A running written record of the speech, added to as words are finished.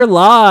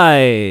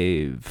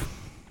Live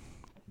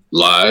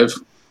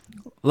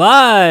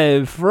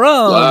Live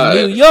from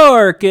New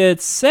York.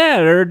 It's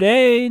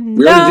Saturday night.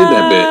 We already did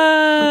that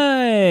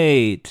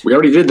bit. We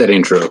already did that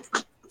intro.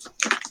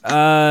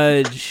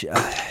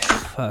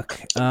 Fuck.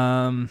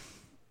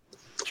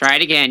 Try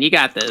it again. You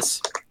got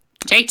this.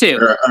 Take two.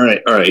 All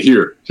right.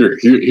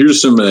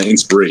 Here's some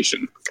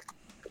inspiration.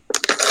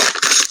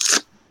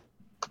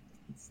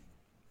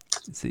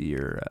 So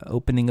you're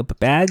opening up a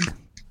bag?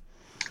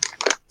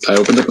 I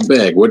opened up a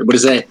bag. What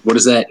does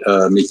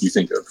that make you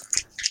think of?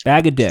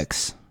 Bag of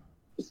dicks.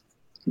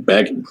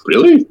 Bag?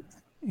 Really?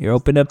 You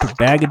open up a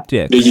bag of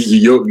dicks.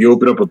 You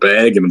open up a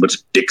bag and a bunch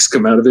of dicks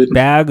come out of it?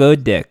 Bag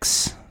of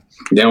dicks.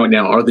 Now,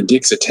 are the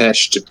dicks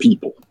attached to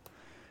people?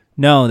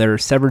 No, they're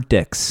severed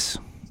dicks.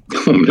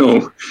 Oh,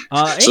 no.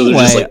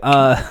 Anyway,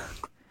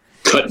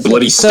 cut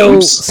bloody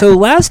stumps? So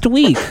last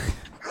week,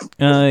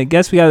 I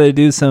guess we got to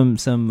do some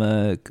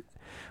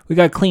we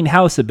got to clean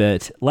house a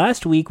bit.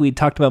 Last week, we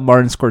talked about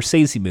Martin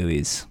Scorsese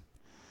movies.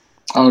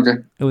 Oh,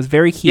 okay. It was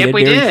very heated. Yep,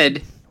 we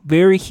did.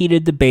 Very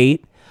heated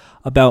debate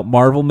about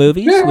Marvel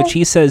movies, which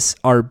he says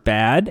are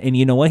bad. And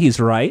you know what? He's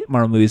right.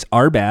 Marvel movies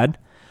are bad.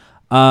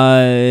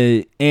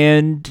 And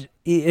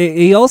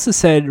he also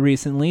said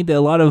recently that a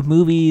lot of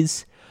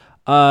movies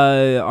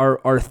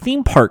are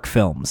theme park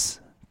films.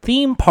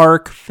 Theme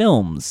park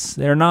films.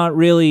 They're not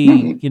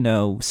really,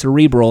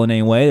 cerebral in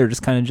any way. They're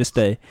just kind of just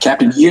a...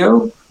 Captain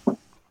EO?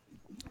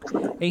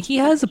 And he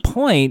has a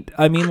point.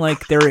 I mean,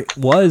 like, there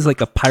was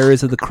like a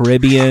Pirates of the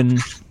Caribbean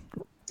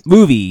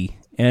movie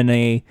and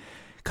a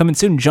coming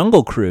soon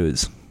Jungle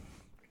Cruise.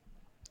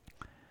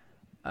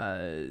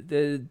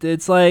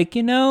 It's like,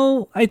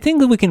 I think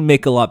that we can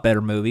make a lot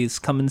better movies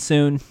coming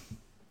soon.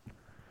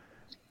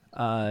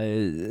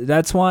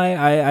 That's why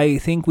I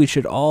think we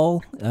should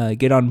all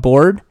get on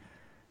board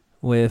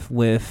with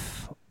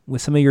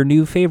some of your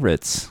new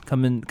favorites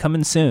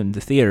coming soon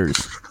to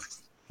theaters.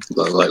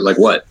 Like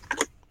what?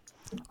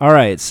 All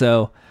right,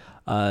 so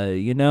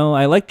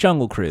I like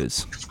Jungle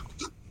Cruise.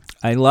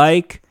 It's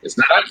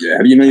not out yet.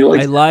 How do you know you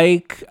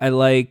like? I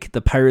like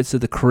the Pirates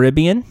of the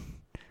Caribbean.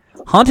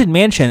 Haunted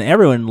Mansion,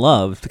 everyone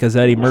loved because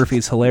Eddie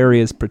Murphy's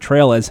hilarious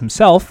portrayal as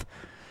himself.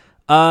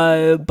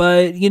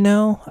 But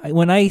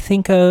when I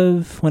think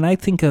of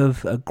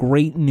a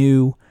great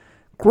new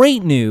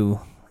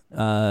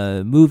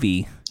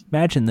movie,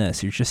 imagine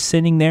this: you're just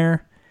sitting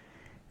there,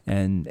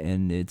 and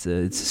it's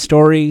a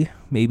story.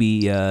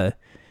 Maybe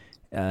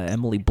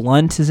Emily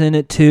Blunt is in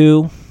it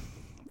too,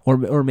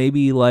 or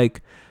maybe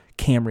like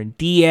Cameron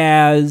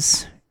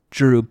Diaz,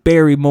 Drew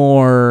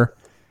Barrymore,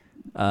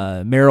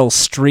 Meryl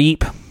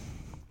Streep,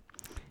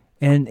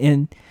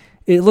 and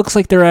it looks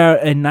like they're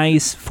at a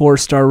nice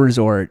 4-star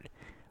resort.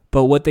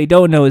 But what they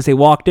don't know is they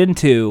walked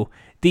into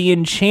the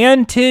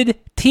Enchanted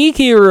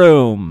Tiki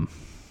Room.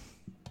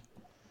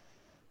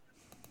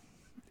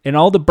 And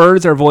all the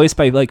birds are voiced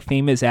by like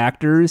famous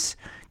actors,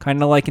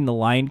 kind of like in The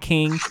Lion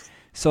King.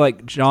 So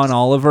like John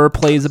Oliver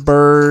plays a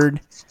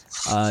bird,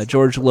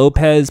 George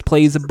Lopez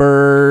plays a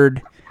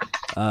bird.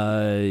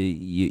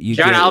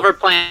 John Oliver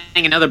playing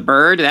another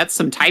bird. That's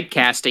some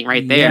typecasting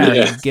right there.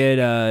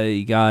 Yeah.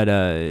 You got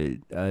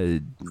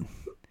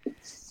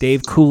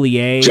Dave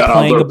Coulier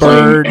playing a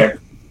bird.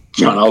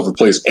 John Oliver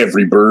plays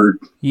every bird.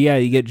 Yeah,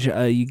 you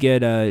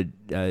get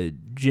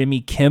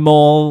Jimmy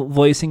Kimmel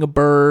voicing a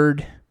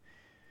bird.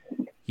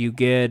 You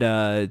get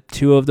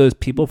two of those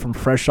people from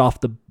Fresh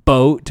Off the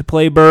Boat to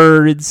play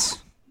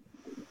birds.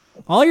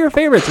 All your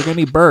favorites are going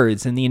to be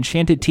birds in the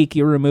Enchanted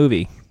Tiki Room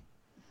movie.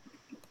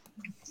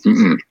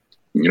 Mm-mm.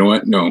 You know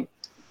what? No.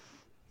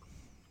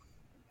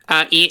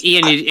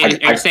 Ian,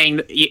 are you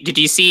saying? Did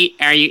you see?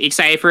 Are you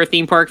excited for a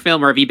theme park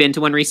film, or have you been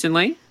to one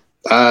recently?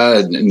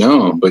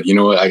 No, but you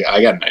know what?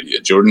 I got an idea.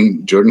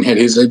 Jordan had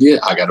his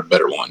idea. I got a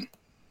better one.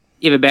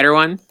 You have a better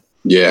one?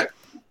 Yeah.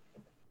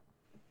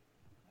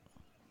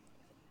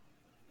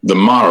 The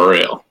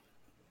monorail.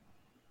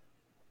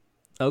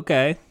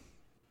 Okay.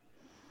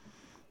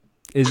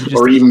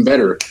 Or even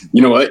better.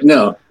 You know what?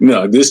 No.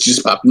 This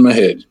just popped in my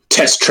head.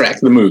 Test Track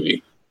the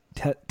movie.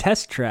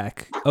 Test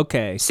Track.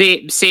 Okay.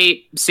 See.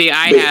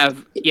 I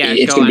have. Yeah.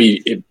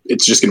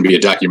 It's just gonna be a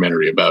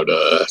documentary about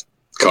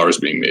cars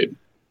being made.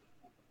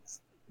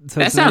 So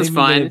that sounds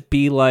fun.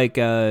 Be like,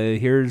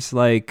 here's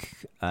like.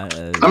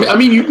 I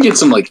mean, you can get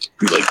some like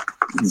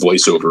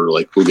voiceover.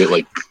 Like we'll get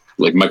like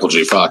Michael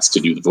J. Fox to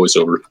do the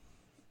voiceover.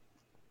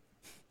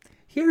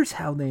 Here's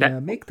how they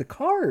make the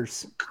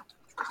cars.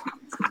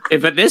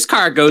 But this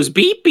car goes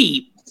beep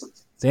beep.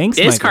 Thanks.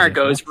 This car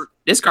goes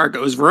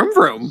vroom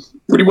vroom.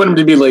 What do you want him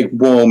to be like?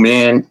 Whoa,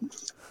 man.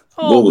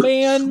 Oh, whoa.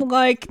 Man,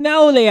 like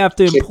now they have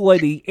to employ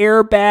the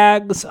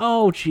airbags.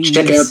 Oh, geez.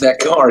 Check out that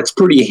car. It's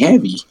pretty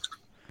heavy.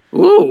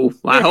 Ooh,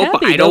 well, I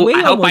hope I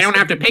don't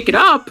have to pick it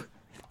up.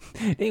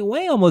 They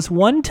weigh almost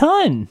 1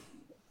 ton.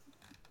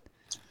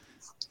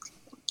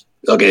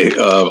 Okay,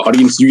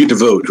 audience, you get to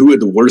vote. Who had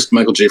the worst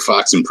Michael J.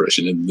 Fox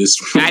impression in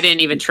this? I didn't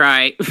even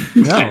try.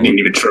 No. I didn't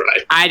even try.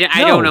 I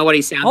don't know what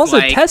he sounds also,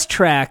 like. Test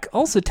Track.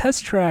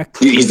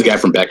 He's the guy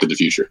from Back to the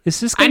Future.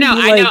 Is this I gonna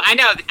know, be like,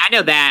 I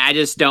know that. I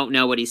just don't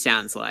know what he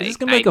sounds like. Is this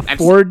gonna be like a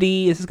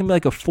 4D? Is this gonna be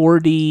like a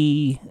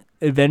 4D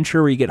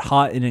adventure where you get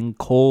hot and then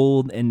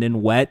cold and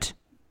then wet?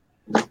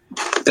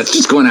 That's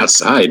just going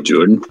outside,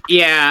 Jordan.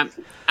 Yeah.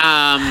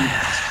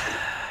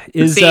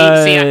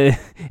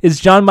 Is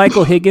John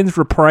Michael Higgins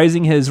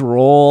reprising his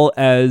role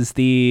as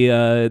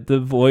the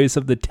voice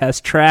of the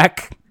Test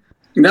Track?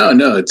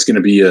 No, it's going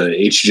to be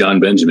H. John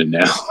Benjamin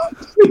now.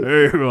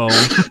 There you go.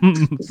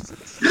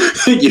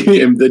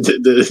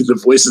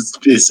 The voice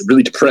is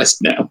really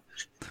depressed now.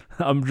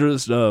 I'm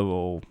just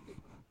now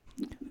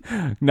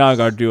I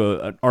gotta do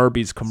an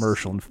Arby's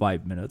commercial in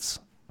 5 minutes.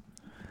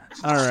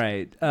 All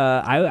right.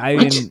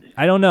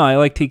 I don't know. I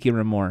like Tiki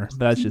Rim more,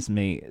 but that's just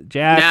me.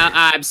 Jack.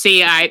 Now,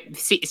 see.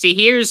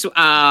 Here's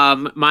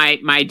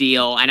my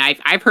deal, and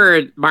I've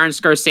heard Martin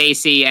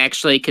Scorsese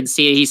actually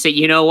concede. He said,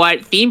 you know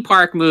what, theme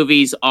park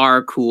movies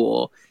are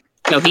cool,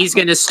 so he's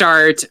going to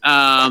start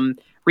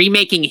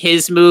remaking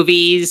his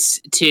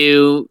movies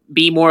to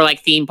be more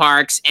like theme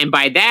parks, and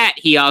by that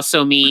he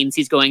also means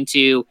he's going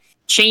to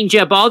change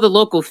up all the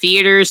local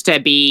theaters to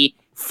be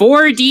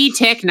 4D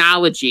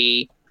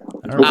technology.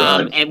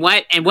 And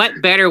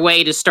what better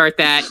way to start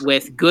that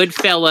with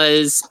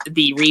Goodfellas,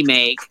 the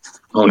remake?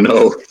 Oh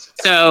no!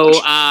 So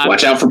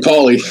watch out for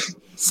Paulie.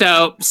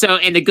 So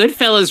in the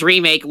Goodfellas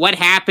remake, what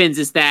happens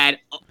is that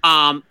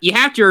you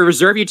have to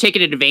reserve your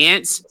ticket in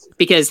advance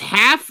because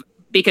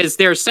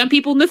there are some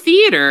people in the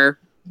theater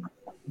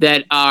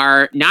that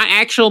are not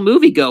actual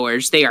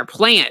moviegoers; they are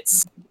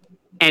plants,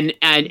 and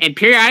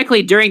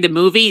periodically during the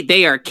movie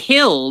they are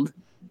killed.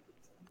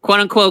 "Quote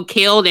unquote"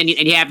 killed, and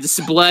you have this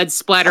blood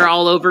splatter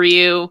all over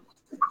you.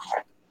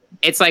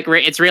 It's like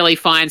it's really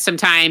fun.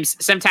 Sometimes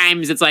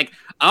it's like,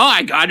 oh,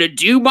 I gotta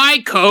do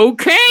my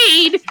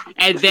cocaine,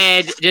 and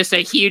then just a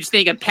huge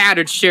thing of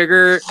powdered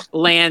sugar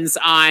lands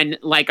on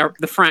like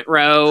the front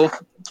row,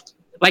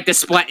 like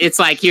the It's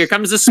like, here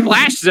comes the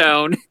splash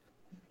zone,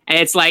 and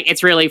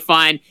it's really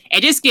fun.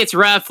 It just gets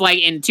rough, like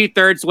in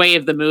 2/3 way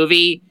of the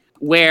movie,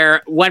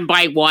 where one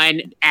by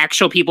one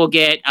actual people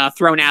get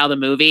thrown out of the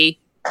movie.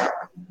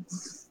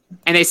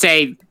 And they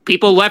say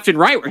people left and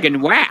right were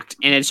getting whacked,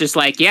 and it's just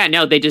like, yeah,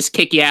 no, they just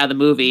kick you out of the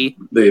movie.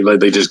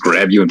 They just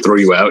grab you and throw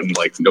you out, and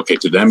like, okay,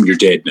 to them, you're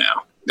dead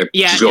now.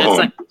 Yeah, just go home.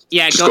 Like,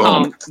 yeah, go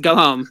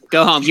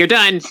home. You're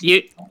done.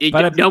 You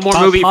no more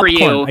movie popcorn. for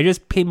you. I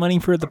just pay money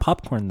for the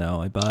popcorn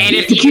though. I buy. And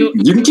if you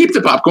can keep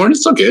the popcorn,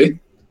 it's okay.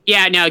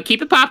 Yeah, no,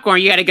 keep the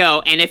popcorn. You got to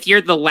go. And if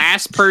you're the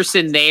last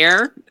person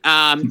there,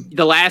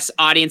 the last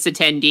audience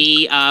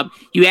attendee,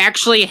 you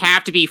actually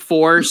have to be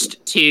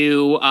forced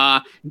to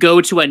go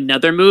to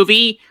another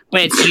movie, but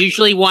it's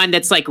usually one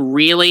that's like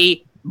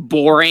really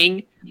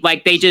boring.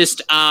 Like they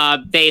just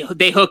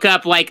they hook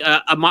up like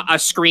a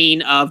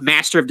screen of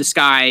Master of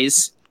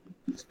Disguise,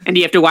 and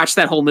you have to watch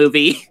that whole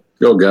movie.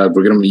 Oh God,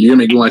 you're gonna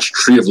make me watch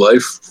Tree of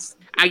Life.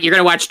 You're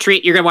gonna watch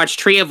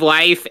Tree of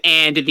Life,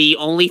 and the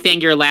only thing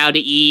you're allowed to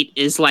eat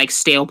is like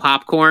stale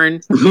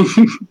popcorn,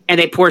 and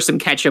they pour some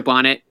ketchup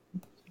on it.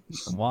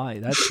 Why?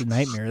 That's a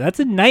nightmare.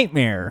 That's a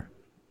nightmare.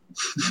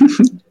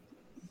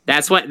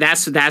 That's what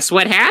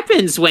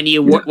happens when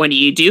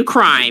you do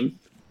crime.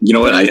 You know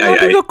what?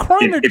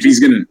 If he's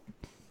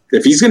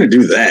gonna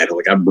do that,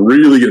 like, I'm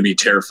really gonna be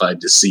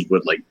terrified to see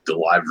what like the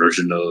live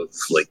version of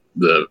like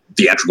the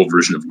theatrical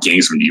version of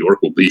Gangs from New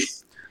York will be.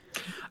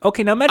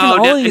 Okay, now imagine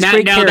all these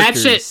great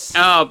characters. That's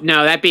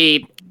that'd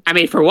be. I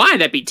mean, for one,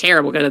 that'd be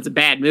terrible because it's a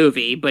bad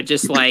movie. But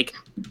just like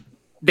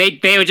they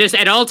would just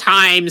at all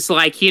times,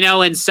 like, you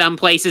know, in some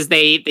places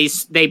they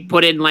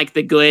put in like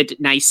the good,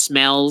 nice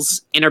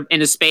smells in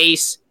a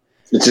space.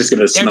 It's just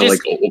gonna smell like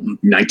old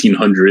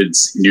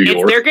 1900s New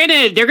York. They're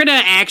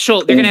gonna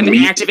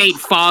activate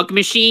fog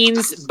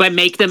machines, but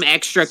make them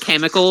extra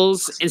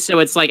chemicals, and so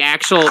it's like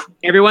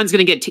everyone's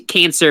gonna get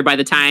cancer by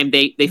the time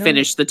they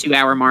finish the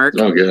 2-hour mark.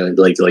 Oh god,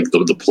 like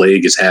the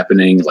plague is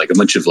happening. Like a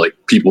bunch of like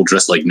people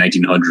dressed like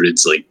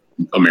 1900s like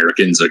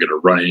Americans are gonna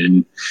run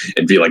in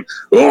and be like,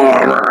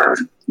 oh,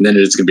 and then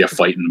it's gonna be a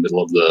fight in the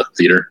middle of the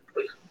theater.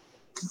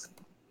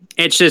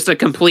 It's just a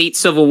complete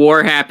civil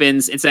war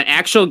happens. It's an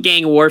actual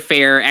gang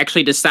warfare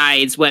actually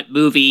decides what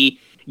movie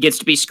gets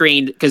to be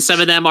screened, because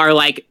some of them are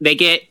like they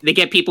get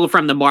people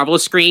from the Marvel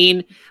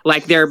screen,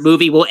 like their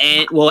movie will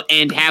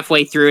end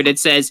halfway through and it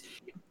says,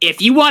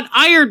 if you want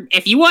Iron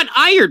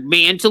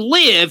Man to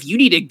live, you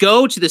need to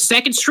go to the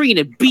second screen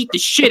and beat the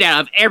shit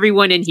out of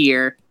everyone in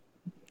here.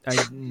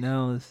 This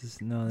is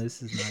not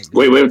good.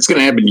 Wait, what's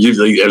gonna happen?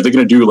 Are they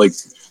gonna do like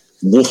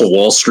Wolf of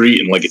Wall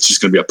Street and like it's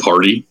just gonna be a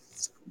party?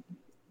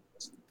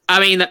 I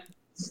mean,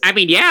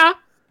 yeah.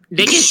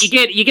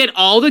 You get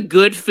all the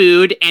good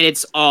food, and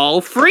it's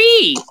all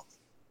free.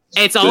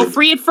 It's all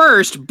free at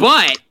first,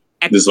 but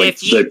there's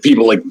like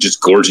people like just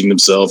gorging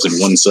themselves in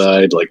one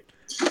side, like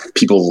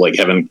people like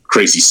having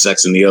crazy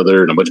sex in the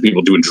other, and a bunch of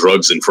people doing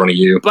drugs in front of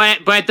you. But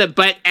at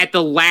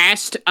the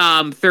last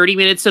 30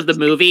 minutes of the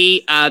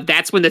movie,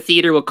 that's when the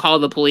theater will call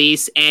the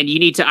police, and you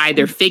need to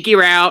either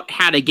figure out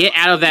how to get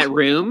out of that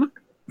room,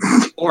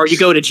 or you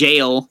go to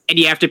jail and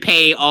you have to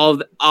pay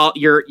all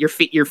your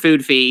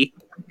food fee.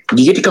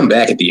 You get to come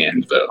back at the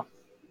end, though.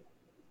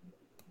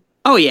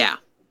 Oh yeah,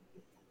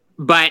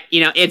 but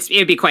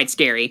it'd be quite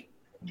scary.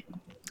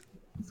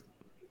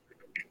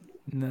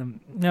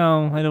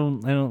 No, I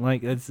don't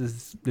like this.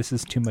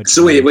 Is too much.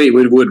 So wait,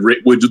 would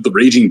the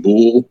Raging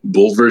Bull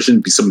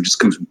version be someone just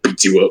comes and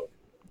beats you up?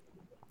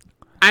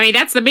 I mean,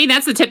 that's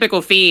the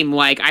typical theme.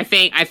 Like, I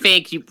think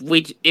it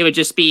would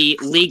just be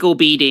legal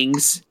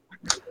beatings.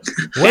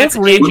 What if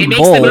Raging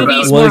Bull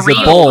was a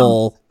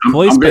bull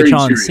voiced by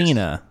John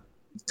Cena?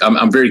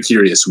 I'm very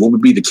curious. What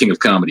would be the King of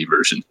Comedy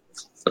version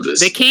of this?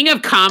 The King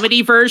of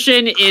Comedy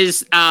version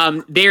is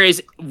there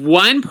is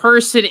one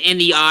person in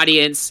the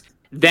audience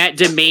that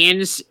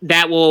demands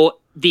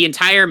the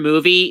entire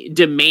movie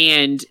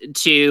demand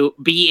to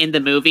be in the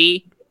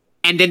movie,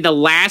 and then the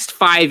last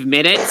 5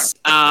 minutes,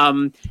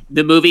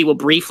 the movie will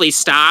briefly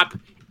stop,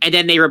 and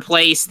then they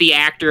replace the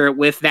actor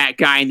with that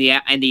guy in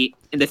the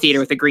theater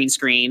with a green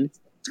screen.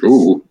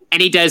 Ooh.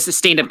 And he does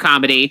stand-up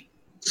comedy.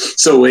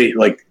 So wait,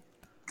 like,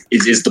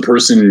 is the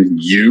person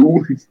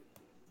you?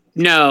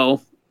 No.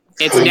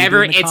 It's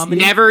never you.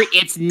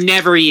 It is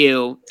never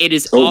you.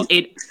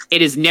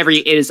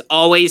 It is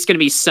always going to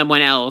be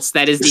someone else.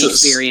 That is the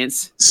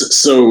experience.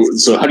 So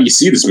how do you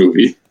see this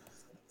movie?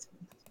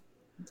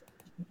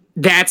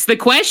 That's the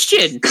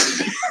question.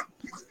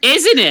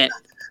 Isn't it?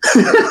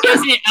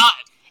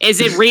 Is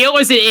it real?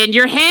 Is it in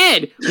your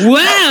head?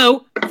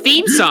 Whoa!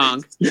 Theme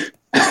song.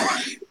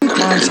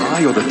 Mind's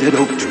eye or the dead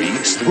oak tree,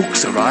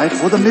 spooks arrive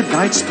for the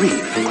midnight spree.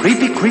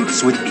 Creepy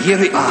creeps with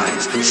eerie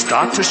eyes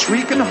start to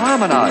shriek and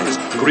harmonize.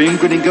 Grim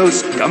grinning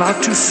ghosts come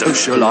out to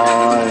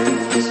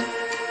socialize.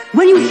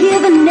 When you hear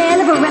the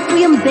knell of a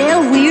requiem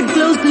bell, weird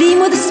glows gleam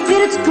where the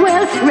spirits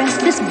dwell.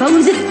 Restless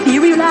bones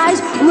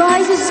etherealize,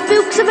 rises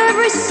spooks of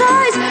every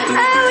size.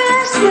 Oh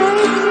yes,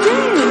 they do.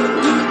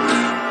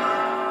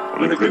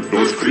 When the crypt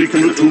doors creak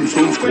and the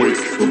tombstones quake,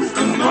 spooks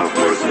come out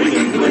for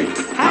swinging blade.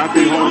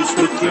 Happy haunts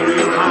with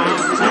curious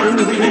eyes, and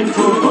begin to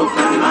hope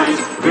and lies.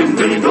 Grim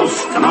grinning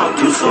ghosts come out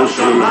to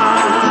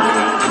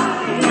socialize.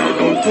 Now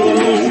don't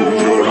close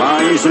your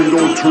eyes and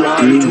don't try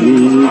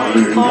to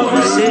hide. All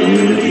the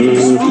silly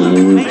spook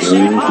makes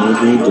you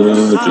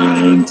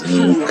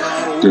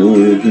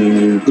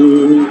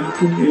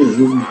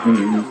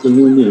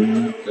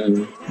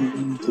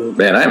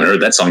Man, I haven't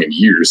heard that song in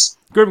years.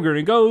 Grim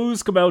Grinning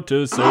Ghosts come out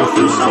to socialize.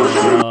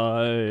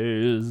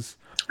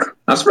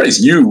 I'm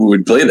surprised you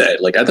would play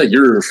that. Like, I thought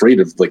you were afraid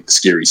of like the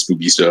scary,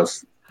 spooky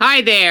stuff.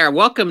 Hi there.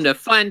 Welcome to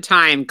Fun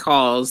Time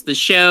Calls, the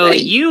show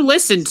you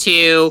listen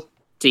to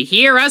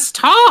hear us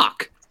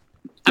talk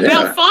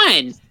about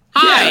fun.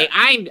 Hi,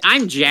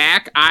 I'm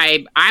Jack.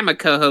 I'm a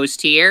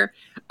co-host here.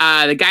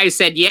 The guy who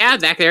said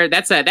back there,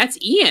 that's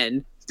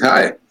Ian.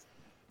 Hi.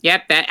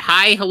 Yep.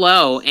 Hi,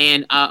 hello,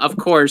 and of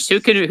course, who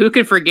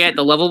can forget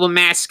the lovable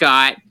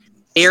mascot?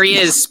 There he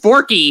is,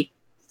 Sporky.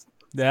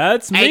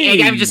 That's me.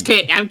 Hey, I'm just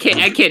kidding. I'm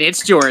kidding.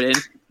 It's Jordan.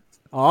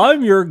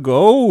 I'm your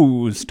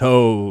ghost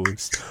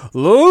host.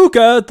 Look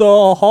at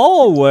the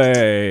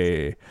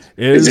hallway.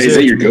 Is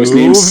that your ghost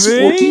name,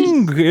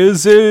 Sporky?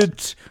 Is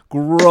it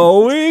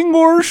growing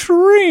or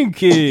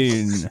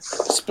shrinking?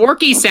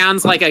 Sporky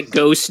sounds like a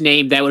ghost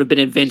name that would have been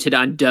invented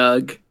on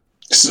Doug.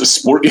 So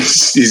Sporky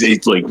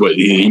is like what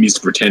he needs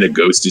to pretend a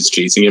ghost is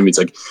chasing him. It's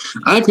like,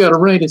 I've got to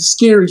write a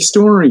scary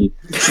story.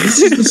 This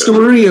is the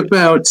story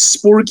about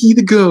Sporky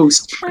the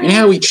ghost and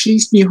how he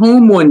chased me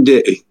home one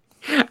day.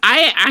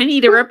 I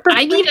need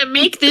to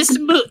make this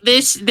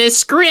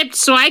script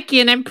so I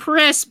can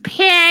impress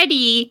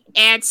Patty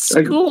at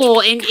school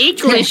in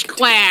English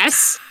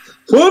class.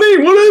 Funny,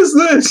 what is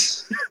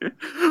this?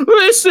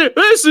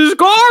 This is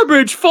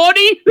garbage,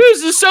 Funny.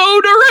 This is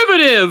so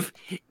derivative.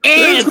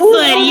 And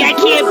Funny, I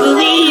can't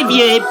believe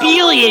you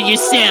billion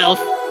yourself.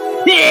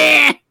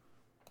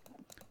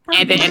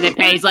 And then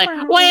Patty's like,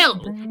 well,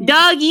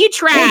 Doug, you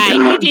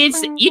tried.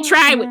 You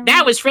tried.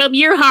 That was from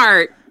your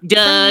heart,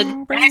 Doug.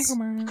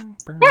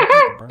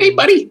 Hey,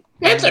 buddy.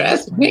 That's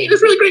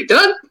really great,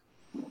 Doug.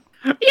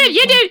 Yeah,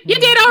 you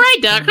did all right,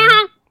 Doug.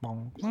 Huh?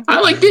 I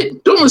liked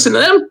it. Don't listen to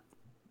them.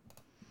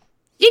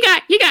 You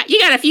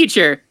got a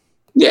future.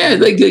 Yeah,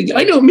 like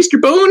I know Mr.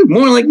 Bone,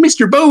 more like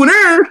Mr.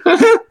 Boner.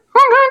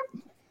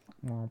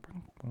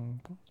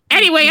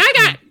 Anyway,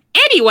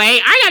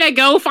 I gotta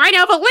go find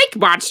out if a lake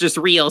monster's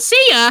real.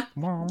 See ya.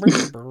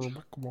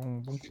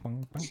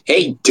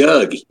 Hey,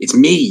 Doug, it's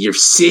me, your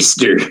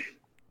sister,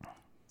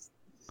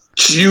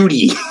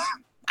 Judy.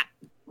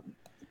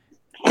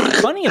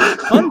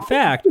 Fun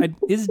fact: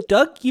 is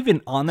Doug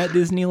even on that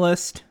Disney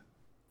list?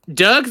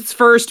 Doug's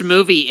first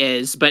movie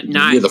is, but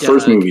not the Doug.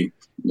 First movie.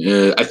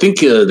 I think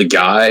the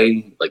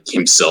guy like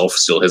himself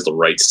still has the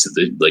rights to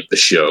the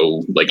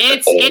show, like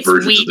all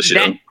versions of the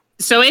show.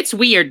 So it's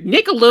weird.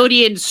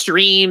 Nickelodeon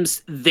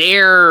streams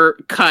their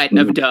cut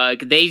of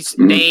Doug. They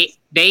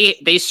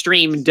they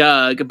stream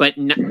Doug, but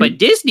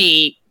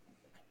Disney.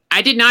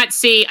 I did not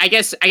see. I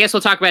guess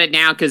we'll talk about it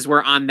now because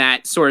we're on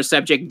that sort of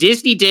subject.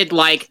 Disney did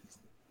like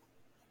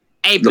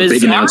a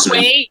bizarre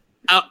way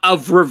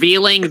of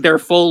revealing their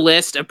full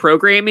list of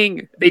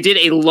programming. They did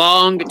a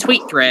long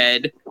tweet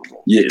thread.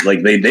 Yeah,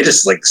 like they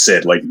just like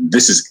said like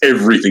this is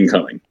everything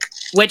coming.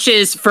 Which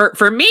is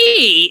for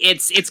me,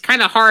 it's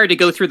kind of hard to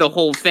go through the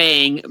whole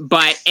thing,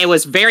 but it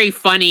was very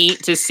funny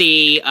to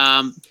see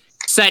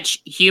such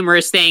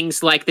humorous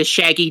things like the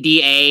Shaggy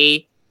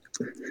DA.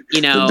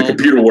 The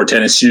computer wore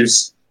tennis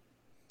shoes.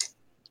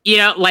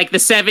 Like the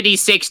 70s,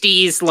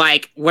 60s,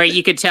 like where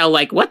you could tell,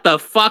 like, what the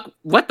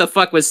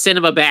fuck was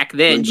cinema back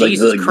then?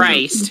 Jesus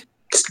Christ.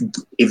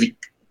 If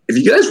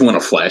you guys want a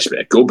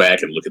flashback, go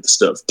back and look at the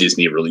stuff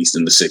Disney released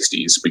in the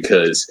 60s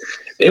because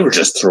they were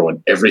just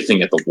throwing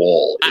everything at the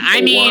wall.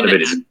 A lot of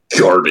it is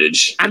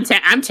garbage. I'm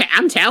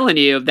telling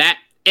you that,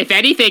 if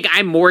anything,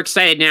 I'm more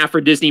excited now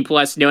for Disney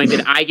Plus knowing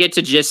that I get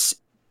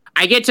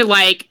to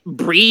like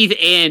breathe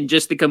in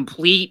just the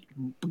complete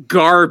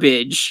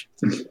garbage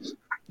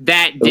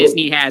that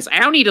Disney has. I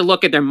don't need to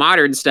look at their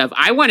modern stuff.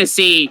 I want to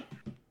see.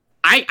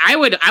 I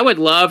would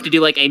love to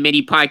do like a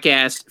mini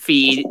podcast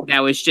feed that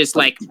was just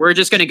like we're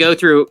just going to go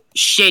through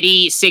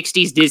shitty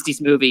 60s Disney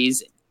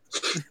movies.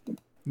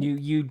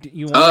 You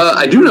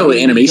I do know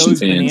animation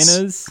fans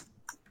bananas?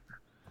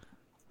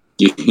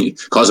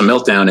 cause a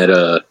meltdown at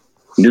a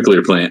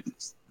nuclear plant.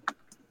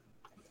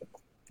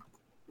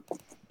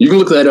 You can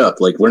look that up.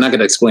 Like we're not going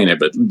to explain it,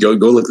 but go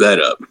look that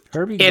up.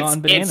 Herbie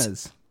gone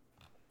bananas.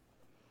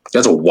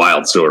 That's a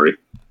wild story.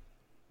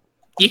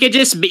 You could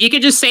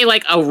just say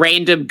like a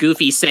random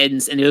goofy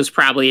sentence, and it was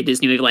probably a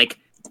Disney movie. Like,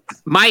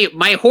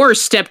 my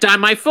horse stepped on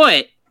my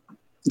foot.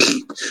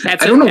 I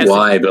don't know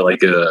why, but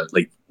like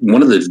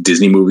one of the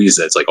Disney movies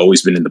that's like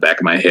always been in the back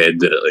of my head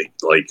that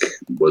like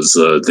was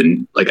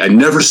I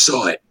never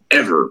saw it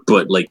ever,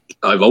 but like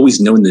I've always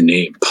known the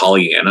name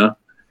Pollyanna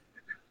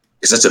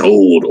because that's an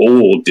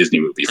old Disney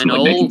movie from like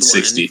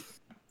 1960,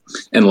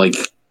 and like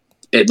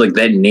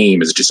that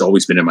name has just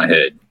always been in my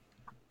head.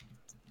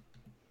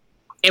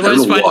 It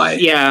was fun. Why.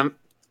 Yeah.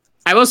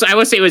 I will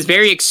say it was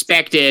very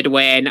expected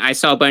when I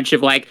saw a bunch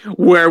of like,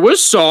 where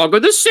was Song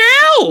of the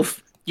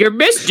South? You're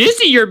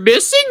Disney, you're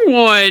missing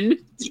one.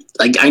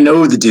 Like I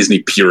know the Disney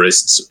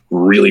purists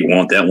really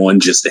want that one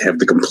just to have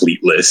the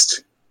complete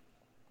list.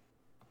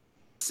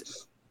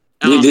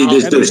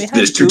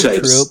 There's two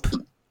types.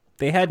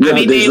 They had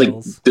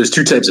there's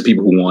two types of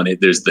people who want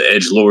it. There's the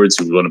edgelords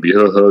who want to be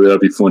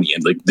that'd be funny,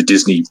 and like the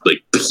Disney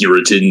like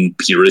Puritan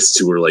purists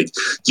who are like,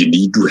 you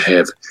need to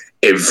have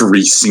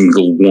every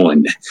single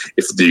one.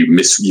 If they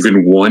miss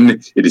even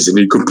one, it is an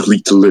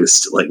incomplete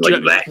list. Like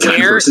that kind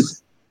of person.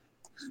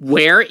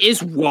 Where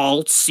is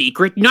Walt's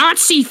secret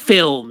Nazi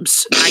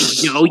films? I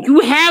know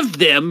you have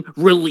them.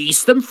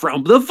 Release them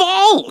from the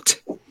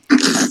vault.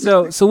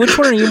 So which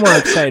one are you more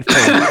excited for,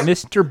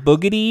 Mr.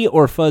 Boogedy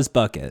or Fuzz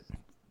Bucket?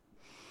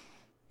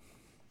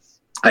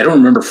 I don't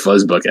remember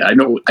Fuzz Bucket. I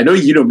know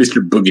you know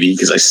Mr. Boogedy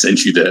because I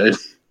sent you that.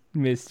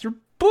 Mr.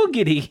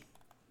 Boogedy.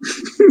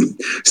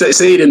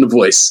 Say it in the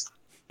voice.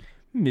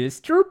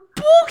 Mr.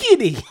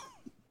 Boogedy.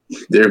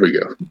 There we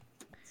go.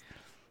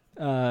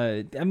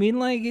 I mean,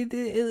 like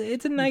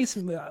it's a nice.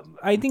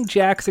 I think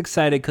Jack's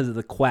excited because of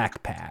the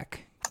Quack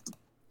Pack.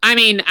 I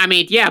mean,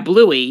 yeah,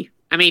 Bluey.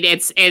 I mean,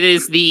 it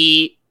is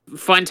the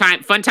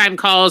Funtime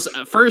Calls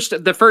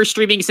the first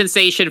streaming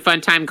sensation.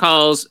 Funtime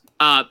Calls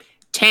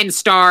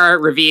 10-star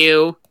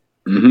review.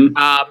 Mm-hmm.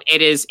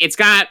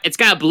 It's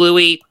got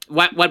Bluey.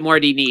 What more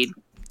do you need?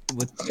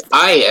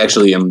 I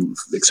actually am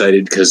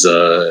excited because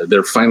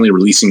they're finally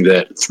releasing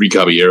that Three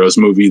Caballeros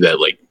movie that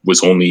like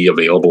was only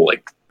available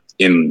like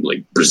in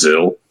like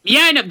Brazil.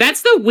 Yeah, I know.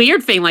 That's the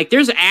weird thing. Like,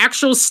 there's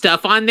actual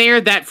stuff on there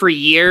that for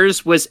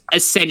years was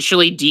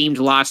essentially deemed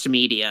lost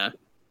media.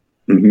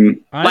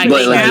 Mm-hmm.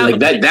 Like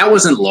that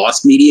wasn't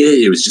lost media.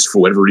 It was just for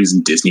whatever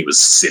reason Disney was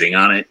sitting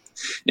on it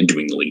and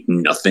doing like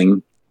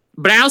nothing.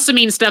 But I also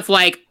mean stuff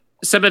like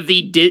some of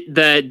the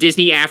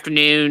Disney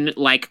afternoon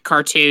like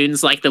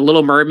cartoons, like the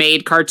Little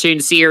Mermaid cartoon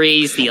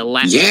series, the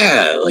Aladdin.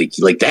 Yeah,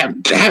 like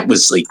that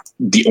was like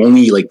the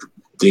only like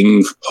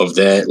thing of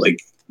that,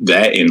 like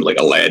that and like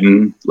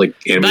Aladdin, like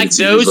those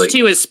series,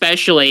 two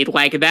especially.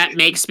 Like that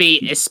makes me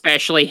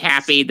especially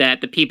happy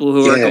that the people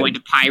who are going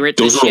to pirate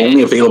those are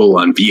only available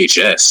on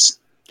VHS.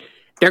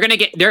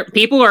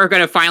 People are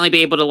going to finally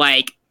be able to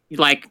like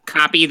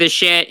copy the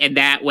shit, and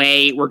that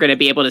way we're going to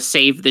be able to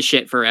save the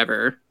shit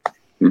forever.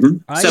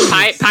 Mm-hmm. So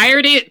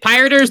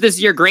pirators, this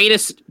is your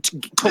greatest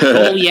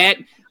goal yet.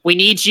 We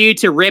need you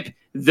to rip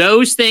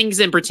those things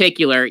in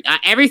particular.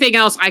 Everything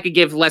else I could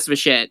give less of a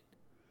shit.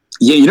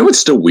 Yeah, you know what's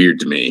still weird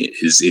to me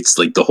is it's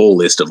like the whole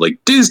list of like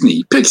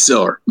Disney,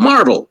 Pixar,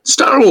 Marvel,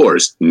 Star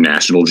Wars,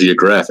 National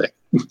Geographic.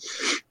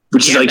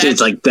 Which is like,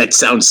 it's like, that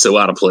sounds so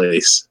out of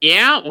place.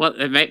 Yeah, well,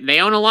 they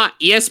own a lot.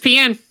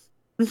 ESPN.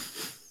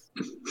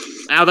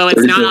 Although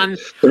it's not on.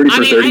 30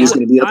 for 30 is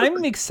going to be up.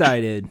 I'm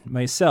excited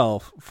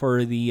myself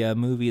for the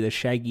movie The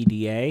Shaggy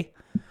DA,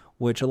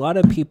 which a lot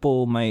of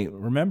people might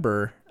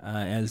remember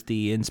as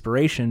the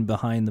inspiration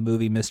behind the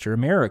movie Mr.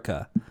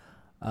 America.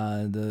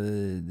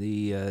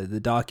 The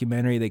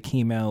documentary that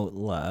came out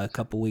a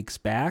couple weeks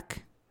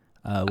back.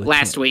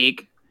 Last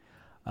week.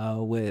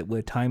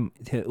 With Time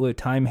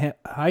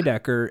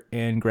Heidecker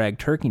and Greg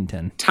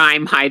Turkington.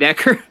 Time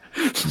Heidecker.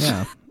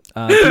 Yeah.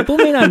 People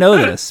may not know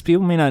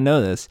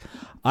this.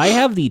 I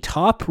have the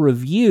top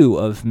review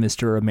of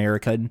Mr.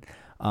 America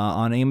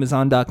on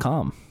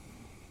Amazon.com.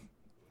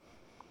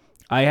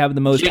 I have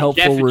the most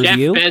helpful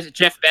review.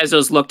 Jeff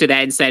Bezos looked at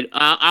that and said,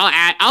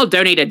 "I'll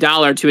donate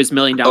 $1 to his $1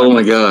 million." Oh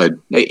my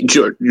God! Hey,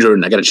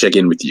 Jordan, I got to check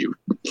in with you.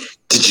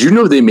 Did you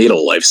know they made a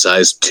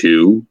life-size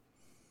 2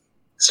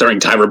 starring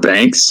Tyra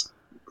Banks?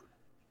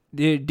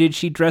 Did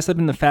she dress up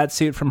in the fat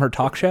suit from her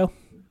talk show?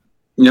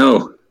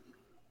 No.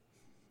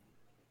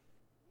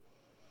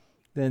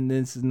 Then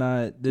this is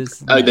not. They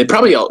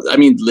probably.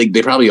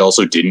 They probably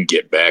also didn't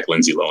get back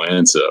Lindsay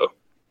Lohan. So.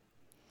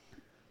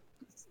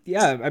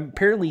 Yeah,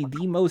 apparently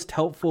the most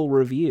helpful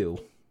review.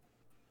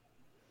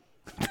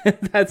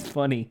 That's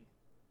funny.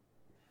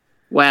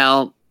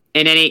 Well,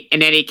 in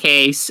any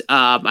case,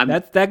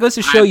 that goes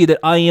to show you that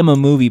I am a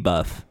movie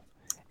buff,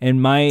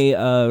 and my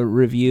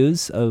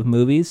reviews of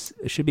movies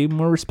should be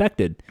more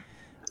respected.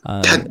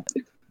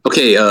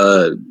 Okay,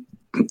 and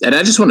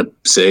I just want to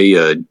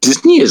say,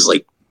 Disney has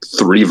like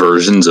 3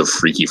 versions of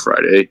Freaky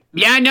Friday.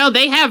 Yeah, no,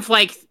 they have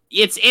like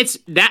it's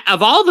that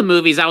of all the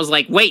movies. I was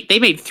like, wait, they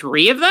made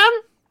 3 of them.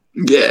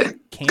 Yeah,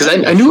 because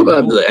I knew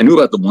about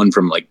the one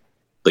from like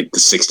the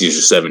 60s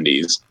or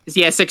 70s.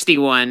 Yeah,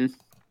 61.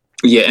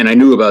 Yeah, and I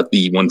knew about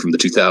the one from the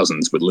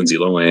 2000s with Lindsay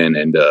Lohan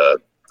and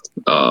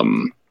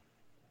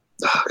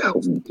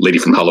lady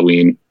from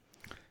Halloween.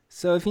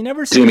 So if you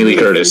never seen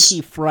Freaky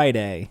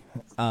Friday,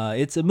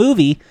 it's a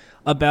movie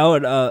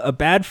about a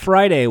bad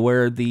Friday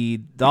where the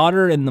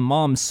daughter and the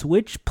mom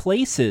switch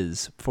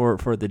places for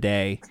the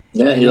day.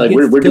 Yeah, you're like,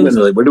 we're doing a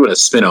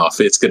spinoff.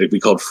 It's going to be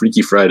called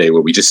Freaky Friday,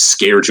 where we just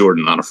scare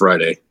Jordan on a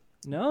Friday.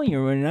 No,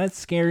 we're not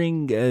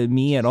scaring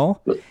me at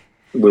all.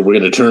 We're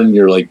going to turn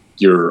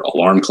your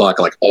alarm clock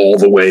like all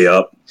the way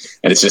up,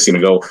 and it's just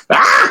going to go.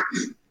 Ah!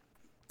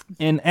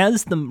 And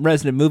as the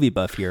resident movie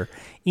buff here,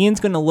 Ian's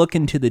going to look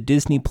into the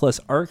Disney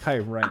Plus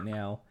archive right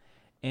now.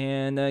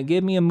 And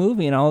give me a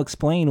movie, and I'll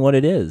explain what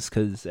it is,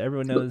 because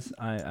everyone knows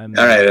I'm.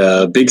 All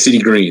right, Big City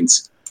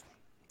Greens.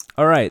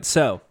 All right,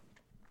 so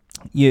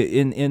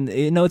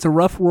it's a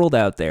rough world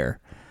out there,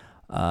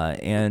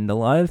 and a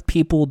lot of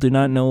people do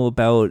not know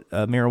about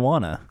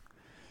marijuana.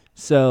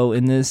 So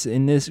in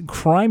this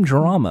crime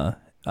drama,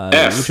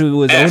 which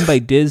was owned by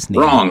Disney,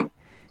 wrong,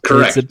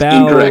 correct, it's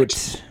about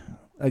incorrect.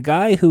 A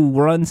guy who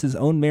runs his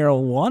own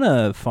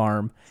marijuana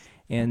farm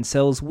and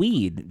sells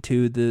weed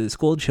to the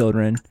school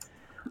children.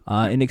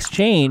 In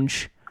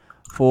exchange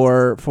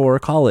for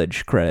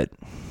college credit.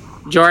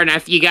 Jordan,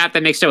 you got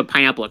that mixed up with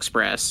Pineapple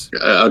Express.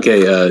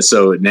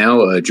 So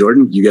now,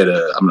 Jordan, I'm going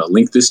to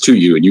link this to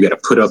you, and you got to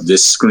put up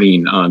this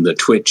screen on the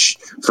Twitch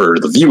for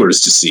the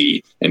viewers to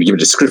see and give a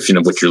description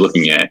of what you're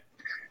looking at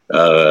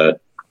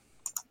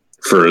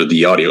for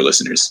the audio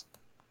listeners.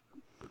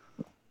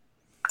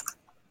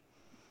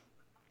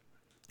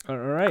 All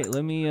right,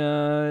 let me.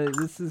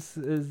 This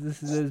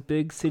is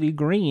Big City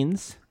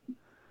Greens.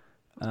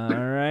 All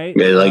right.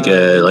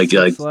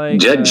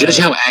 Judge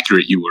how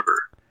accurate you were.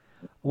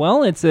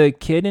 Well, it's a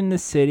kid in the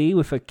city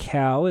with a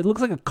cow. It looks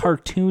like a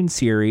cartoon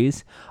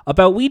series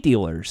about weed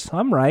dealers.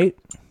 I'm right.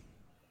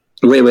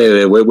 Wait.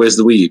 Where's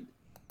the weed?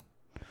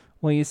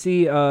 Well, you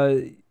see,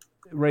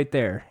 right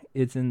there.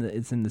 It's in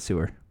the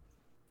sewer.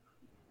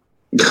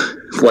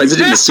 Why is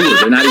it in the sewer?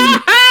 They're not even.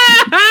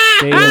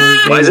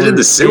 Why is it in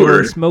the sewer? They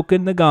were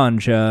smoking the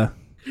ganja.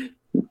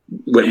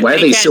 Wait, why are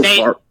they so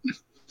far?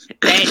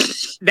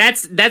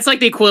 That's like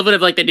the equivalent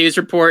of like the news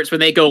reports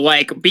when they go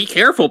like, "Be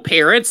careful,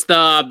 parents!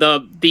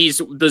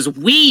 These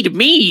weed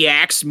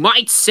maniacs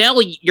might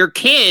sell your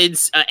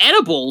kids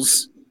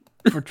edibles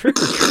for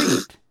trick or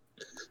treat.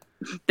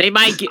 They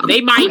might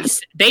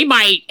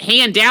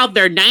hand out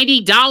their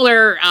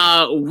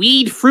 $90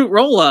 weed fruit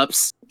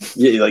roll-ups."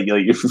 Yeah,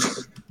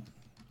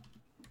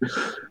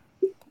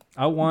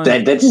 I want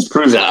that. That just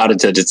proves how out of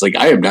touch. It's like,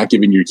 I am not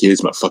giving your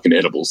kids my fucking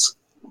edibles.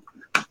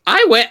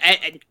 I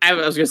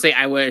was gonna say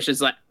I wish.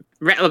 It's like,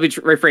 let me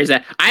rephrase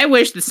that. I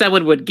wish that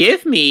someone would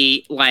give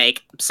me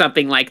like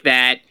something like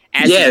that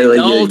as an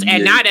adult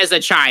and not as a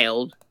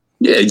child.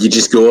 Yeah, you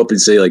just go up and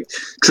say like,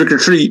 "Trick or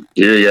treat."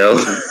 Here you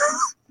go.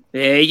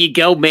 There you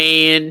go,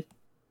 man.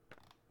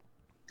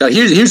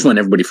 Here's one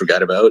everybody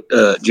forgot about.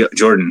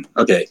 Jordan.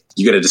 Okay,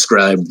 you got to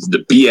describe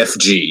the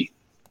BFG.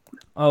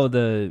 Oh,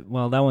 that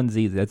one's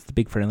easy. That's the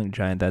Big Friendly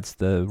Giant. That's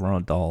the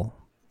Ronald Dahl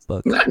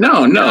book. No,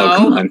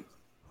 come on.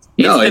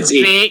 It's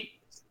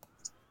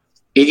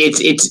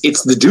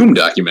the Doom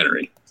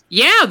documentary.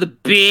 Yeah, the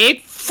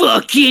big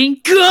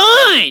fucking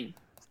gun.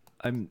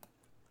 I'm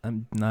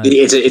not.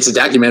 It's a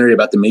documentary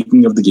about the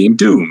making of the game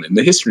Doom and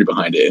the history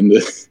behind it and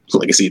the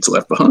legacy it's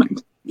left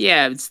behind.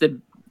 Yeah, it's the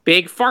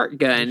Big Fart You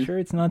Gun. sure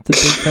it's not the Big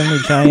Friendly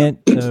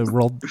Giant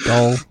Roald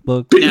Dahl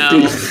book? Big, No.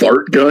 big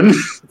fart gun.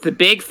 The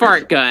Big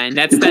Fart Gun.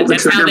 That's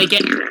how they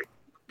get.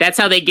 That's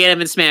how they get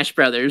him in Smash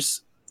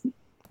Brothers.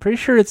 Pretty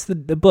sure it's the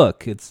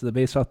book. It's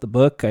based off the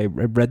book. I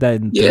read that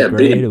in Yeah, third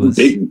grade. big, It was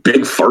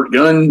big fart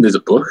gun. There's a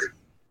book.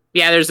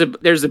 Yeah, there's a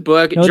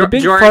book. no, the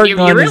Big Jordan, Fart you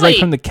Gun is really. like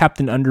from the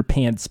Captain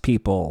Underpants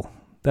people.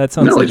 That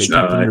sounds No, like a it's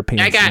Captain not. Underpants.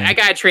 I thing.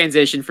 got a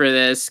transition for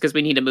this because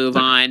we need to move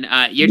on.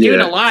 You're doing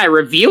Yeah. a lot of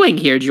reviewing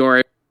here,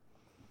 Jordan,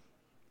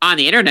 on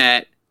the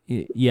internet.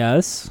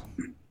 Yes.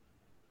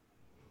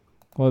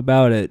 What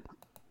about it?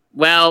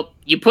 Well,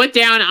 you put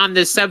down on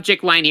the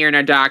subject line here in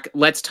our doc,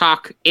 let's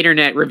talk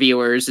internet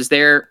reviewers. Is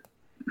there...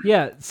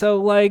 Yeah,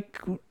 so like,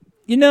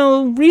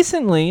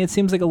 recently it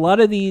seems like a lot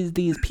of these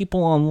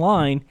people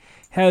online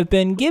have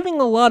been giving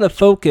a lot of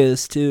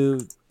focus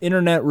to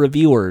internet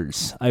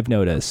reviewers. I've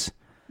noticed.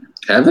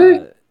 Have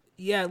they?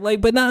 Yeah,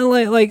 but not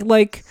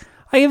like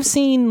I have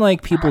seen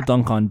like people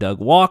dunk on Doug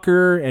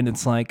Walker, and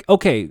it's like,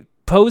 okay,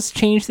 Post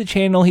changed the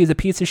channel. He's a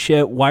piece of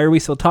shit. Why are we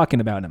still talking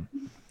about him?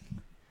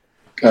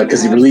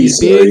 Because he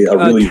released Big a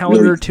really,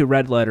 counter really... to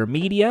Red Letter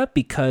Media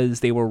because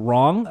they were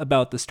wrong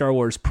about the Star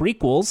Wars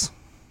prequels,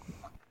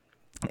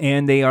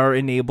 and they are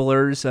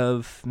enablers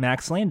of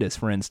Max Landis,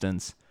 for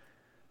instance.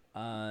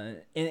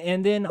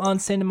 And then on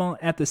Cinema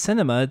at the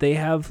Cinema, they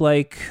have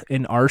like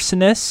an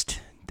arsonist.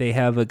 They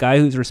have a guy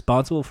who's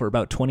responsible for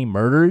about 20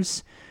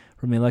 murders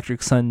from the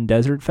Electric Sun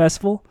Desert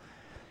Festival,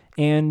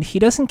 and he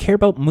doesn't care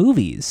about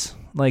movies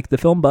like the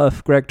film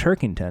buff Greg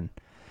Turkington.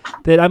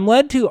 That I'm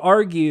led to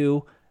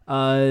argue.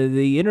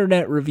 The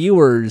internet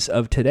reviewers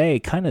of today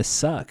kind of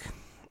suck.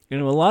 A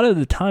lot of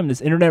the time,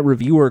 this internet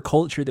reviewer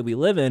culture that we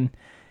live in,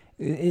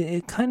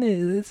 it kind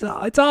of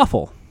it's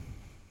awful.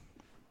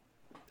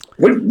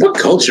 What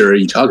culture are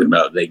you talking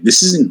about? Like,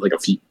 this isn't like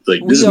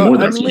this is more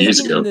than a few years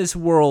living ago. in this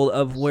world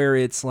of where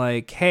it's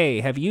like, hey,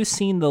 have you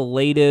seen the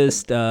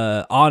latest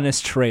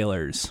Honest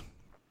trailers?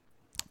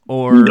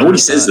 Or Nobody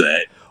says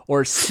that.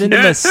 Or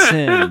Cinema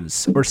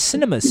Sims, or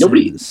Cinema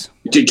Nobody- Sims,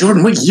 Dude,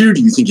 Jordan, what year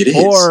do you think it is?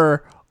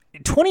 or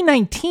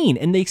 2019,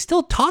 and they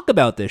still talk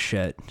about this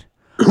shit.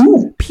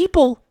 Who?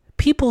 People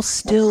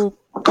still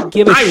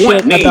give a I want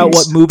shit names. about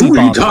what Movie Who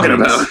are you Bob talking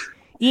thinks. about?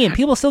 Ian,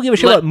 people still give a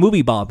shit Let- what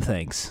Movie Bob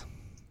thinks.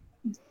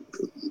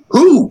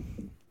 Who?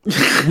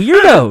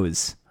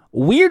 Weirdos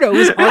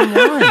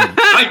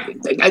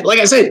online. Like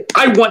I said,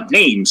 I want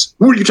names.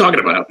 Who are you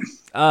talking about?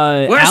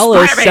 Where's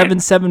Alice Spider-Man?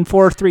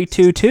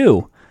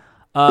 774322.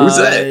 Who's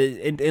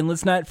that? And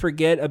let's not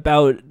forget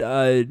about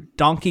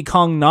Donkey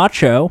Kong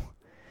Nacho.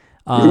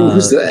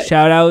 Who's that?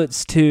 Shout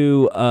outs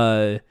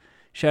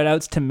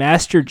to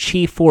Master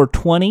Chief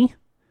 420.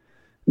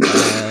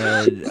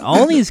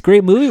 All these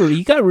great movies.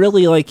 You got to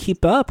really like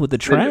keep up with the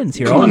trends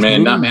here. Come All on, these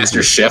man. Not movies.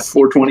 Master Chef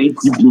 420.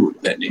 You blew it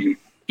with that name.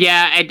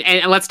 Yeah,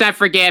 and let's not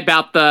forget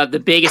about the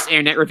biggest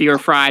internet reviewer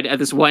fraud of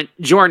this one,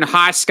 Jordan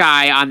Haas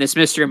guy on this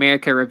Mr.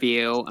 America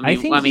review. I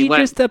think mean, he's what-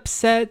 just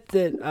upset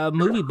that a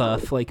movie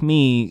buff like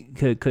me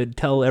could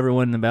tell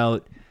everyone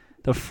about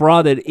the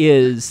fraud that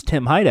is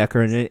Tim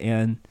Heidecker in it,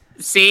 and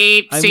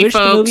see, I see, wish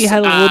folks, the movie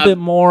had a little bit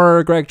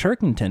more Greg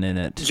Turkington in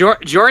it.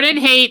 Jordan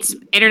hates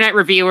internet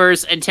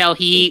reviewers until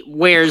he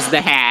wears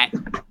the hat.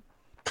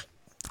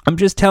 I'm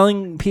just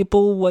telling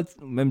people what.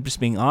 I'm just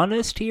being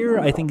honest here.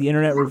 I think the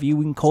internet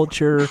reviewing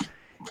culture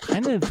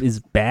kind of is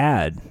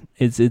bad.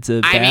 It's a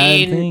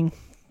bad thing.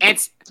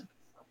 It's.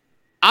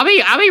 I'll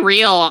be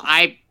real.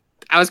 I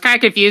was kind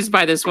of confused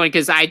by this one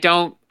because I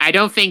don't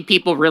think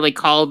people really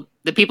call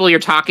the people you're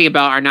talking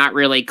about are not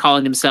really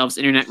calling themselves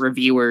internet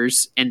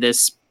reviewers in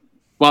this.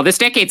 Well, this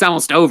decade's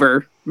almost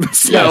over.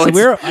 So,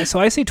 So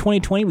I say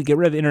 2020. We get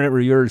rid of internet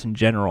reviewers in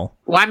general.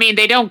 well, I mean,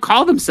 they don't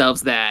call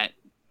themselves that.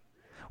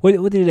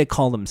 What did they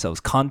call themselves?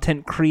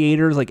 Content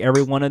creators, like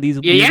every one of these.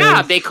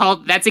 Yeah, weirdos? they call.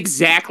 That's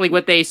exactly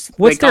what they.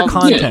 What's they their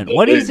call- content? Yeah,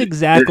 What is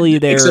exactly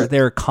except-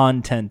 their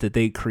content that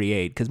they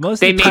create? Because most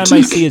They of the make- time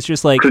I see it's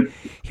just like,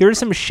 here's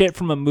some shit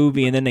from a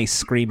movie, and then they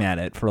scream at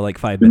it for like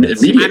 5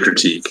 minutes. Media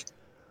critique.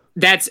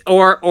 That's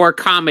or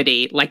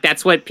comedy. Like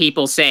that's what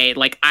people say.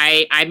 Like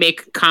I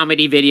make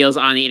comedy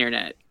videos on the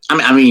internet.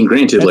 I mean,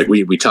 granted, like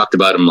we talked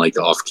about him like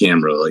off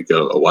camera like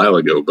a while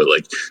ago, but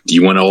like, do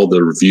you want all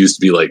the reviews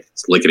to be like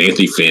an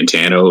Anthony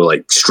Fantano,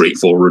 like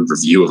straightforward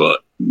review of a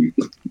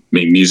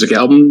music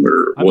album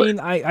or I what? mean,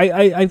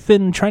 I've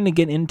been trying to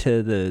get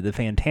into the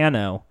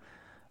Fantano.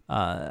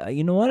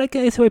 You know what? I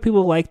can see why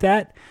people like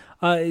that.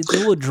 It's a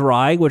little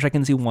dry, which I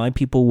can see why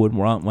people would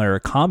want more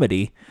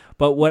comedy.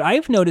 But what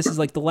I've noticed is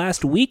like the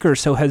last week or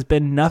so has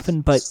been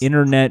nothing but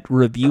internet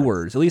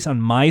reviewers, at least on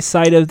my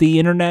side of the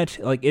internet.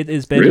 Like it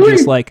has been Really?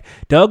 just like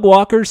Doug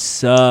Walker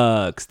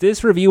sucks.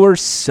 This reviewer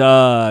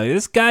sucks.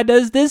 This guy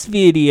does this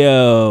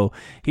video.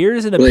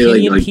 Here's an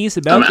opinion piece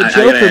about the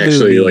Joker gotta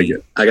actually, movie.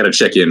 I gotta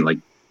check in, like,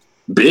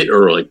 bit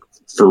or like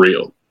for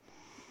real.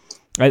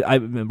 I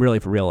really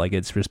for real, like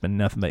it's just been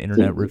nothing but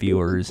internet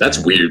reviewers. That's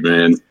and- weird,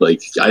 man.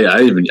 Like I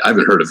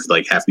haven't heard of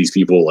like half these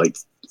people like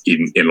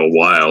in a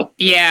while.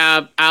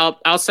 Yeah,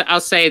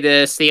 I'll say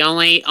this: the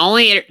only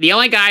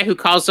guy who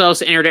calls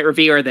himself an internet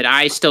reviewer that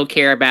I still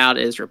care about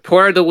is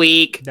Report of the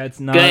Week. That's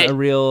not a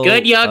real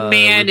good young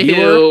man reviewer.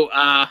 who.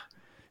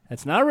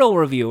 That's not a real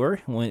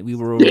reviewer. We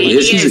were. Yeah,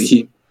 he says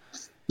it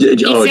at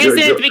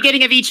the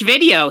beginning of each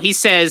video. He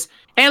says,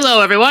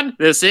 "Hello, everyone.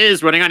 This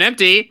is Running on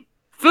Empty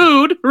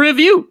Food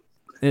Review."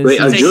 Wait,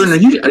 Jordan,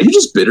 are you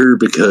just bitter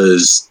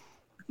because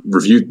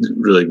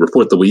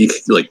Report the Week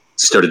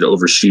started to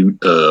overshoot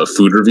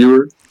food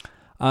reviewer?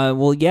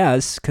 Well,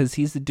 yes, because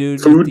he's the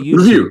dude Food with the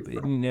YouTube.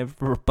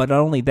 review. But not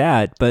only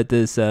that, but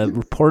this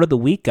Report of the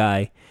Week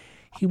guy,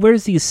 he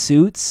wears these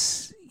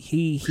suits.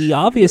 He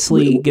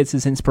obviously gets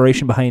his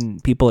inspiration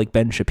behind people like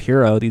Ben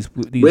Shapiro. Wait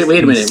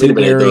a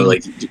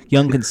minute,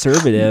 young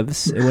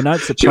conservatives. It would not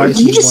surprise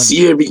me. You just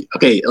see every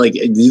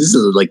this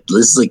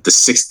is like the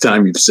sixth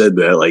time you've said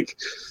that. Like,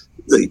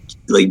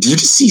 do you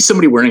just see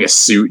somebody wearing a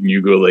suit and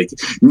you go like,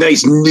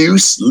 "Nice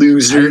noose,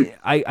 loser"?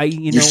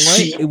 You know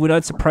what? It would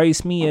not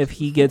surprise me if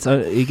he gets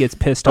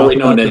pissed Oh off. wait,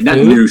 no, about the not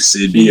food. noose.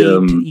 It'd be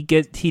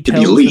he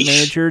tells the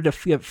manager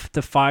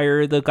to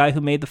fire the guy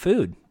who made the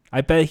food. I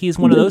bet he's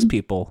one of those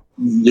people.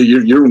 You're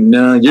just one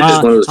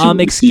of those people.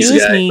 Excuse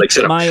me, like,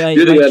 shut up. my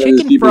You're the guy of those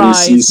chicken people who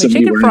see fries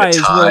somebody wearing a were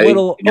tie, a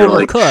little and you're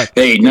like, overcooked.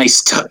 "Hey,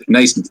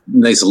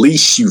 nice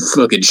leash, you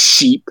fucking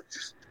sheep.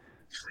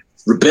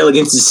 Rebel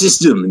against the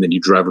system," and then you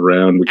drive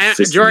around with your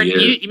fist Jordan, in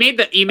the air. you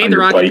made the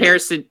wrong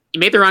comparison. You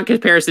made the wrong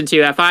comparison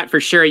too. I thought for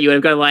sure you would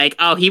have gone like,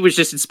 "Oh, he was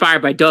just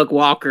inspired by Doug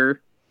Walker."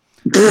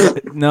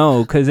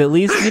 No, because at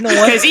least you know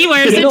what? Because he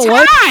wears a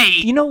what? tie.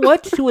 You know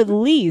what? To at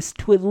least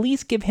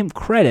give him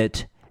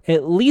credit.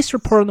 At least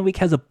Report on the Week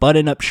has a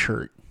button-up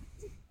shirt.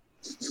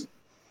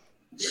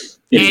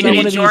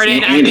 And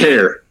Jordan, and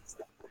hair.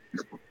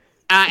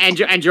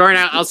 And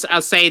Jordan,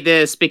 I'll say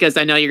this because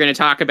I know you're going to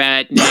talk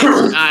about it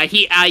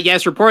next.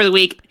 Yes, Report of the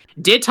Week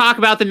did talk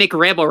about the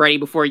McRib already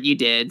before you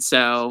did.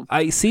 So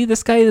I see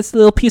this guy, this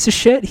little piece of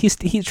shit.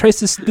 He tries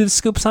to do the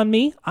scoops on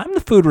me. I'm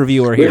the food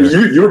reviewer here.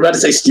 You were about to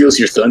say steals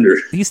your thunder.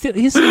 He's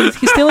stealing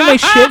my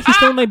shit. He's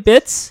stealing my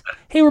bits.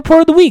 Hey,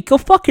 Report of the Week, go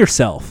fuck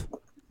yourself.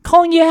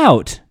 Calling you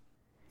out.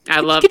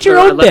 Get your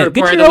own bit.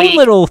 Get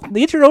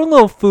your own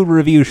little food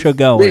review show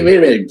going. Wait a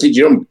minute. Get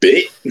your own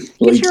bit.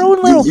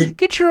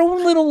 Get your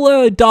own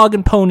little dog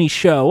and pony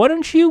show. Why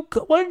don't you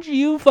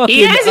fucking?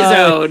 He has his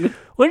own.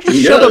 Why don't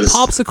you shove a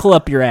popsicle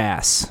up your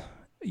ass?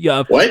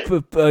 What?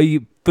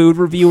 You food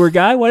reviewer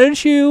guy. Why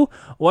don't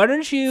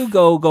you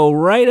go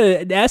write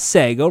an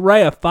essay? Go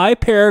write a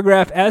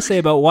 5-paragraph essay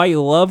about why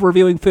you love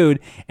reviewing food,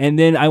 and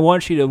then I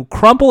want you to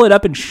crumple it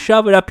up and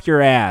shove it up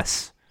your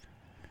ass.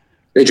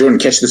 Hey, Jordan,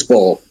 catch this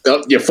ball.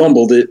 Oh, you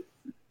fumbled it.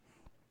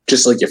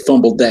 Just like you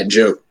fumbled that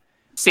joke.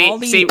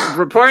 See,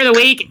 Report of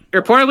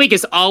the Week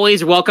is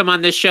always welcome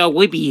on this show.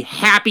 We'd be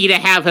happy to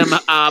have him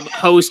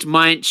host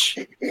Munch.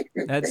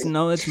 That's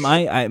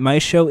my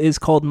show is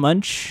called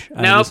Munch.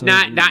 Nope,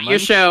 not your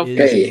show.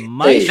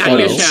 Not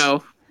your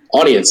show.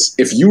 Audience,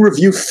 if you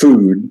review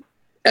food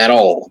at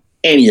all,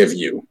 any of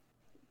you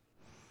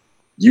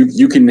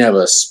can have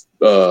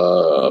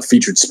a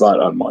featured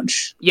spot on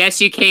Munch. Yes,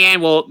 you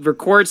can. We'll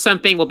record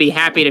something. We'll be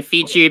happy to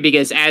feature you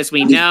because, as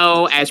we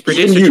know, as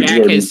producer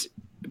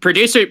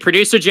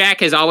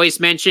Jack has always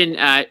mentioned,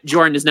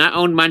 Jordan does not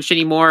own Munch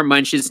anymore.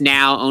 Munch is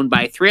now owned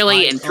by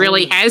Thrilly, and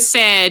Thrilly has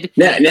said.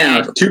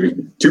 Now,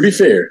 to be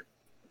fair,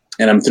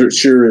 and I'm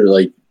sure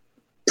like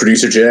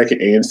producer Jack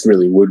and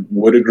Thrilly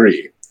would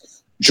agree,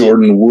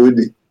 Jordan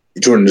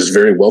is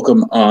very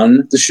welcome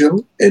on the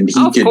show, and he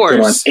can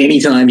come on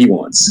anytime he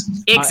wants.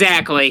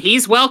 Exactly.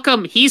 He's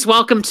welcome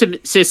to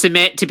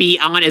submit to be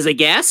on as a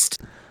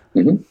guest.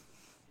 Mm-hmm.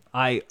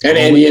 I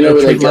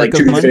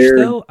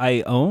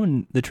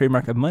own the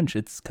trademark of Munch.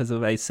 It's because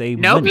I say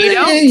nope, Munch. you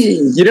don't. Hey,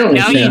 you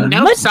don't.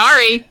 Nope,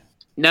 sorry.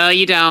 No,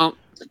 you don't.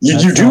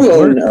 You do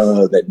own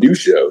that new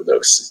show,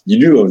 though. You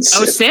do own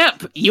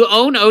OSIP. You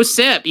own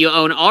OSIP. You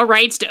own all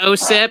rights to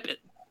OSIP.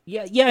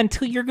 Yeah,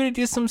 until you're going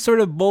to do some sort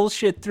of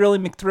bullshit Thrilly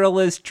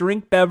McThrillist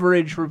drink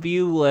beverage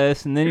review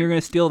list, and then you're going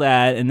to steal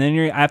that, and then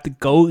I have to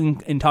go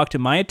and talk to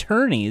my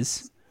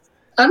attorneys.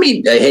 I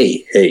mean,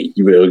 hey,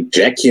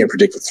 Jack can't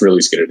predict what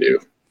Thrilly's going to do.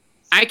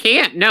 I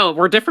can't. No,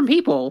 we're different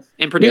people.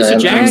 And producer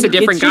Jack's a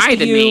different guy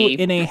than me.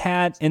 In a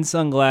hat and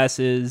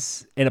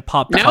sunglasses and a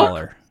pop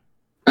collar.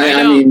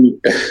 I mean,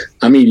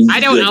 I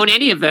don't own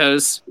any of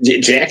those.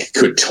 Jack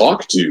could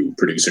talk to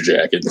producer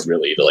Jack and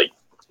really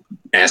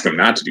ask him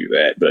not to do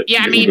that, but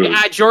yeah, I mean,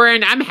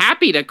 Jordan, I'm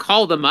happy to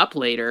call them up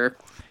later.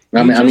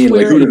 Who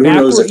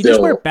knows if you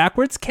just wear a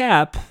backwards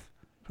cap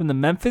from the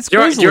Memphis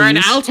Grizzlies.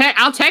 Jordan,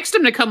 I'll text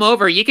him to come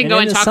over. You can go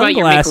and talk about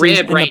your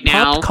McRib right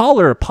now. Popped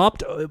collar,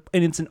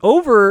 and it's an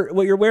over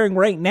what you're wearing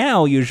right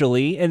now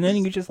usually, and then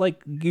you just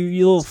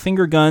you little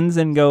finger guns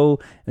and go.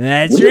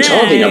 That's what are you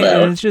talking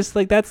about? And it's just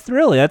that's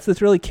Thrilly. That's the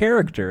Thrilly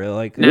character. No,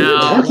 what are you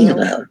talking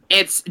about?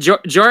 It's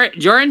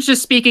Jordan's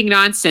just speaking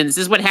nonsense.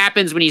 This is what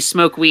happens when you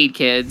smoke weed,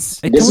 kids.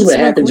 This is what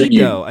happens when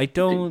you. I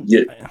don't.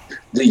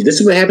 This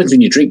is what happens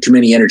when you drink too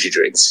many energy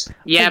drinks.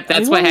 Yep,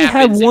 that's I what only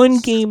happens. have one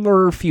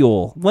gamer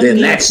fuel. One Then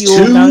gamer that's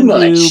fuel, too Mountain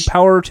much. Dew,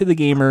 power to the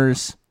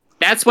gamers.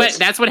 That's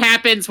what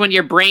happens when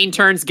your brain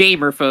turns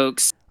gamer,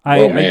 folks.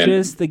 I man.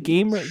 just the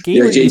gamer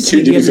Yeah, you see,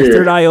 to be you have your fair.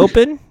 third eye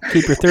open.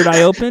 Keep your third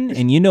eye open,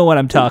 and you know what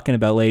I'm talking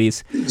about,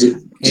 ladies.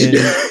 To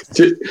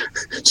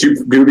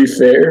be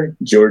fair,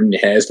 Jordan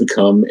has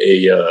become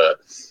a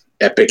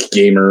epic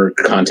gamer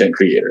content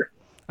creator.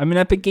 I'm an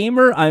epic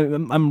gamer.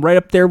 I'm right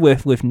up there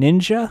with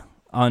Ninja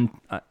on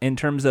in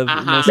terms of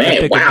most Man,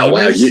 epic wow,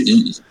 gamers.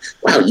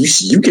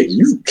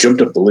 you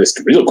jumped up the list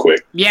real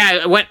quick.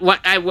 Yeah,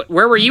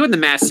 where were you in The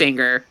Masked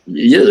Singer?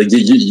 Yeah, like,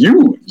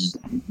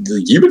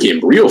 you became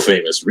real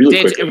famous real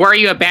quick. Were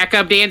you a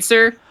backup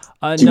dancer?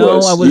 He No,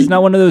 was. I was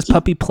not one of those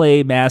puppy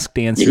play mask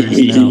dancers.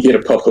 He No, had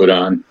a pup hood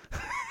on.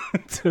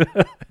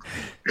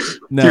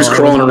 no, he was I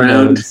crawling wasn't one of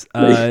around. those.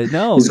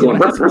 No, He's you know going,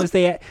 what happened was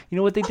you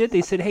know what they did?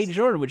 They said, "Hey,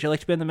 Jordan, would you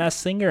like to be on The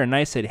Masked Singer?" And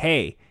I said,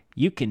 "Hey,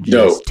 you can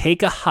just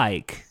take a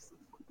hike."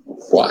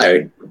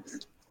 Why?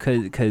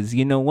 Because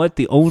you know what?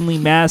 The only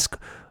mask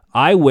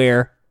I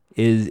wear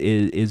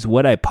is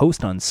what I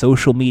post on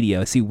social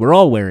media. See, we're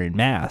all wearing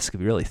masks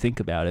if you really think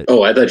about it.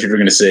 Oh, I thought you were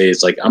going to say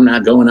it's like I'm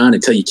not going on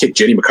until you kick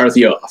Jenny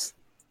McCarthy off.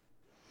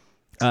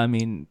 I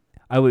mean,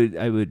 I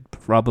would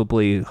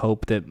probably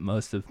hope that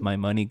most of my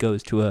money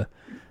goes to a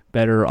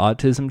better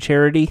autism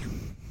charity.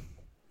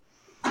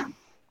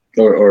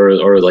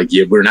 Or like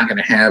we're not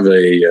going to have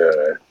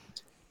a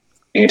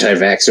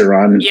anti-vaxxer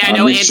on. Yeah, on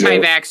no this show.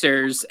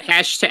 anti-vaxxers.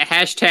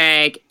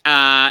 Hashtag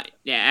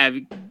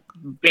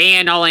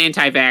ban all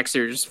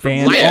anti-vaxxers.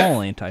 Ban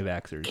all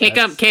anti-vaxxers.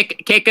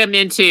 Kick them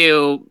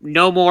into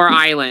No More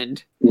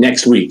Island.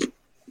 Next week.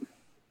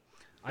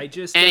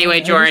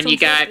 Anyway, Jordan, you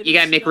got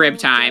McRib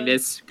time.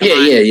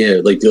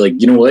 Yeah. Like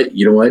you know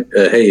what?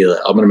 Hey,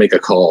 I'm gonna make a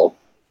call.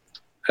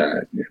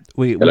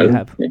 We hello?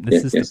 have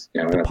this is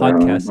the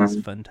podcast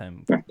is fun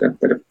time.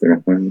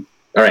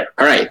 All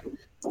right.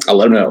 I'll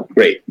let them know.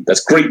 Great. That's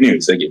great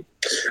news. Thank you.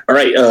 All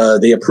right.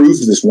 They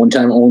approved this one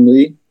time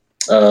only.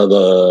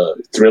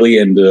 The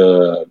Thrilly and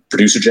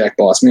producer Jack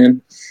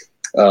Bossman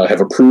have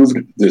approved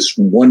this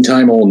one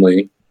time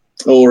only,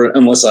 or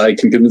unless I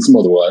can convince them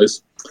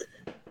otherwise.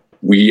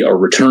 We are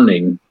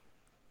returning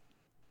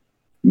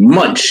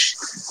Munch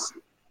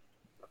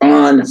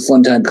on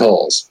Funtime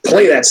Calls.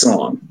 Play that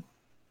song.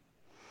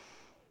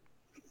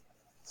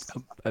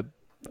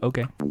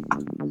 Okay.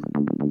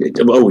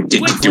 Do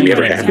we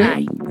ever have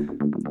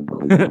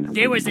it?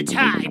 There was a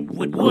time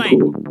when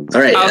one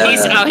All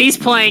right. He's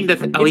playing the.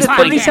 It's a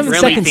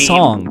 37-second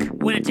song.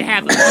 wanted to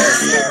have a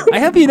I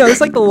have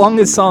it's like the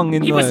longest song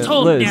in He the was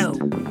told list. no.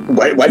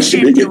 Why did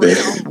you make it there?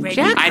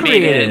 Jack I made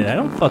created it. I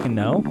don't fucking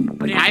know.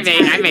 I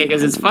made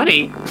because it's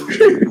funny.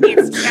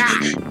 It's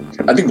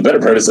time. I think the better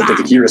part is that they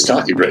can hear us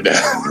talking right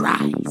now.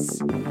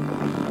 Rise.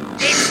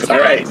 All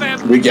right.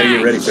 We got to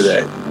get ready for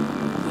that.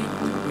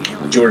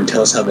 Jordan,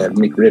 tell us how that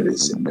McRib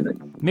is in a minute.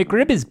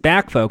 McRib is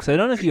back, folks. I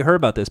don't know if you heard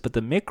about this, but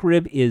the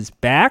McRib is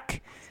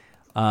back.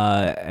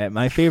 At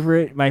my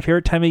favorite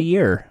time of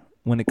year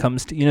when it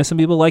comes to some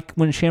people like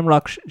when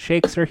Shamrock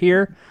Shakes are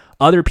here.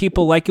 Other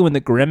people like it when the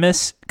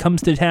Grimace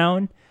comes to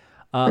town.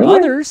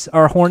 Others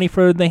are horny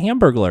for the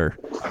Hamburglar.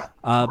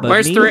 But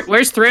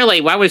Where's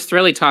Thrilly? Why was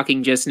Thrilly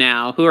talking just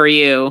now? Who are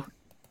you?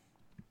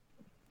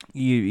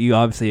 You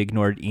obviously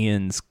ignored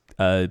Ian's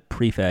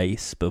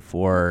preface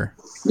before.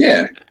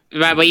 Yeah.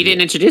 But you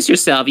didn't introduce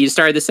yourself. You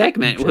started the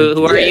segment.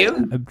 Who are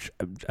you?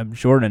 I'm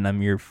Jordan.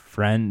 I'm your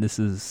friend. This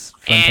is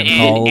Funtime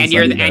Calls.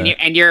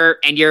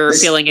 And you're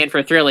filling in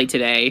for Thrilly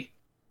today.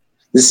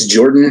 This is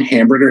Jordan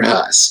Hamburger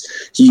Haas.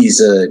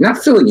 He's not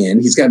filling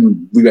in.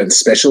 We've got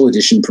special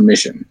edition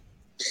permission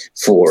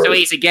for. So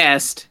he's a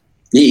guest.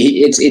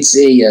 This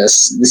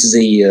is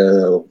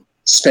a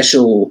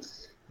special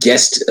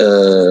guest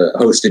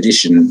host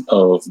edition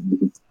of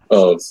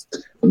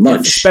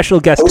Munch. Special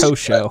guest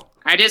host show.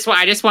 I just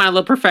want a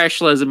little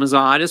professionalism is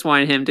all. I just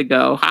wanted him to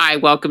go, "Hi,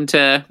 welcome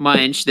to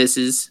Munch. This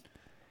is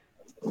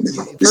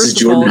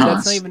Jordan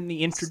Haas. That's not even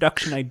the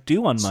introduction I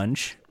do on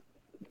Munch.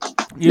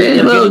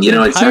 It's the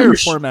not entire your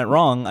format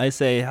wrong. I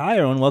say, "Hi,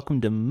 everyone,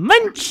 welcome to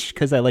Munch,"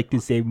 because I like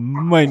to say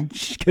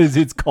Munch because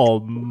it's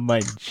called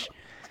Munch.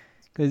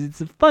 Because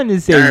it's fun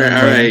to say. All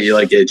right.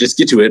 You just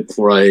get to it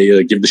before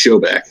I give the show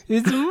back.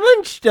 It's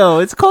Munch, though.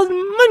 It's called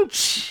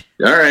Munch.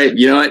 All right.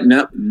 You know what?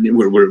 No,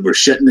 we're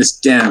shutting this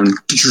down.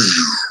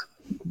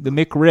 The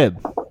McRib.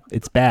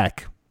 It's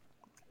back.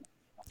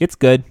 It's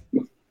good.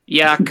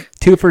 yuck.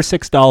 2 for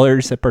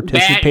 $6 at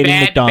participating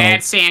McDonald's.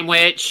 Bad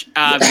sandwich.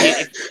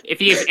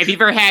 If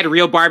you've ever had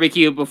real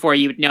barbecue before,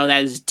 you would know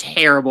that is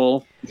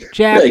terrible.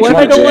 Jack, Hey, what if come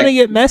I on, don't Jack. want to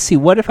get messy?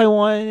 What if I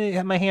want to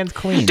have my hands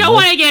clean? Don't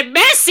want to get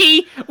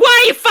messy?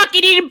 Why are you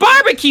fucking eating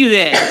barbecue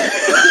then?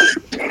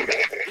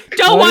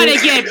 Don't want to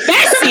get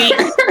messy?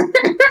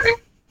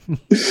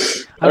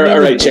 All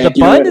right, Jack. The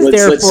bun is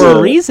there let's, for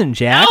a reason,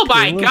 Jack. Oh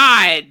my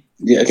god.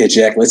 Yeah, okay,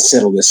 Jack. Let's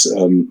settle this.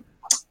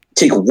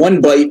 Take one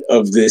bite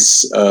of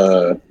this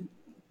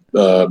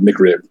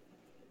McRib.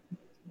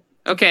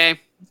 Okay.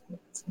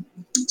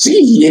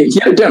 See, he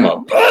had a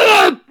demo.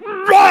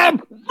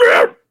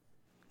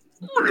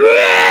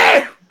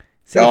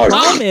 See, the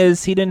problem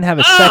is he didn't have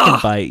a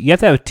second bite. You have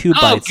to have 2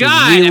 bites to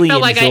really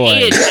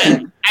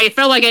enjoy. I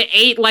felt like I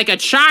ate like a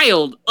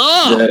child.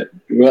 Ugh.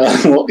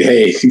 Well,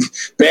 hey,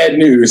 bad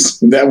news.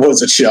 That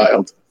was a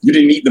child. You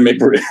didn't eat the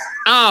McRib.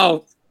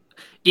 Oh,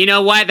 you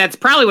know what? That's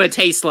probably what it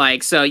tastes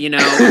like. So,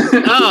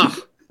 ugh.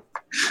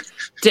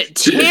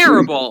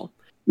 Terrible.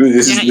 Now,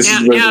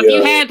 if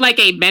you had like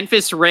a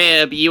Memphis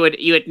rib, you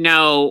would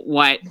know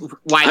why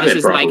this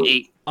is like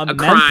a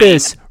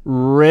Memphis crime.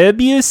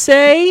 rib, you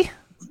say?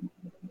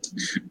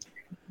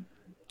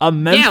 A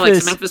Memphis, yeah, like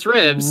some Memphis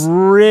ribs.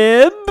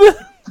 Rib?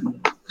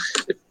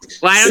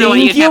 Well, I don't know why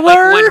you'd have like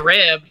one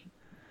rib.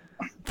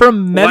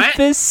 From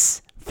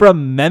Memphis? What?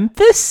 From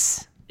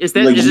Memphis? Is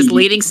this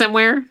leading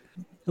somewhere?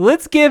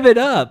 Let's give it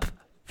up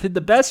to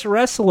the best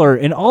wrestler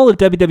in all of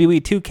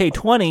WWE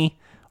 2K20,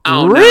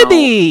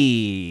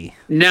 Ribby.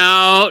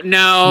 No.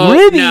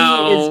 Ribby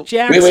is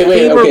Jack's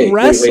favorite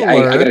wrestler.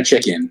 I gotta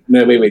check in.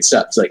 No, wait,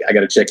 stop. It's like I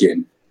gotta check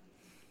in.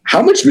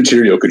 How much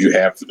material could you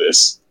have for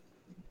this?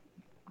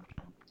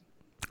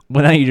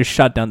 Well, now you just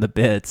shot down the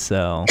bit,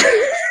 so.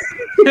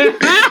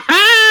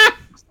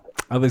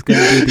 I was going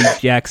to do the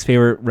Jack's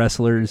favorite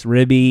wrestlers,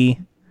 Ribby.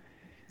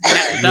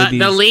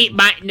 The lead,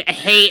 I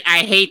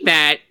hate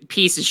that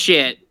piece of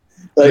shit.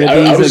 Like,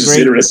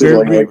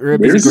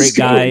 Ribby's a great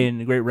guy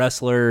and a great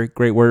wrestler,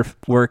 great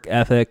work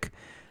ethic.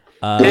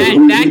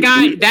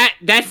 That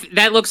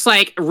looks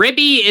like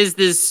Ribby is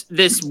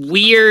this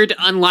weird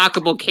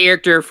unlockable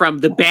character from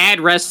the bad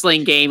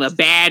wrestling game, A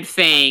Bad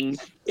Thing,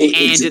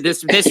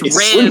 this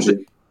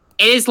rib.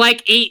 It is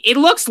like it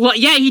looks.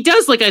 Yeah, he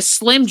does like a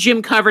Slim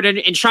Jim covered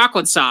in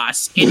chocolate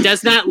sauce. It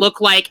does not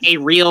look like a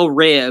real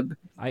rib.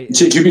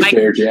 To be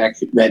fair, Jack,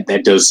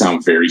 that does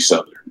sound very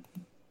southern.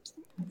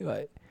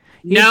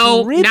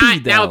 No,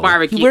 Ribby, not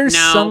barbecue. He wears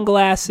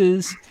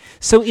sunglasses.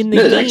 So in the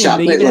game,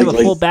 they even have a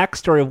full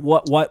backstory of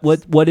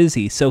what is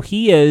he? So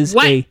he is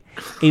a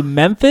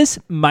Memphis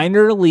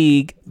minor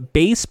league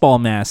baseball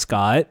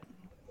mascot.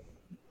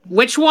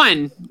 Which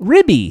one?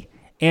 Ribby.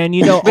 And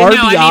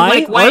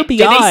RBI. RBI. Did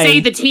they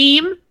say the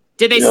team?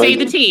 Did they say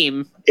the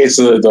team? It's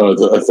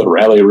the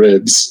Rally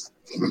Ribs.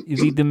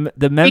 Is he the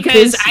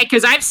Memphis?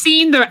 Because I've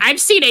seen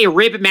a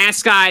rib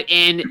mascot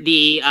in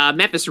the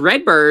Memphis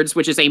Redbirds,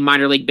 which is a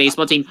minor league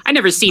baseball team. I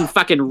never seen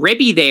fucking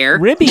Ribby there.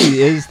 Ribby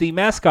is the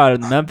mascot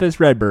of the Memphis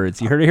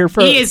Redbirds. You heard it here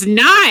first. He is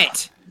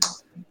not.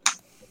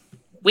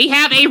 We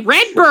have a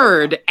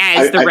Redbird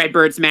as the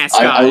Redbirds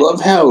mascot. I love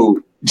how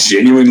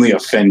genuinely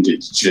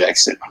offended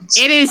Jackson.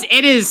 It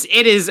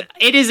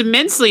is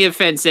immensely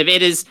offensive.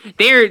 It is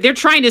they're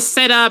trying to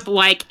set up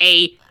like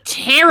a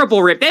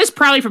terrible rib. That is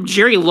probably from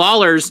Jerry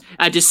Lawler's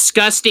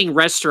disgusting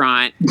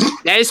restaurant.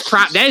 That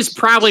is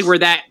probably where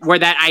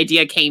that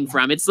idea came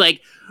from. It's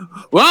like,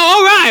 well,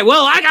 all right,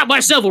 well, I got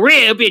myself a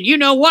rib, and you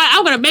know what?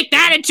 I'm gonna make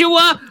that into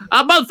a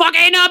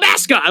motherfucking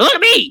mascot. Look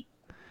at me.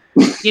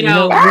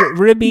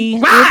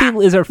 Ribby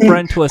is a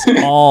friend to us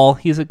all.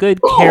 He's a good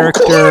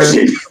character.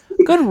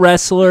 Good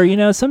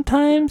wrestler,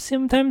 sometimes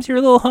you're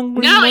a little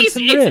hungry. No, it's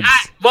ribs.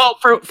 Well,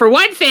 for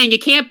one thing, you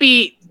can't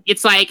be.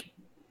 It's like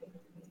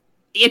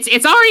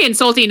it's already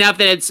insulting enough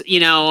that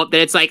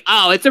it's like,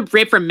 oh, it's a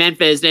rib from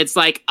Memphis, and it's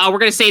like, oh, we're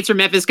gonna say it's from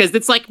Memphis because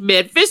it's like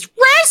Memphis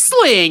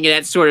wrestling and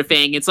that sort of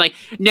thing. It's like,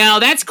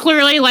 no, that's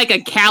clearly like a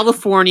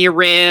California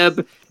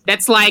rib.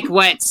 That's like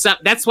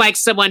that's like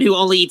someone who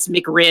only eats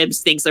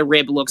McRibs thinks a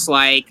rib looks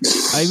like.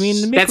 I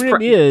mean, the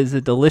McRib is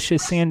a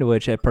delicious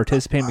sandwich at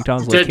participating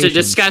McDonald's locations.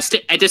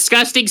 A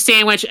disgusting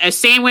sandwich, a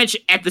sandwich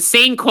at the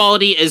same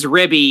quality as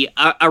Ribby,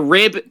 a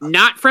rib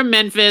not from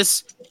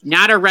Memphis,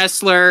 not a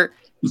wrestler.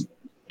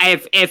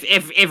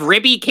 If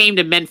Ribby came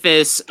to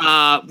Memphis,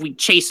 we'd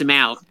chase him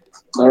out.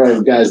 All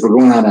right, guys, we're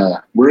going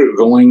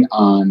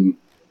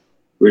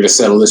to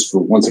settle this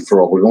for once and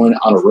for all. We're going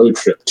on a road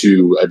trip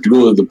to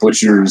Abdullah of the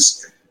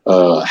Butcher's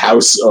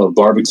house of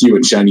barbecue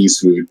and Chinese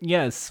food.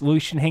 Yes, we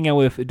should hang out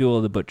with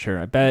Abdullah the Butcher.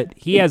 I bet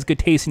he has good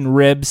taste in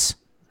ribs.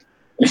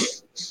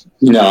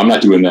 No, I'm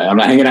not doing that. I'm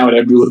not hanging out with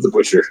Abdullah the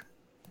Butcher.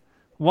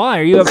 Why?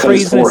 Are you afraid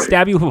he's going to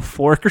stab you with a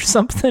fork or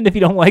something if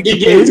you don't like it?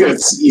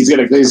 He's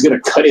gonna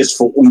cut his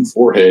own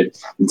forehead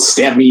and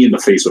stab me in the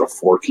face with a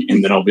fork,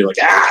 and then I'll be like,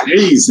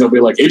 geez. And he'll be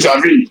like,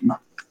 HIV.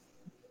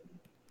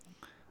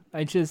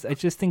 I just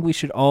think we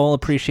should all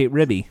appreciate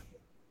Ribby.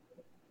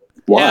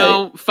 Why?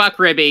 No, fuck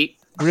Ribby.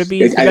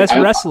 Ribby is the best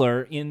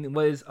wrestler in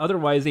what is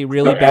otherwise a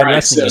really bad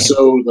wrestling game.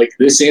 So,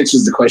 this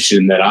answers the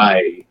question that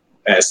I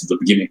asked at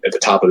the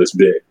top of this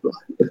bit.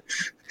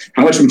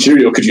 How much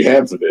material could you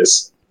have for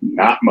this?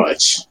 Not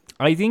much.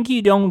 I think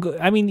you don't.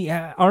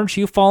 Aren't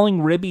you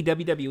following Ribby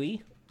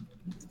WWE?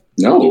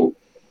 No.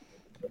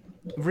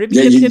 Ribby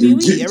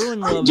WWE.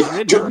 Everyone loves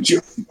Ribby.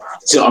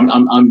 So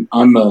I'm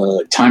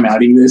time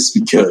outing this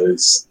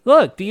because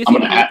look. Do you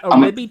think a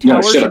Ribby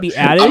tower should be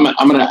added? I'm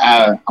gonna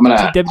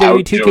to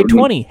WWE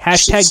 2K20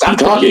 hashtag Stop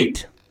talking.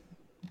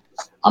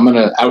 I'm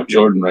gonna out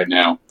Jordan right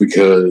now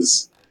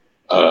because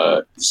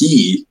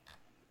he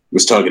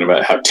was talking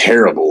about how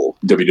terrible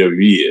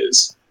WWE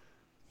is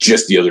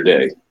just the other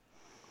day.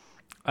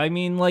 I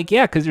mean, like,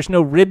 yeah, because there's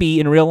no Ribby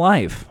in real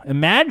life.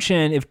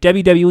 Imagine if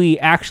WWE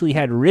actually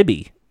had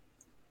Ribby.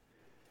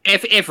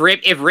 If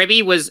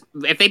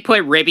they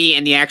put Ribby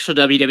in the actual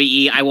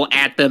WWE, I will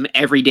at them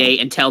every day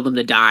and tell them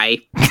to die.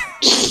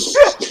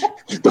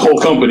 The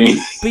whole company.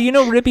 But you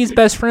know, Ribby's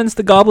best friend's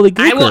the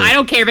gobbledygooker. I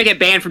don't care if I get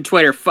banned from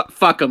Twitter.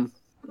 Fuck them.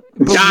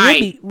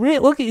 Die.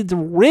 Look, it's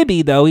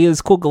Ribby though. He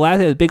has cool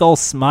glasses, a big old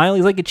smile.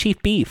 He's like a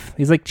Chief Beef.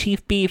 He's like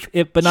Chief Beef,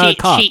 but not a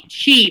cop.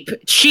 Cheap.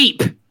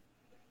 CHEAP.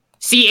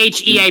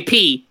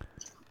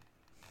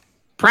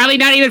 Probably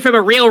not even from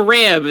a real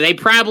rib. They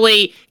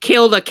probably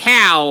killed a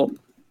cow.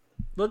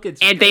 Look,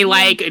 and they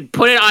like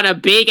put it on a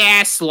big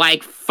ass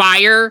like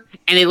fire,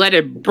 and they let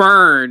it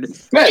burn.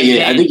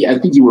 Yeah. I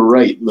think you were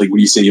right. Like when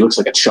you said he looks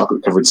like a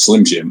chocolate covered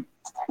Slim Jim.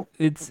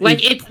 It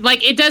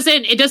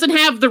doesn't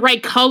have the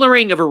right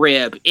coloring of a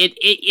rib.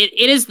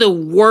 It is the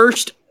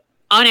worst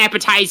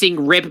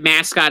unappetizing rib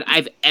mascot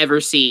I've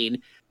ever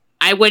seen.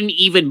 I wouldn't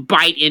even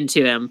bite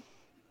into him.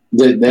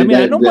 I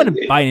don't want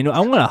to bite into him. I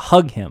want to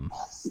hug him.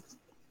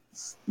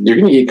 You're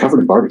gonna get covered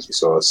in barbecue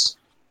sauce.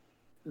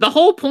 The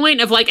whole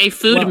point of like a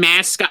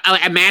mascot,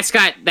 a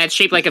mascot that's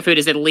shaped like a food,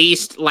 is at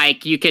least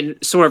like you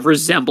can sort of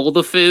resemble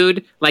the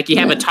food. Like you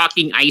have a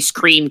talking ice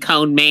cream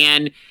cone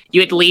man.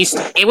 You at least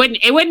it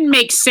wouldn't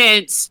make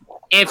sense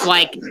if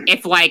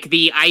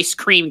the ice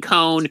cream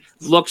cone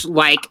looked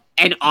like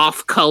an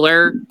off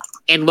color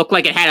and looked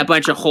like it had a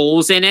bunch of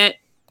holes in it.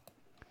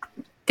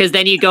 Because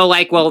then you go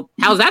like, well,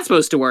 how's that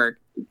supposed to work?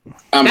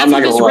 That's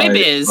what this rib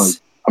is.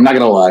 I'm not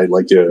gonna lie.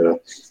 Like you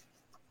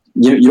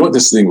know what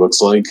this thing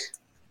looks like.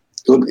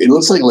 It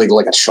looks like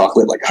a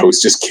chocolate like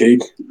Hostess cake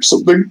or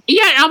something.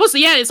 Yeah, almost.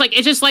 Yeah,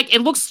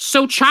 it looks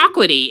so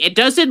chocolatey. It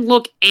doesn't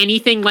look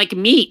anything like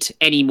meat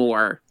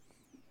anymore.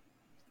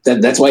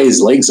 That's why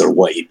his legs are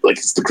white, like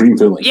it's the cream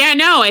filling. Yeah,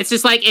 no, it's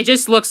just like it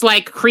just looks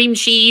like cream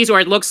cheese,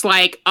 or it looks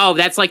like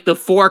that's like the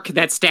fork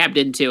that's stabbed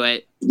into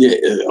it. Yeah,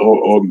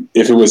 or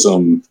if it was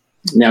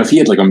now if he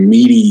had like a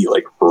meaty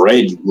like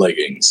red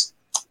leggings,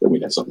 then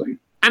we'd have something.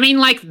 I mean,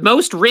 like,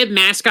 most rib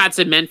mascots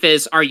in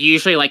Memphis are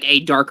usually, like, a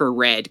darker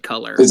red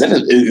color. Is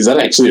that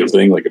actually a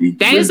thing? Like,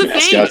 that is the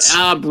mascots?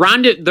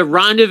 Thing. The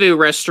Rendezvous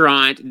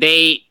restaurant,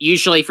 they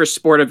usually, for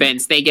sport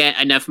events, they get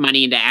enough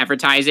money into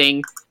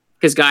advertising,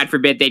 because God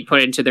forbid they'd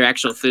put it into their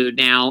actual food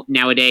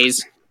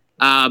nowadays.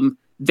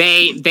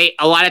 They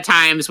a lot of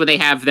times when they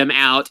have them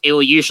out, it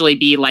will usually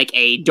be, like,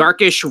 a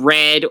darkish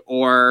red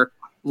or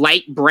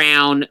light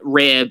brown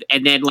rib,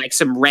 and then, like,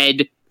 some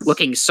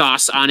red-looking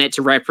sauce on it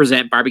to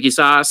represent barbecue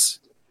sauce.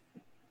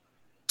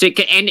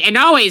 And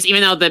always,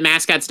 even though the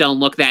mascots don't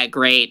look that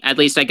great, at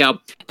least I go,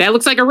 that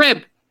looks like a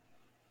rib.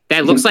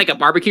 That looks like a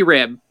barbecue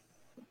rib.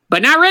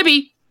 But not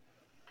Ribby.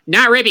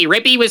 Not Ribby.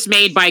 Ribby was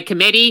made by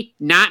committee,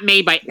 not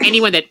made by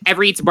anyone that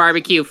ever eats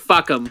barbecue.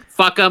 Fuck them.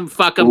 Fuck them.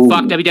 Fuck them.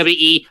 Fuck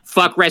WWE.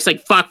 Fuck wrestling.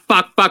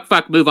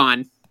 Fuck. Move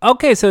on.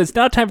 Okay, so it's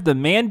now time for the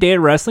Man Data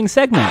Wrestling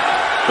segment.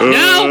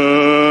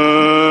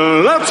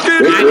 No! Let's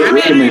get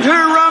Wait a minute.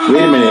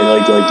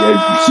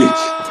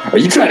 Are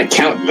you trying to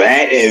count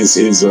that as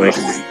his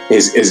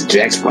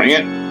Jack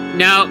Sprant?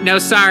 No,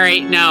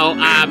 sorry, no.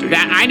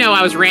 That I know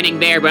I was ranting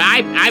there, but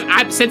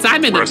I since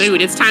I'm in the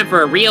mood, it's time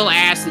for a real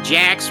ass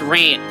Jack's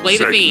rant. Play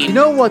the theme. You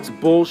know what's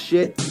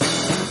bullshit?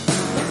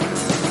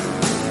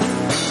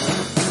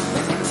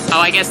 Oh,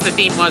 I guess the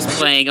theme was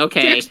playing.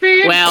 Okay.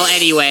 Well,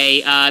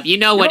 anyway, you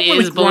know what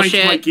is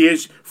bullshit? Like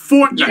is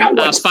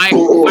Fortnite.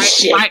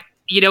 Bullshit.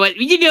 You know what?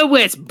 You know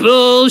what's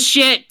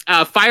bullshit?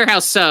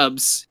 Firehouse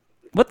Subs.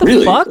 What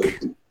the fuck?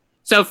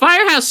 So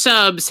Firehouse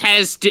Subs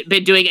has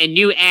been doing a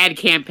new ad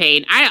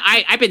campaign.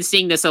 I've been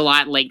seeing this a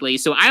lot lately,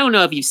 so I don't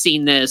know if you've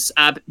seen this.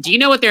 Do you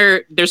know what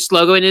their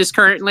slogan is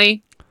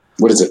currently?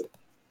 What is it?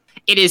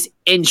 It is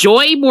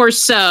enjoy more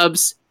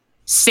subs,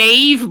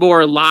 save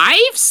more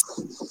lives.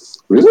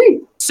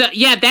 Really? So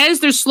yeah, that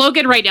is their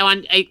slogan right now.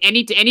 On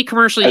any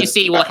commercial you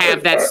see will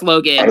have that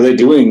slogan. Are they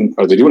doing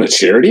a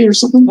charity or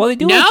something? Well, they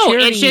do. No,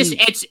 a charity.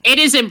 it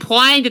is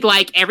implying that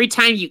like every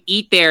time you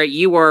eat there,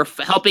 you are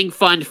helping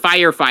fund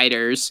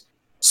firefighters.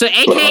 So,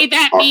 AKA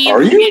that means...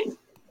 Are you?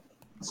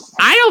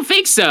 I don't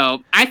think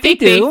so. I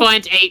think they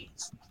fund a...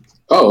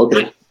 Oh,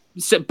 okay.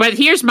 But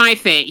here's my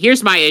thing.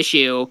 Here's my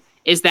issue,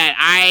 is that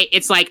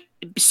it's like...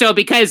 So,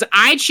 because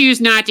I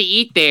choose not to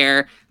eat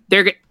there,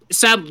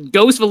 some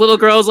ghost of a little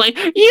girl's like,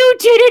 you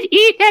didn't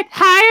eat at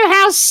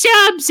Firehouse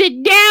Subs,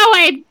 and now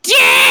I'm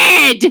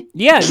dead!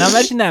 Yeah, now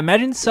imagine that.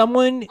 Imagine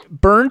someone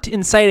burnt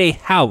inside a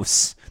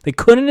house. They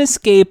couldn't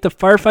escape. The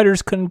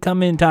firefighters couldn't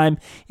come in time.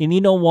 And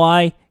you know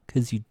why?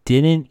 Because you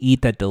didn't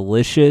eat that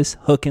delicious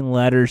hook and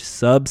ladder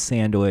sub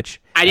sandwich.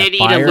 I didn't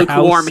eat a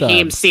lukewarm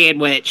ham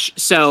sandwich,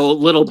 so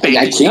little baby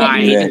I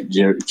can't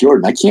do that,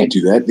 Jordan. I can't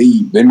do that.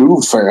 They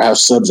moved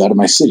Firehouse Subs out of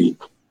my city.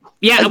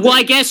 Yeah, well,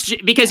 I guess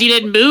because you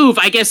didn't move,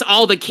 I guess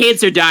all the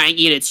kids are dying,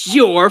 and it's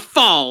your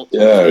fault.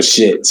 Oh,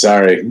 shit.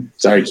 Sorry,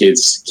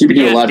 kids. Keeping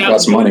you alive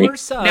costs money. More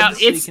subs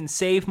so you can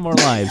save more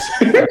lives.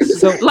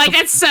 So, like,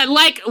 that's,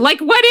 like,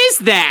 what is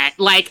that?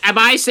 Like, am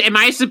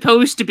I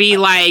supposed to be,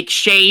 like,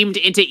 shamed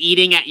into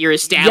eating at your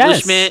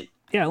establishment? Yes.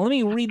 Yeah, let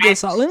me read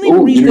this off. Let me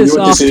Oh, read you know this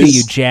what off this to is?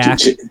 you, Jack.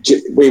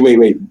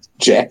 Wait,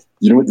 Jack.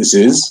 You know what this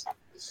is?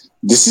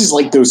 This is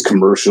like those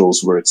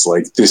commercials where it's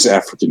like this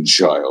African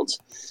child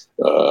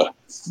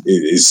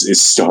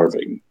is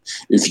starving.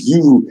 If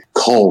you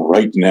call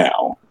right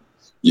now,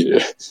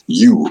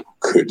 you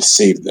could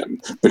save them.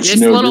 But This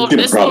you're little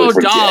gonna probably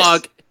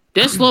forget.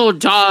 this little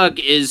dog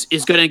is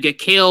gonna get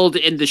killed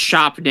in the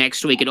shop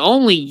next week, and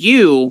only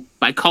you,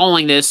 by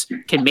calling this,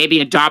 can maybe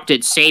adopt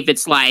it, save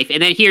its life.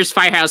 And then here's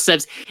Firehouse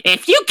Subs.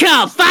 If you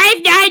call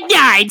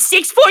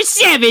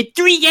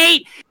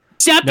 599-647-38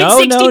 something No,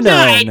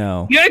 69,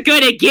 no. you're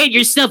gonna get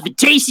yourself a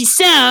tasty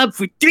sub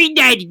for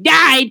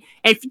 $3.99.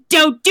 And if you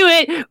don't do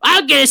it,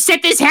 I'm gonna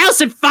set this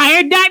house on fire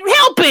and not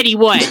help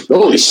anyone.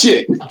 Holy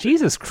shit!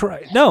 Jesus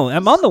Christ. No,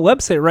 I'm on the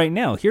website right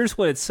now. Here's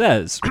what it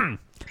says.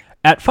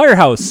 At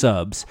Firehouse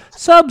Subs,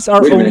 subs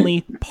are Wait a minute.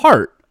 only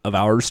part of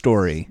our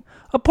story.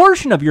 A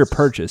portion of your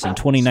purchase in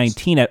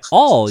 2019 at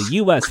all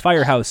U.S.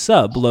 Firehouse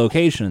Sub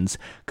locations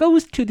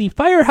goes to the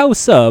Firehouse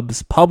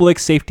Subs Public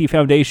Safety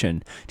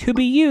Foundation to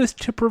be used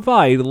to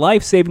provide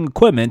life-saving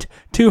equipment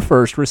to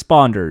first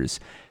responders.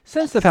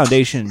 Since the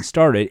foundation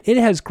started, it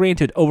has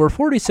granted over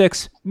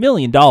 $46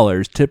 million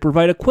to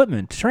provide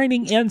equipment,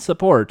 training, and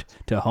support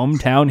to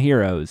hometown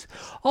heroes.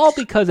 All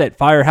because at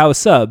Firehouse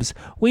Subs,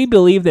 we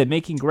believe that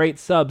making great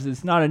subs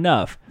is not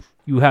enough.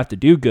 You have to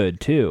do good,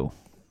 too.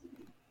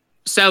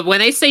 So when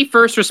they say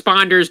first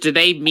responders, do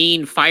they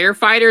mean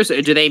firefighters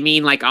or do they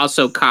mean like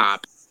also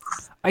cop?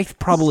 I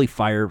probably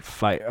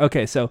firefight.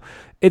 Okay, so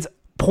it's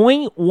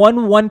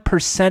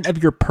 0.11%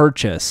 of your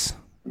purchase.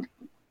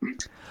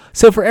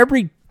 So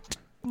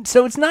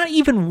it's not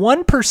even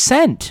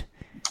 1%.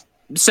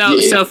 So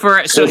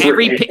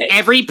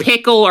every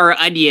pickle or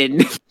onion.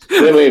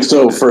 Wait.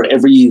 So for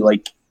every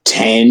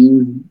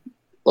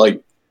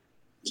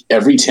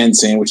every 10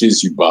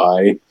 sandwiches you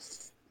buy,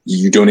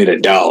 you donate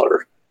 $1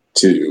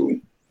 to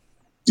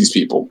these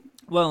people.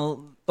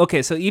 Well,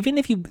 okay, so even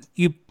if you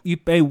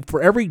pay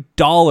for every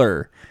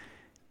dollar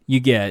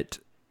you get,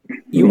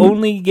 you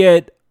only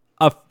get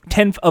a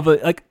tenth of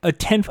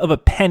a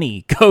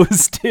penny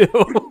goes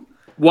to.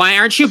 Why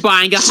aren't you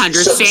buying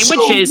 100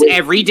 sandwiches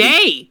every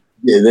day?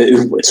 Yeah,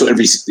 so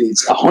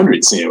it's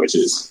 100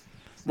 sandwiches.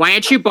 Why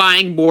aren't you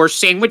buying more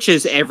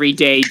sandwiches every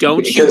day?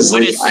 Don't Because you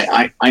want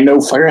to? I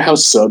know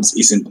Firehouse Subs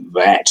isn't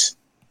that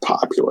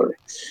popular.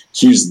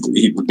 Here's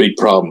the big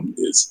problem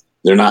is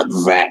they're not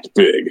that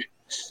big.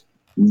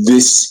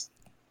 This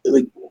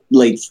like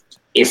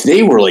if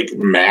they were like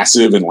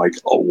massive and like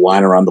a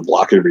line around the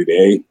block every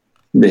day,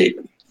 maybe.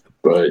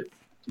 But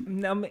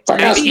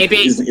Firehouse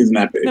isn't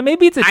that big. Now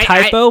maybe it's a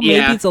typo. Maybe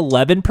yeah. it's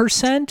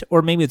 11%,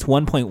 or maybe it's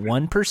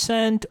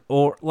 1.1%,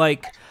 or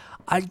like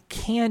I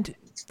can't,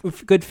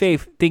 with good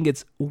faith, think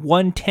it's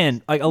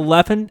 110, like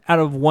 11 out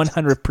of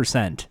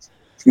 100%.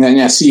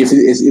 Now, see if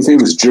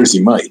it was Jersey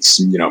Mike's,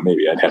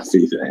 maybe I'd have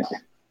faith in it.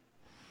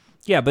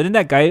 Yeah, but didn't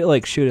that guy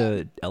like shoot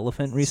an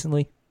elephant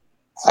recently?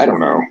 I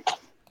don't know.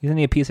 Isn't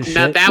he a piece of shit?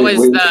 No, that was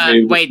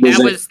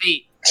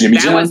Jimmy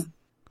John?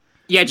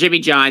 Jimmy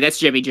John. That's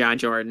Jimmy John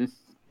Jordan.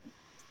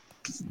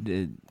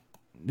 The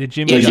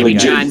Jimmy Yeah, Jimmy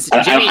John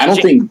guy.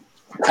 John's.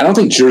 I don't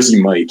think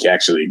Jersey Mike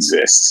actually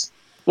exists.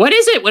 What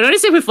is it? What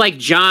is it with like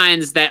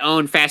Johns that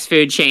own fast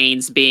food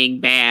chains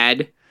being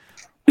bad?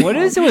 What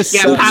is it with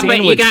Yeah, Papa,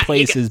 sandwich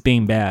places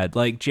being bad?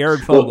 Like Jared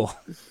Fogle.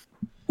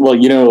 Well,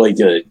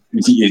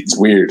 it's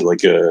weird. Like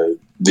the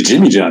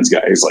Jimmy John's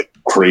guy is like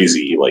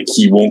crazy. Like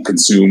he won't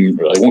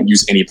won't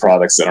use any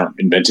products that aren't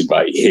invented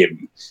by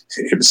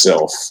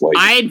himself. Like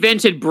I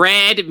invented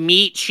bread,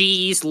 meat,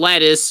 cheese,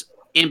 lettuce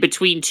in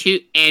between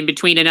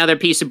another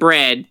piece of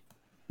bread.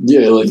 yeah,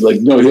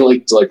 no, he'll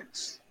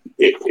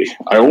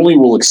I only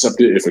will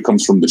accept it if it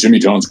comes from the Jimmy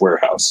John's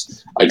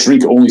warehouse. I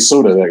drink only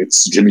soda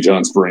that's Jimmy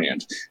John's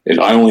brand, and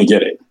I only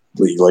get it.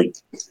 Like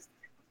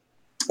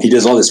he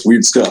does all this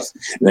weird stuff,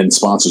 and then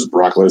sponsors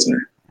Brock Lesnar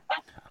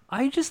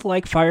I just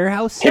like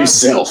Firehouse Subs.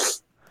 himself.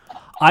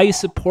 I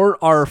support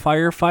our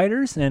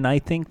firefighters, and I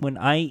think when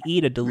I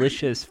eat a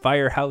delicious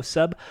Firehouse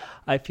Sub,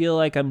 I feel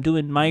like I'm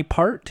doing my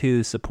part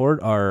to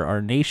support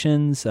our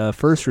nation's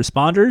first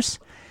responders.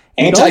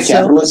 And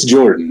Anti-capitalist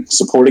Jordan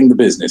supporting the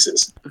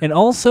businesses. And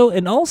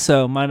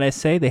also, might I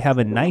say, they have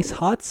a nice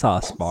hot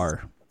sauce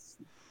bar.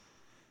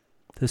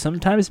 So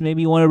sometimes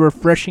maybe you want a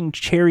refreshing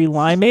cherry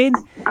limeade,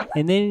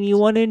 and then you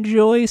want to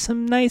enjoy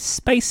some nice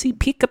spicy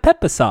pica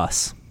pepper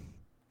sauce.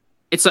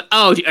 It's like,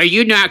 oh, are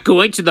you not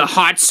going to the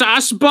hot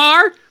sauce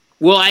bar?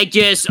 Well, I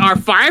guess our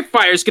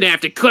firefighter's gonna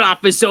have to cut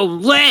off his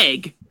own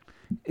leg.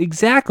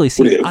 Exactly.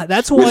 See,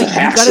 that's why you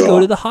got to go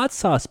to the hot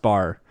sauce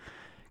bar.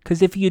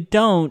 Because if you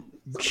don't,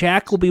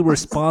 Jack will be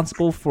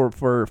responsible for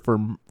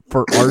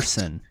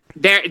arson.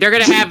 They're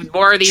gonna have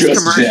more of these Just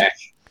commercials. Jack.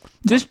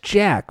 Just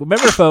Jack.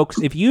 Remember,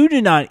 folks, if you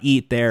do not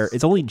eat there,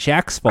 it's only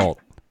Jack's fault.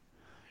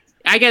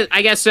 I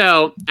guess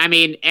so. I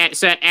mean, at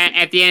the end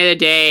of the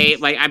day,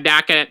 like I'm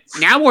not gonna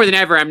now more than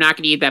ever. I'm not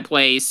gonna eat that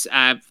place.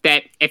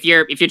 That if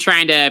you're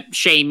trying to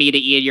shame me to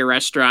eat at your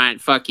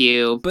restaurant, fuck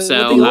you. But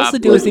so what they also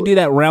do is they do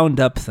that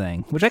roundup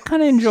thing, which I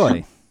kind of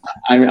enjoy.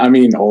 I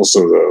mean,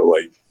 also though,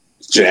 like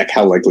Jack,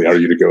 how likely are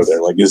you to go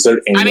there? Like, is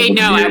there any? I mean,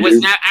 no, near I was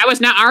you? not. I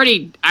was not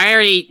already. I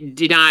already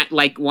did not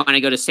like want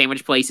to go to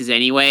sandwich places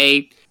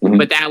anyway.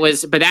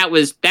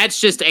 Mhm. That's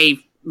just a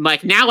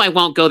like. Now I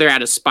won't go there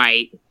out of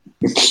spite.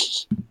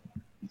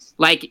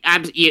 Like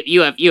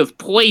you have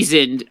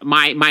poisoned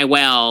my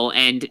well,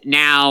 and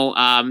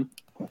now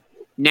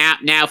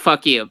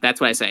fuck you. That's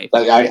what I say.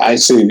 Like, I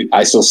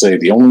still say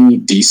the only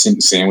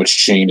decent sandwich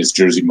chain is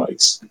Jersey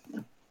Mike's.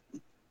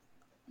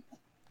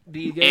 Do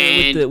you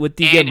get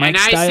do you get Mike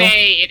style?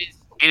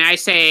 I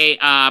say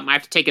I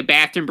have to take a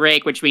bathroom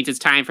break, which means it's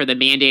time for the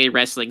mandated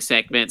wrestling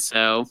segment.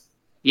 So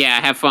yeah,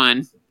 have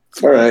fun.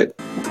 All right.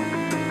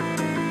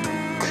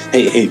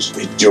 Hey,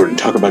 Jordan,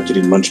 talk about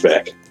getting Munch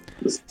back.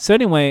 So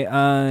anyway,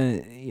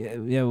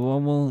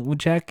 well,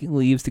 Jack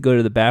leaves to go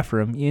to the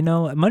bathroom. You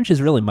know, Munch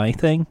is really my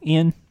thing,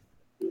 Ian.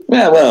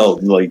 Yeah, well,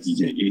 like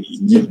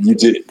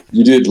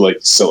you did like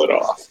sell it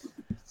off.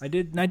 I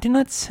did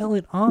not sell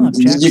it off.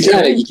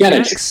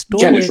 Jack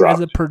stole it as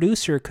a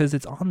producer because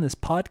it's on this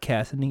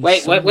podcast. And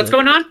wait, what's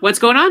going on? What's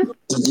going on?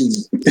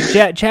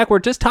 Jack, we're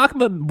just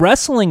talking about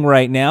wrestling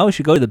right now. We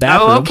should go to the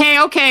bathroom. Oh,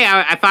 okay.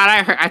 I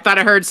thought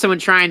I heard someone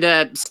trying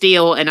to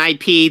steal an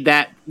IP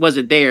that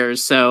wasn't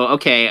theirs. So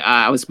okay,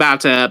 I was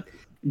about to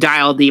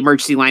dial the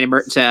emergency line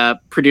to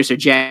producer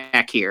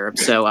Jack here.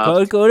 So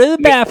go to the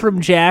bathroom,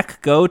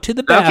 Jack. Go to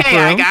the bathroom.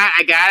 Okay,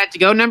 I got it to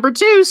go number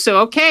 2. So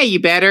okay, you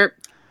better.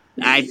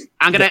 I'm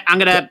gonna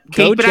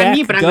keep it on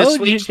you, but I'm gonna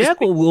switch.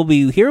 Jack, we'll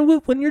be here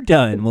when you're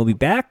done. We'll be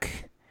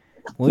back.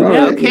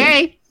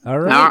 Okay. All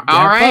right.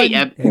 All right.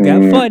 Have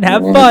fun.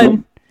 Have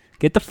fun.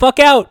 Get the fuck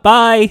out.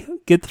 Bye.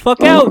 Get the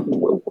fuck out.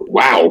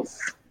 Wow.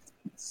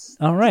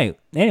 All right.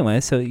 Anyway,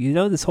 so you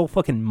know this whole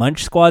fucking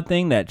Munch Squad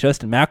thing that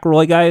Justin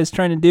McElroy guy is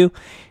trying to do?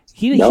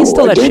 He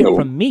stole that shit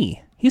from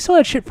me. He stole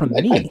that shit from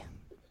me.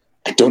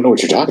 I don't know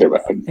what you're talking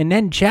about. And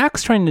then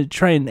Jack's trying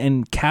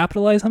and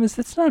capitalize on this.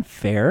 That's not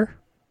fair.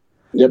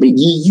 I mean,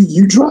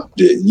 you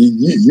dropped it.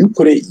 You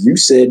put it. You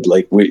said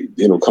like, wait,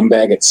 it'll come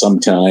back at some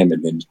time,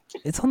 and then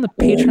it's on the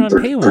Patreon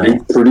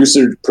paywall.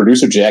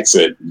 Producer Jack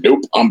said,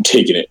 "Nope, I'm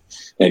taking it,"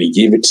 and he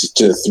gave it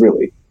to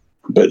Thrilly.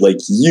 But like,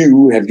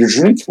 you have your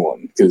drink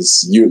one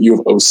because you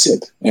have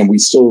OSIP, and we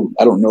still.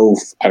 I don't know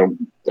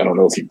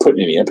if you put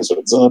any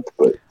episodes up,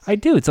 but I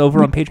do. It's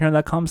over on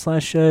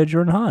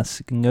Patreon.com/Jordan Haas.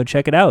 You can go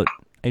check it out.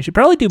 I should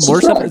probably do more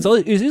stuff. It's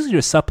usually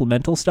just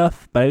supplemental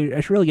stuff, but I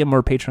should really get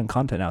more Patreon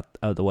content out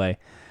of the way.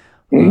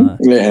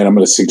 Mm-hmm. And I'm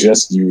going to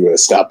suggest you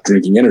stop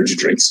drinking energy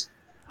drinks.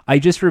 I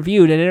just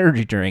reviewed an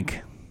energy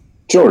drink.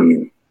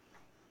 Jordan.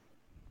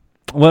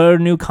 What other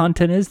new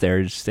content is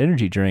there? Just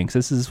energy drinks.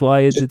 This is why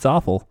it's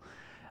awful.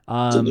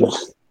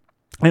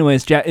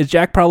 Anyways,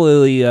 Jack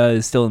probably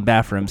is still in the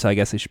bathroom, so I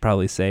guess I should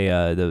probably say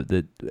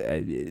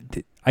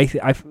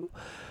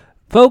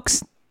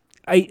folks,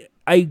 I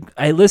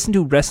listen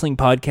to wrestling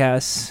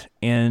podcasts,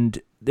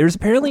 and there's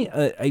apparently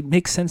it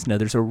makes sense now.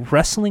 There's a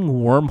wrestling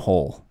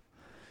wormhole.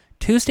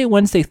 Tuesday,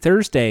 Wednesday,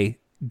 Thursday,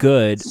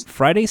 good.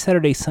 Friday,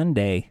 Saturday,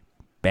 Sunday,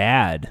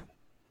 bad.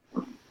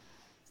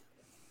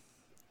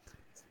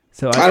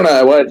 So I don't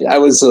know what I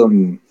was.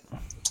 What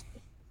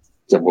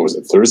was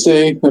it?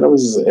 Thursday that I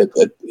was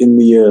in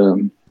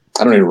the.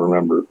 I don't even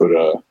remember, but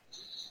I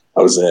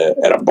was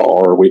at a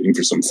bar waiting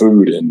for some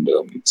food, and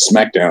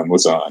SmackDown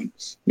was on.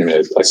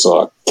 I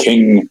saw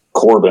King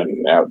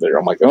Corbin out there.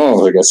 I'm like,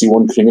 oh, I guess he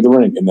won King of the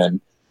Ring, and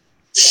then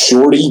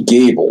Shorty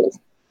Gable.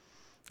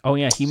 Oh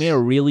yeah, he made a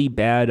really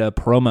bad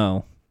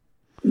promo.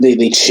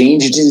 They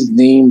changed his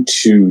name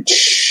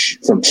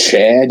from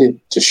Chad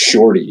to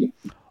Shorty.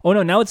 Oh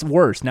no, now it's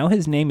worse. Now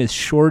his name is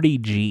Shorty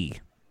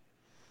G.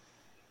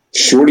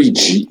 Shorty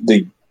G.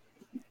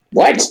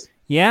 What?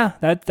 Yeah,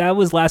 that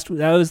was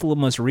the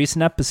most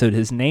recent episode.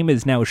 His name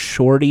is now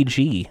Shorty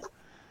G.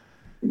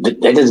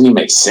 That doesn't even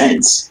make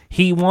sense.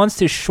 He wants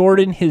to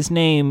shorten his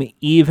name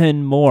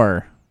even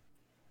more.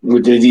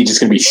 Is he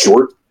just gonna be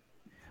short?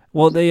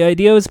 Well, the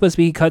idea was supposed to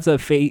be he cuts a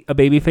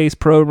babyface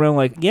program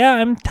like, yeah,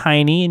 I'm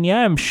tiny and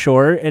yeah, I'm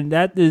short, and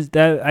that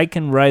I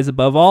can rise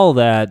above all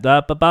that.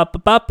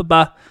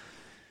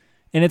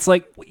 And it's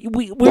like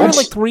we were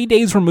like 3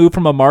 days removed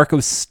from a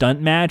Marco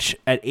stunt match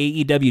at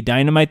AEW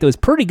Dynamite that was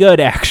pretty good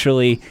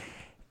actually,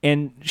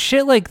 and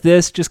shit like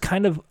this just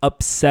kind of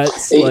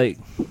upsets.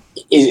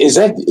 Is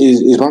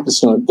Marco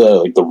Stunt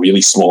the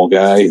really small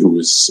guy who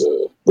was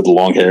with the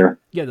long hair?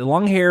 Yeah, the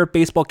long hair,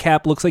 baseball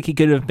cap, looks like he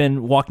could have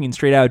been walking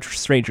straight out of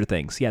Stranger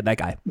Things. Yeah, that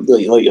guy.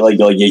 He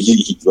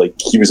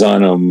was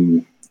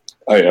on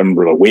I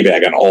remember way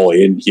back on All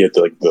In. He had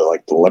the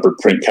leopard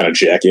print kind of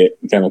jacket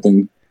kind of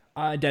thing.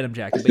 Denim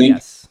jacket, but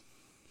yes.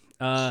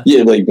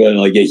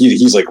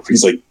 He's like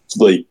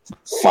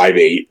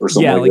 5'8" or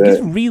something like that.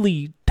 He's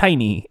really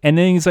tiny, and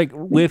then he's like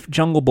with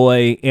Jungle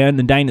Boy and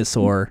the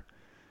dinosaur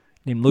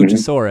named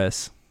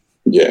Luchasaurus.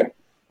 Yeah,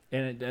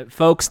 and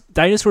folks,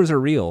 dinosaurs are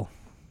real.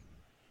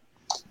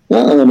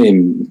 I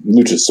mean,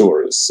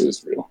 Luchasaurus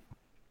is real.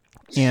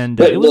 And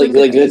but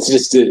that's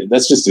just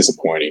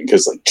disappointing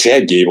because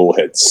Chad Gable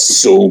had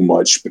so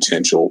much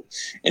potential,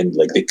 and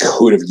they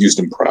could have used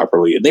him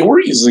properly, and they were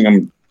using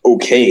him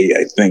okay,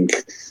 I think,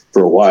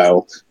 for a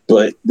while.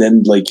 But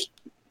then, like,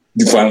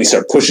 you finally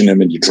start pushing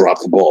him and you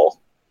drop the ball.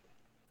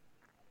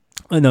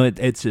 Oh, no,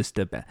 it's just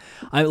a bad.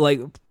 I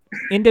like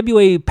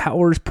NWA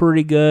Power's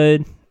pretty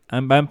good.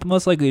 I'm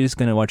most likely just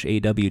gonna watch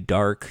AW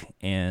Dark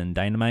and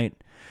Dynamite.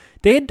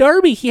 They had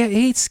Darby. He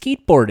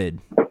skateboarded.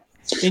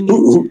 And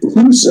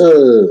Who's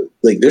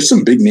like? There's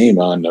some big name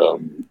on.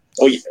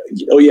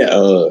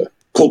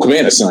 Colt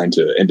Cabana signed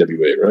to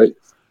NWA, right?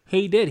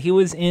 he did. He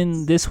was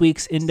in this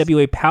week's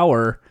NWA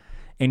Power,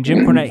 and Jim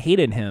Cornette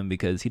hated him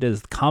because he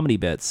does comedy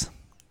bits.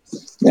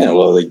 Yeah,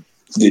 well, like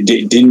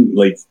didn't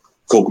like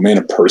Colt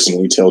Cabana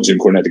personally tell Jim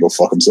Cornette to go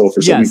fuck himself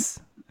or something?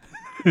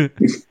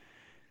 Yes.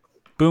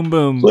 Boom,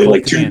 boom.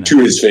 Like to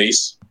his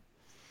face.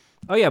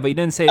 Oh yeah, but he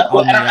didn't say.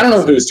 Well, I don't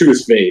know if it was to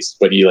his face,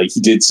 but he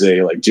did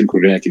say like Jim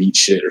Cornette can eat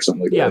shit or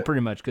something like that. Yeah,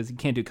 pretty much, because he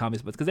can't do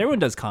comedy bits because everyone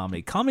does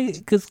comedy.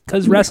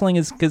 Because wrestling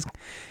is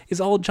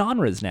all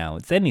genres now.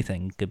 It's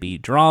anything. It could be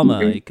drama.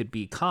 Mm-hmm. It could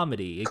be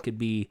comedy. It could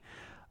be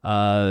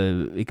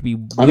weird. It could be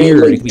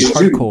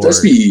hardcore.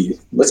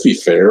 Let's be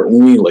fair.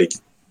 Only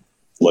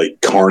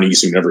like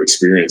carnies who never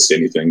experienced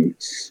anything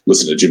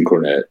listen to Jim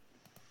Cornette.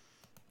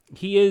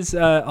 He is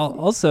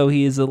also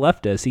he is a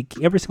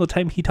leftist. Every single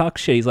time he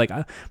talks shit, he's like,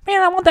 "Man,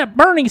 I want that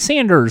Bernie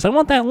Sanders. I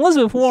want that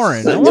Elizabeth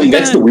Warren."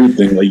 That's the weird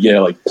thing.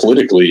 Like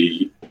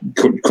politically,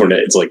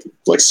 Cornette's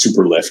like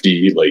super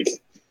lefty.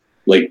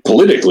 Like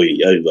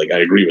politically, I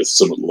agree with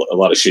a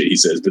lot of shit he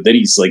says. But then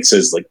he's like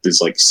says like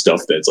this like stuff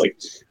that's like,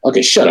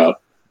 okay, shut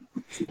up.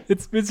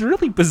 It's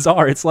really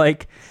bizarre. It's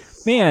like,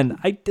 man,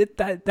 I did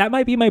that. That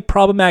might be my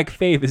problematic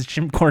fave is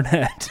Jim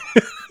Cornette.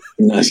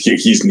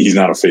 He's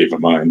not a fave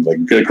of mine. Like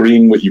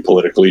agreeing with you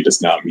politically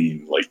does not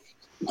mean like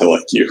I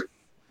like you.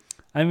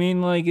 I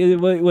mean, like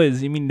what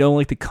is? You mean don't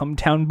like the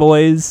Cumtown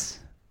Boys?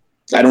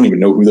 I don't even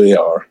know who they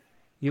are.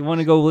 You want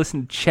to go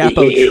listen to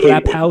Chapo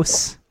Trap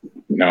House?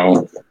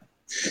 No.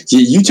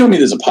 You tell me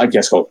there's a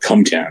podcast called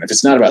Cumtown. If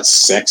it's not about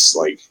sex,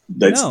 like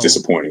that's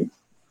disappointing.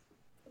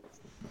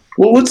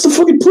 Well, what's the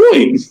fucking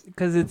point?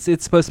 Because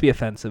it's supposed to be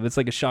offensive. It's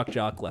like a shock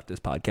jock leftist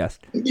podcast.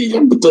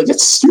 Yeah, but like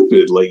that's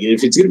stupid. Like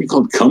if it's gonna be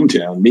called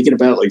Cumtown, make it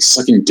about like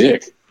sucking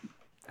dick.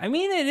 I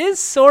mean, it is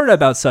sort of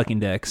about sucking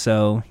dick.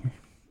 So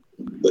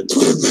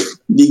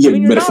you get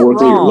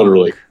metaphorically or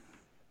literally,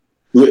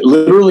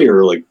 literally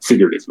or like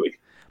figuratively.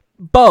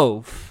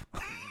 Both.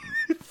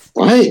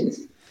 What?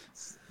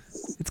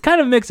 It's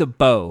kind of a mix of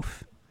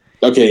both.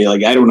 Okay,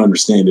 like I don't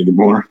understand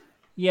anymore.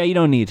 Yeah, you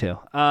don't need to.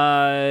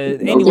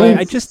 Anyway,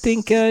 I just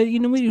think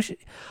we should.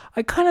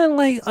 I kind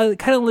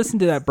of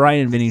listened to that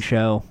Brian and Vinny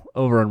show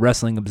over on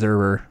Wrestling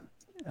Observer.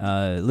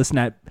 Listen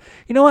to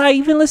I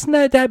even listened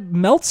to that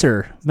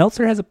Meltzer.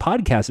 Meltzer has a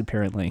podcast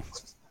apparently.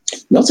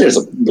 Meltzer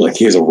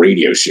he has a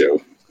radio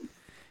show,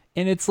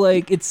 and it's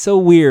like it's so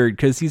weird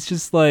because he's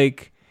just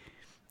like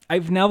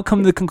I've now come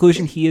to the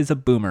conclusion he is a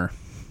boomer,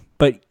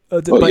 but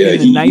in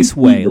a nice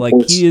way. Like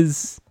he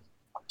is.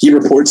 He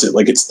reports it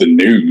like it's the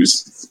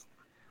news.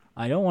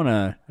 I don't want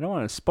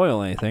to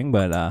spoil anything,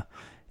 but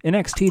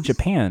NXT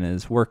Japan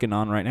is working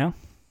on right now.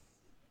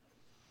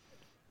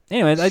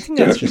 Anyway, I think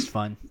that's just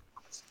fun.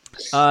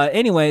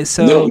 Anyway,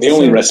 so the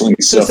only wrestling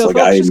stuff so like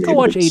folks, just go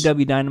watch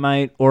AEW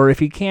Dynamite, or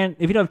if you don't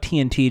have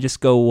TNT,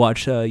 just go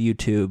watch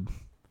YouTube.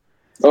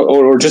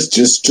 Or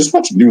just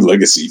watch New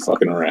Legacy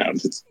fucking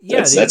around.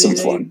 That's some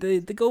fun. They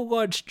go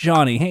watch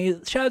Johnny. Hey,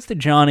 shouts to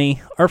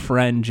Johnny, our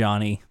friend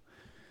Johnny.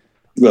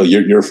 Well,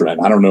 your friend.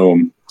 I don't know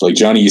him. Like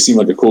Johnny, you seem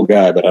like a cool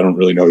guy, but I don't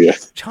really know you.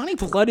 Johnny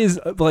Blood is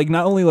like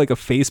not only like a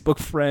Facebook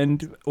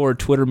friend or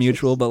Twitter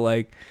mutual, but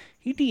like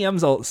he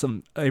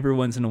DMs every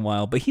once in a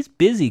while. But he's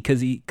busy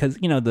because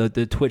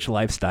the Twitch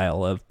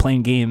lifestyle of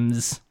playing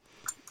games.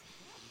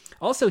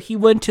 Also, he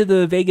went to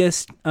the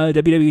Vegas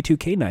WWE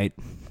 2K night.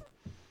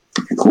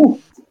 Cool.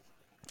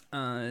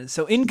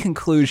 So in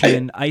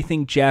conclusion, I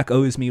think Jack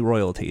owes me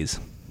royalties.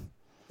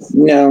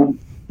 No,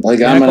 like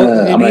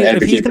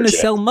if he's going to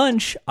sell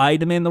Munch, I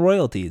demand the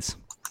royalties.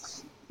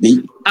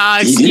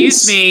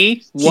 Excuse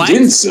me. What? He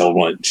didn't sell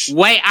Munch.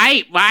 Wait,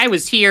 I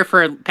was here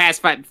for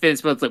past 5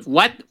 minutes.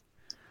 What?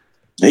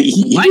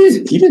 He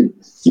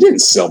didn't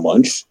sell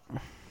Munch.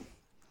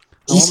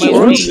 He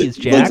royalties,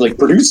 Jack. Like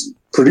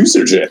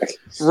producer Jack.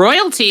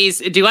 Royalties?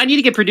 Do I need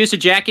to get producer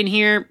Jack in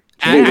here?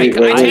 Wait, I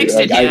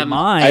texted him.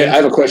 I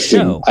have a question.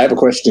 No. I have a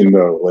question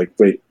though. Like,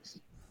 wait,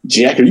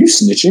 Jack, are you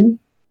snitching?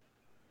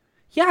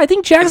 Yeah, I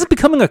think Jack's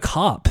becoming a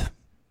cop.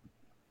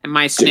 Am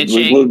I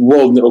snitching?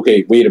 Well,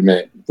 okay, wait a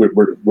minute.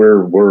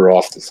 We're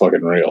off the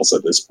fucking rails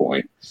at this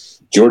point.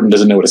 Jordan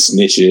doesn't know what a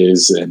snitch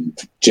is, and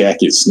Jack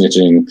is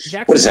snitching.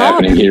 Jack's what is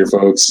happening here,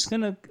 folks? He's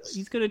gonna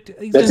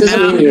that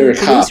doesn't mean you're a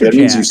cop. That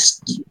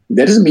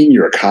doesn't mean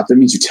you're a cop. That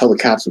means you tell the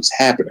cops what's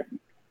happening.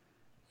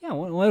 Yeah,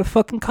 what a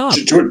fucking cop.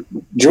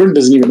 Jordan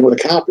doesn't even know what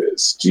a cop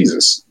is.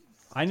 Jesus.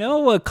 I know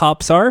what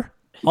cops are.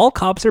 All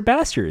cops are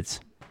bastards.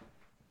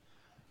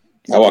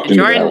 I walked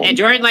into that one. And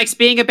Jordan likes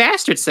being a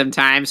bastard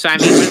sometimes. So I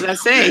mean, what does that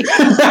say?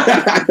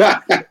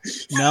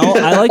 No,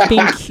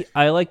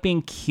 I like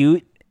being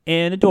cute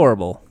and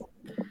adorable.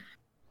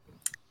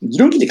 You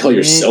don't get to call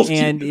yourself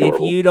and cute and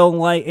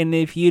adorable.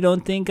 if you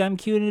don't think I'm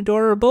cute and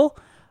adorable,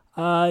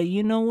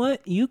 you know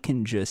what? You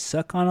can just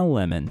suck on a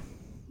lemon.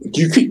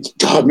 You could,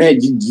 oh man,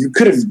 you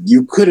could have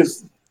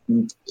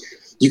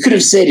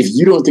said, if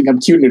you don't think I'm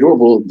cute and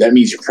adorable, that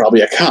means you're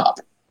probably a cop.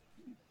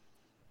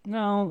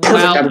 No,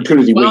 Perfect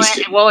opportunity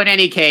wasted. Well, in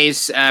any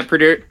case,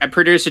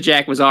 producer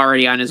Jack was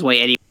already on his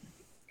way.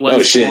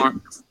 Shit.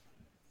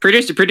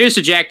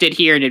 Producer Jack did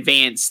hear in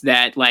advance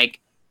that like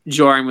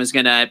Jordan was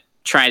gonna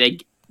try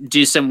to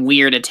do some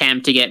weird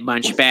attempt to get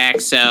Munch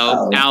back.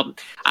 So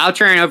I'll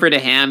turn it over to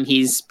him.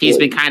 He's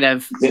been kind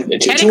of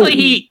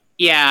technically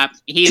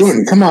he's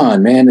Jordan, come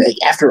on, man.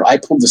 After I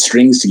pulled the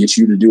strings to get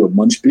you to do a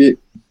Munch bit.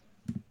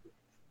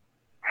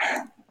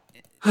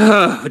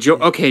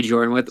 Okay,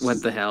 Jordan.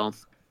 What the hell?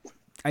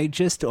 I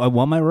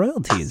want my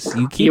royalties.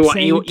 You keep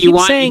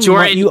saying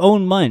Jordan, you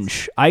own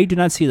Munch. I do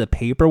not see the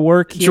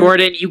paperwork here.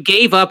 Jordan, you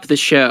gave up the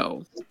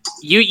show.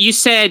 You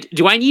said,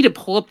 "Do I need to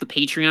pull up the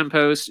Patreon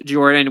post?"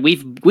 Jordan,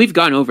 we've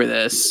gone over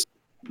this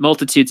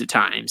multitudes of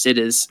times.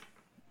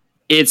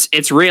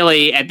 It's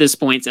really at this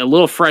point a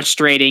little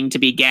frustrating to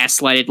be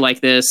gaslighted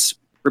like this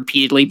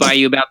repeatedly by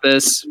you about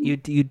this. You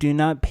do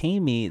not pay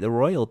me the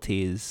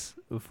royalties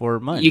for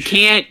Munch.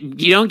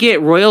 You don't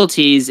get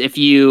royalties if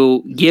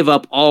you give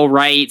up all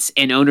rights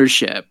and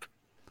ownership.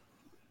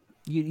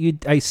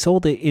 I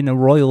sold it in a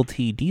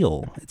royalty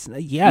deal.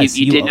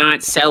 You did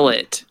not sell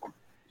it.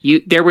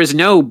 There was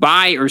no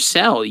buy or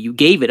sell. You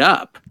gave it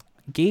up.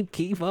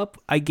 Gave up.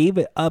 I gave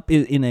it up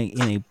in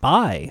a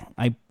buy.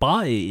 I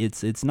buy.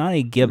 It's not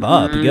a give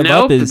up. Give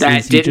up is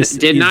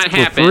did not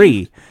happen for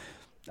free.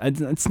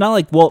 It's not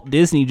like Walt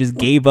Disney just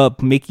gave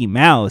up Mickey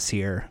Mouse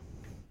here.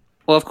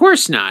 Well, of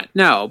course not.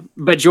 No.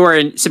 But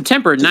Jordan,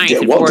 September 9th. Yeah,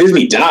 Walt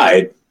Disney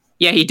died.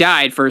 Yeah, he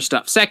died, first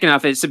off. Second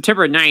off, it's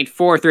September 9th,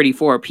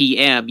 4:34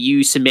 p.m.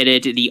 You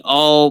submitted the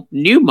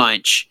all-new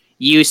Munch.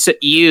 You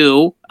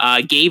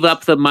gave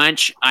up the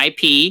Munch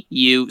IP.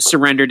 You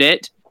surrendered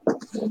it.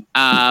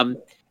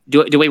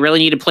 Do we really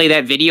need to play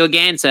that video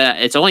again?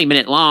 It's only a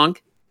minute long.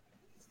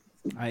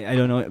 I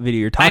don't know what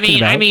video you're talking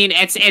about. I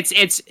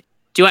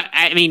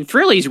mean,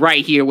 Frilly's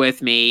right here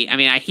with me. I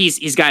mean,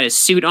 he's got his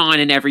suit on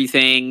and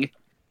everything.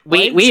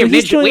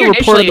 He's doing a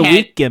report of the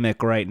week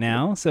gimmick right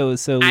now. So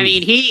I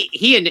mean,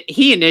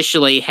 he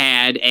initially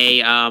had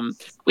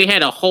we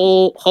had a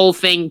whole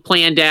thing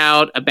planned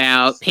out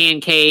about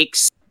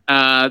pancakes.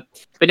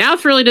 But now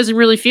Frilly doesn't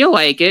really feel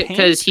like it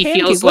because he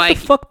feels like what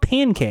the fuck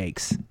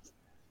pancakes.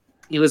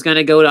 He was going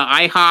to go to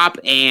IHOP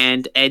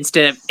and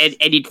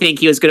you'd think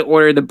he was going to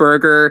order the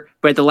burger,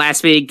 but at the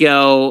last minute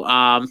go,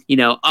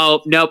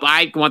 oh nope,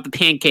 I want the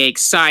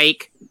pancakes.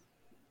 Psych.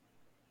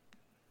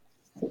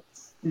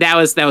 That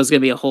was going to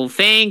be a whole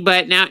thing,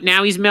 but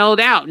now he's mellowed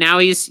out. Now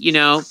he's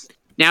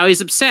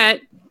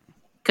upset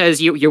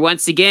because you're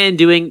once again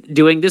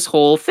doing this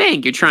whole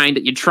thing. You're trying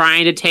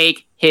to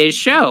take his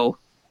show.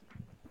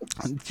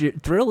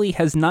 Thrilly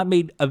has not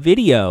made a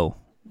video,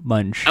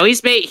 Munch. Oh,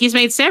 he's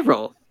made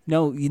several.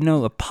 No,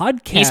 a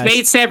podcast. He's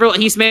made several.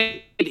 He's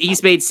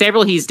made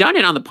several. He's done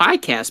it on the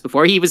podcast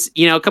before. He was,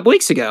 a couple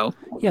weeks ago.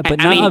 Yeah, but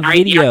not a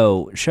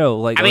video show.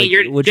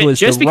 Which was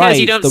just the because rights.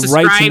 you don't the rights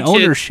and subscribe to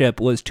ownership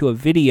was to a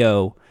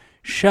video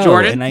show.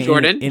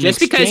 Jordan, just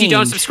because you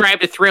don't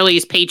subscribe to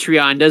Thrilly's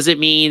Patreon doesn't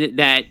mean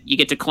that you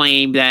get to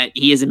claim that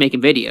he isn't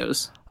making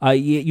videos.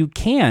 You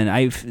can.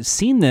 I've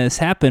seen this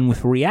happen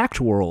with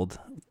React World.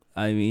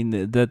 I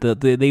mean,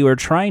 they were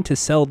trying to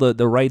sell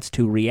the rights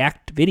to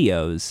React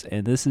videos,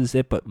 and this is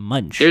it. But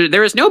Munch,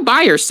 there was no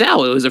buy or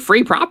sell. It was a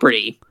free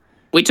property.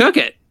 We took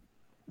it.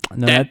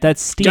 No,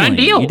 that's stealing. Done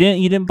deal. You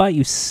didn't buy.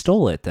 You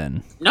stole it.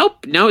 Then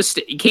nope. No,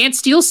 you can't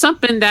steal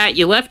something that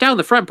you left out on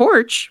the front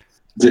porch.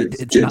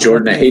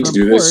 Jordan, I hate to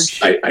do this.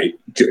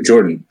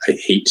 Jordan, I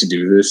hate to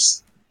do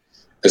this.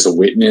 As a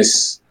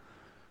witness,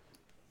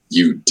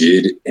 you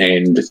did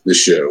end the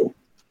show.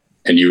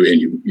 And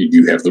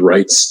you have the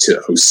rights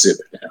to host SIP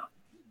now.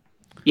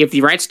 You have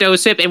the rights to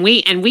host SIP, and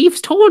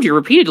we've told you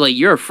repeatedly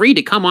you're free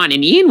to come on.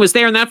 And Ian was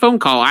there in that phone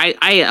call.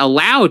 I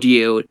allowed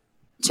you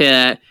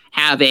to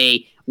have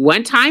a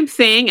one-time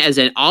thing as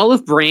an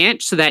olive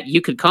branch so that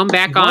you could come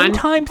back on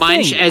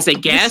Munch as a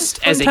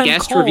guest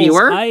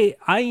reviewer. I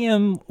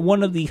am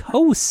one of the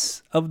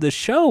hosts of the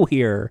show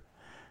here,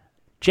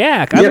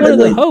 Jack. I'm one of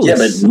the hosts. Yeah,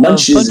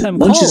 but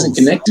Munch isn't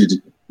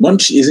connected.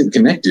 Munch isn't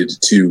connected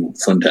to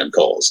Funtime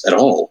Calls at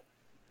all.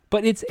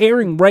 But it's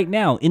airing right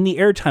now in the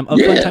airtime of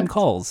Funtime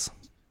Calls.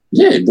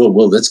 Yeah,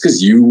 well, that's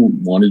because you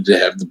wanted to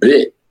have the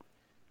bit,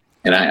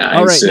 and I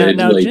all right, said,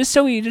 now just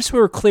so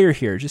we're clear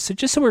here, so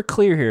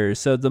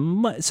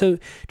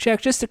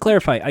Jack, just to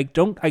clarify, I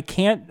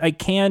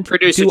can't.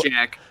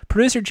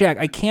 Producer Jack,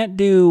 I can't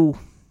do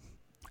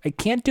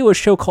a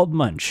show called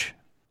Munch.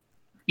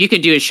 You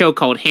can do a show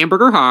called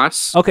Hamburger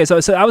Haas. Okay, so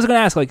I was going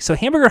to ask, so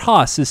Hamburger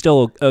Haas is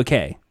still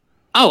okay.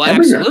 Oh,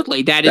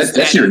 absolutely.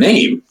 That's your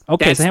name.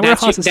 Okay, so Hamburger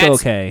Haas is still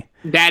okay.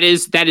 That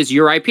is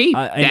your IP.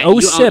 And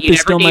OSIP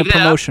is still my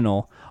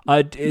promotional.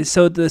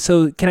 So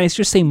can I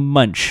just say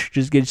Munch?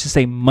 Just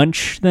say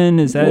Munch then?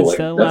 Is that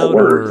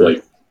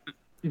allowed?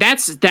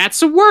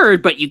 that's a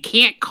word, but you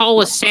can't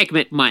call a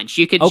segment munch.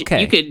 You could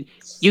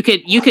you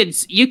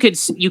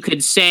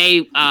could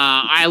say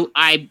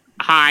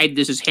hi,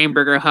 this is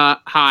Hamburger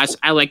Haas.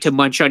 I like to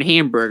munch on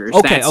hamburgers.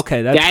 That's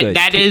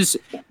good.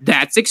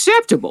 That's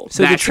acceptable.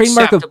 So that's the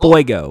trademark acceptable.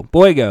 of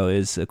Boygo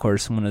is, of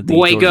course, one of the...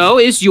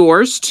 Boygo is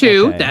yours,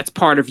 too. Okay. That's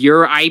part of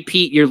your IP,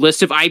 your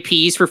list of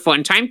IPs for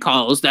Fun Time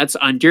Calls. That's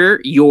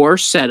under your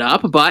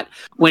setup. But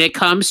when it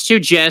comes to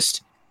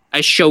just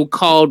a show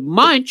called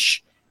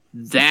Munch,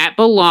 that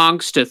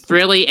belongs to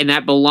Thrilly, and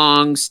that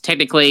belongs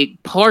technically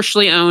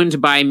partially owned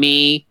by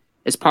me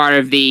as part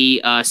of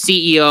the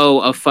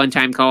CEO of Fun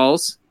Time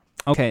Calls.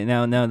 Okay,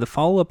 now the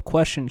follow-up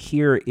question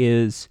here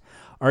is,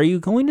 are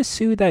you going to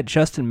sue that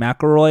Justin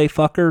McElroy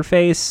fucker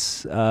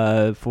face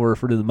for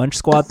the Munch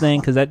Squad thing?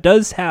 Because that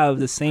does have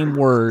the same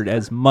word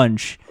as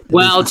Munch.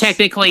 Well,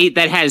 technically,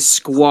 that has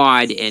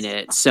squad in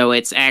it, so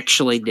it's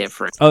actually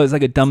different. Oh, it's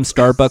like a dumb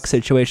Starbucks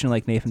situation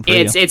like Nathan for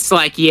It's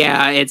like,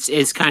 yeah,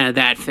 it's kind of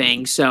that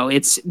thing. So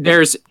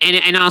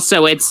and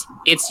also it's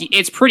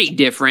pretty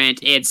different.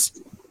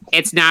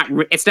 It's not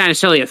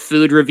necessarily a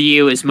food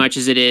review as much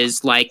as it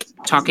is like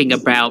talking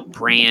about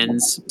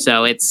brands.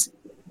 So it's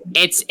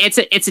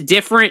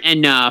different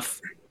enough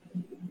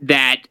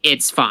that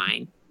it's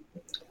fine.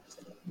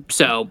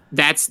 So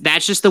that's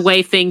just the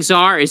way things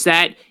are. Is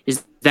that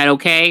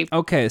okay?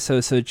 Okay, so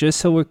just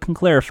so we can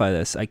clarify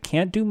this, I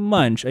can't do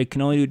Munch. I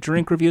can only do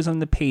drink reviews on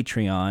the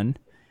Patreon,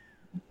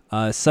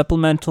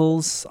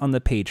 supplementals on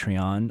the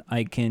Patreon.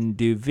 I can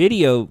do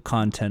video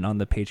content on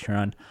the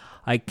Patreon.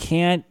 I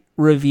can't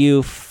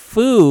review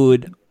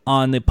food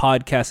on the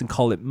podcast and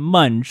call it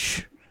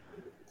Munch.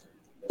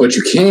 But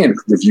you can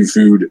review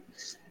food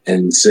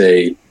and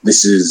say,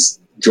 this is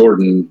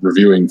Jordan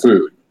reviewing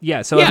food.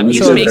 Yeah, so yeah, you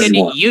so, can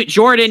make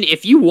Jordan,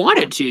 if you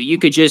wanted to, you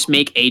could just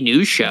make a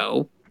new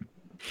show.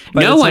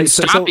 but No it's one's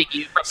like- stopping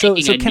you from So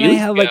making a can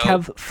new I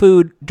have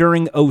food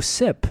during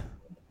OSIP?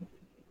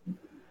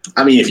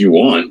 I mean, if you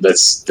want,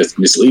 that's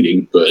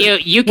misleading, but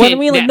You can. Well, I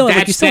mean, like, no, like you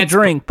that's- still that's-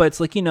 drink, but it's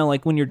like,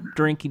 like when you're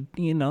drinking,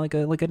 like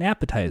an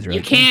appetizer. You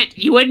I think. can't.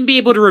 You wouldn't be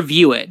able to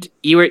review it.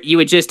 You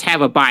would just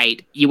have a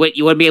bite. You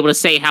wouldn't be able to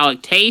say how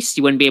it tastes.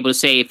 You wouldn't be able to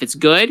say if it's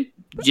good.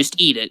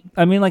 Just eat it.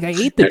 I mean, like I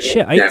ate the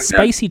chip. I ate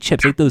spicy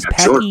chips. I ate those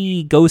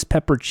Packy ghost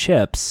pepper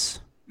chips.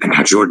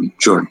 now Jordan,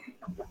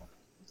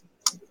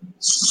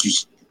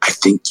 I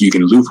think you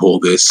can loophole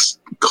this.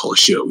 Call a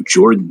show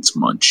Jordan's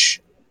Munch.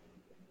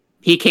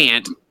 He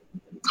can't.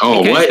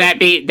 Oh, Because what?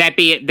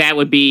 that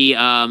would be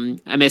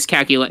a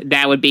miscalculation.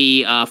 That would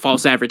be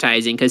false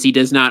advertising because he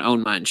does not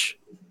own Munch.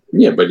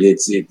 Yeah, but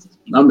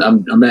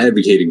I'm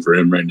advocating for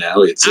him right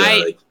now. It's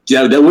I-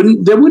 that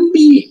wouldn't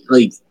be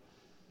like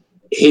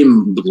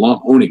him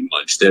owning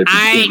Munch. That'd be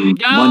I him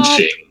don't-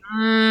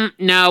 munching.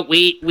 No,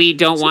 we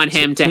don't want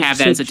him to have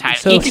that as a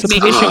title. He could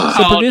make a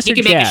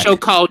show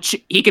called.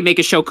 He could make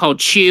a show called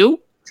Chew.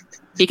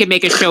 He could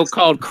make a show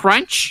called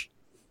Crunch.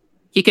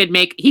 He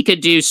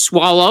could do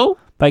Swallow.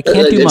 But I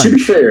can't do To be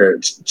Munch. fair,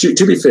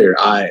 to be fair,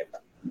 I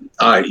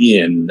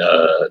Ian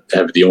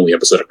have the only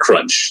episode of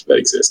Crunch that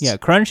exists. Yeah,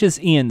 Crunch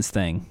is Ian's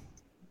thing.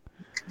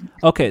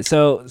 Okay,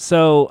 so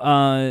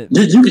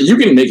You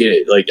can make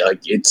it like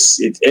it's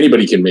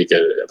anybody can make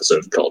an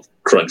episode called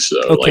Crunch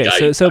though. okay,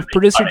 Like, so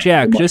producer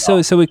Jack, I'm just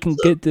so we can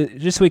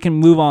just so we can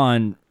move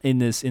on in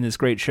this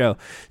great show.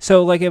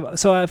 So like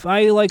if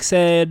I like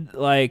said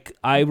like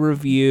I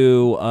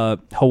review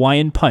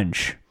Hawaiian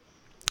Punch,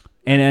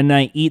 and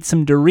I eat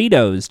some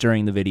Doritos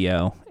during the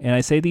video, and I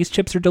say these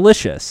chips are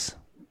delicious.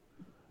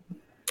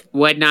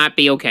 Would not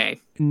be okay.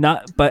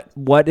 But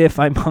what if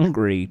I'm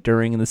hungry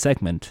during the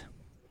segment?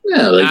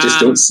 yeah, like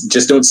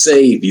just don't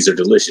say these are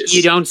delicious.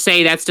 You don't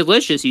say that's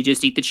delicious. You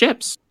just eat the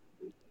chips.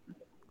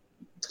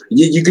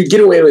 You could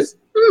get away with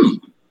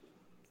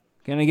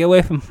Can I get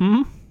away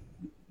from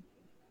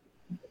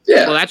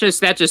yeah. Well, that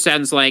just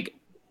sounds like,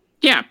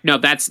 yeah, no,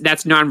 that's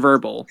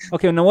nonverbal.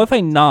 Okay, now what if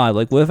I nod?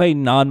 Like, what if I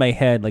nod my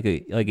head like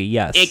a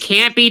yes? It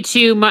can't be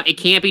too much. It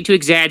can't be too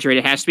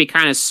exaggerated. It has to be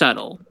kind of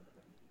subtle.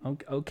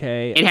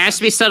 Okay. It has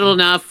to be subtle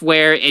enough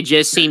where it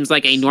just seems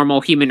like a normal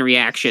human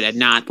reaction and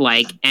not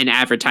like an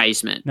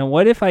advertisement. Now,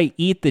 what if I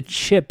eat the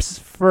chips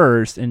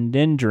first and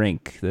then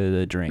drink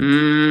the drink?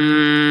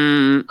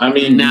 I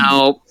mean,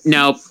 No,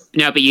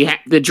 but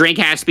the drink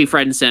has to be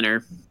front and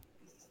center.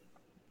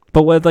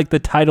 But what if, like, the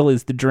title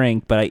is the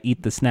drink, but I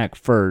eat the snack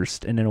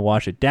first and then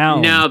wash it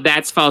down? No,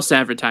 that's false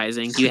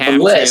advertising. You have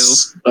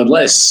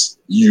unless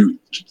you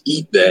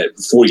eat that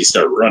before you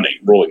start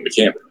rolling the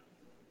camera.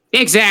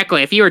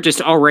 Exactly. If you were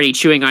just already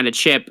chewing on a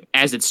chip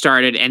as it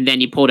started and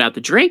then you pulled out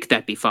the drink,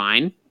 that'd be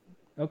fine.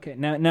 Okay,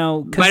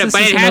 now, But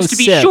it has to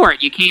be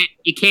short. You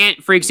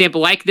can't, for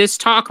example, like this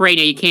talk right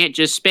now, you can't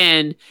just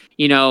spend,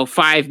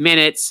 5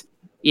 minutes,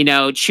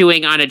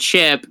 chewing on a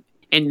chip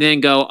and then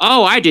go,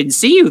 "Oh, I didn't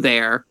see you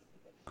there."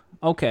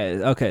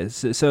 Okay.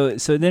 So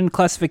then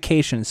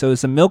classification. So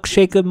is a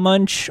milkshake a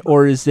munch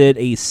or is it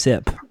a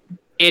sip?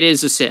 It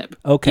is a sip.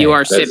 Okay. You are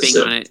That's a sipping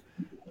sip. on it.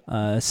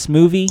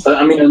 Smoothie.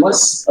 I mean,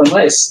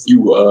 unless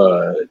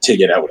you take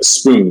it out with a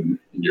spoon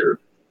and you're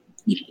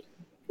eating.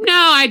 No,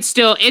 No,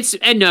 it's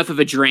enough of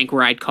a drink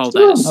where I'd call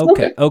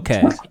that.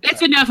 Okay.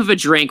 It's enough of a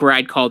drink where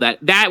I'd call that.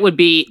 That would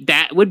be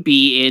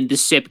in the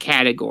sip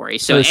category.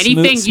 So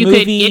anything you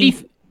could,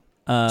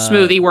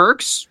 smoothie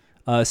works.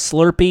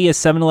 Slurpee, a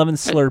 7-Eleven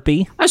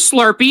Slurpee. A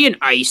Slurpee and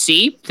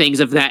icy, things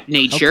of that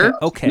nature.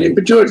 Okay. Yeah,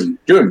 but Jordan,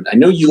 I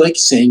know you like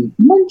saying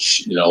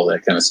munch and all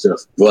that kind of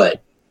stuff,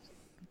 but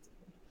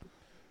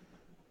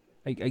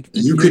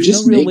you could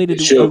just no real make way to the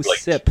do show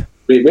sip.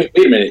 Wait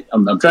a minute.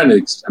 I'm trying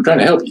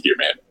to help you here,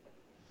 man.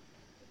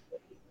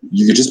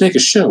 You could just make a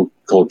show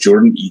called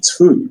Jordan Eats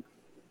Food.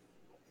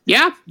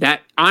 Yeah,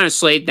 that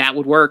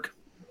would work.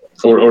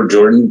 Or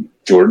Jordan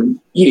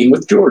Eating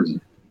with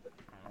Jordan.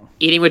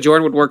 Eating with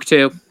Jordan would work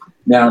too.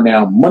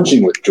 Now,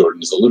 munching with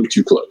Jordan is a little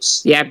too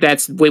close. Yeah,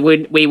 we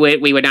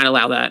would not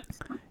allow that.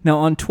 Now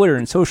on Twitter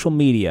and social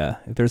media,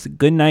 if there's a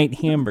good night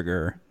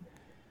hamburger,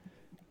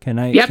 can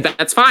I? Yep,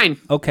 that's fine.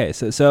 Okay,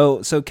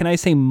 so can I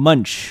say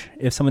munch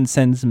if someone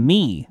sends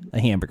me a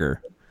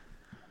hamburger?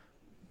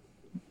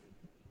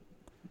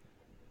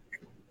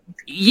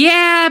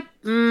 Yeah.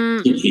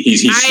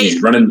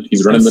 He's running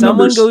If the someone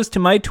numbers. goes to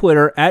my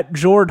Twitter at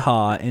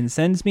Jordha and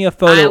sends me a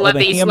photo of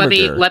a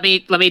hamburger, let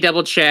me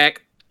double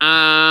check.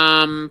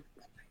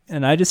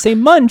 and I just say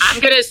munch.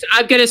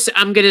 I'm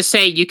gonna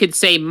say you could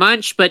say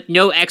munch, but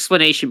no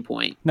explanation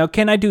point. Now,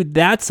 can I do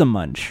that's a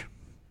munch?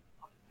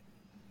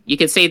 You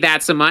could say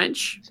that's a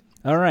munch.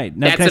 All right.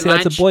 Now, That's can I a say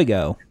that's a munch?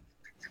 boygo?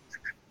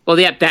 Well,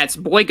 yeah, that's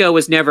Boygo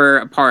was never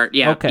a part.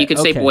 Yeah, Okay. you could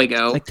say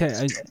Boygo.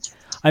 Okay.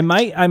 I'm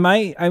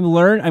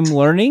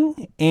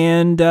learning,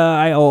 and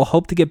I'll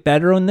hope to get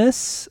better on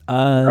this.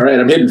 All right,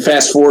 I'm hitting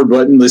fast forward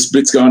button. This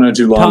bit's gone on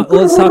too long.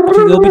 We'll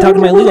be talking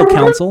to my legal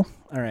counsel.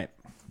 All right.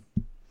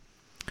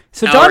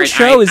 So All John right,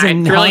 Cho is I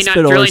in really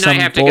hospital or some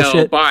have to bullshit.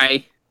 go.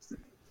 Bye.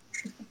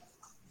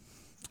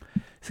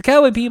 So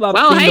Cowboy Bebop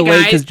Well, cleaned hey, away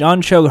guys. because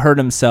John Cho hurt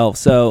himself.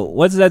 So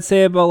what does that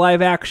say about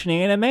live action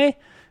anime?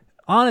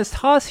 Honest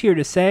Hoss here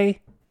to say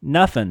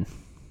nothing.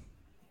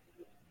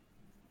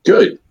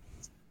 Good.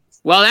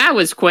 Well, that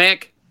was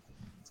quick.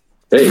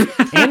 Hey,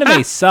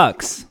 Anime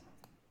sucks.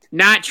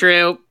 Not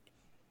true.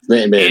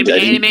 man,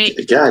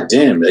 God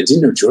damn, I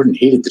didn't know Jordan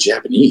hated the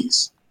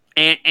Japanese.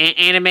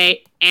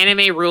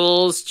 Anime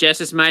rules just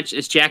as much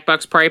as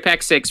Jackbox Party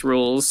Pack 6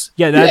 rules.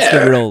 Yeah, that's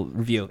Yeah. the real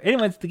review.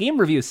 Anyway, it's the game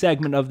review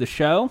segment of the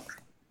show.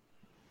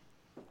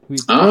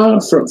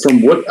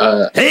 From what?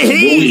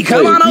 Hey,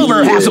 come on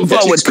over, have some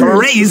fun with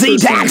Crazy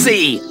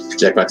Taxi.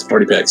 Jackbox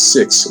Party Pack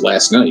 6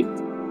 last night.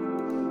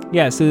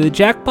 Yeah, so the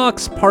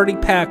Jackbox Party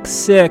Pack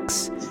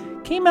 6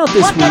 came out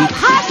this What could week.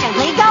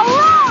 possibly go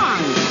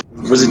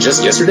wrong? Was it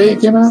just yesterday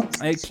it came out?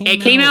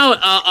 It came out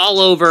all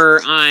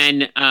over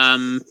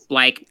on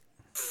like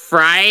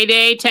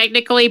Friday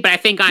technically, but I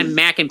think on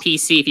Mac and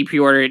PC if you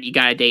pre-order it, you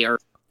got a day early.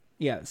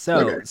 Yeah,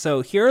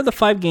 so here are the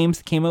 5 games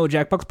that came out with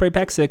Jackbox Party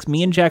Pack 6.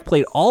 Me and Jack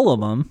played all of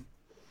them.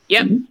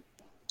 Yep.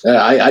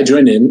 I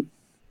joined in.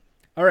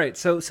 All right,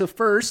 so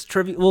first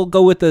trivia.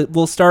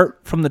 We'll start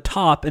from the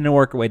top and then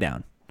work our way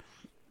down.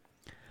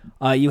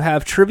 You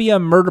have Trivia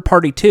Murder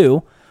Party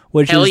 2,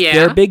 which Hell is yeah.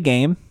 their big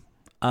game.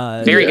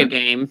 Very good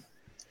game.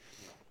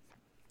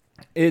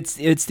 It's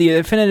the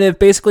definitive.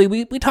 Basically,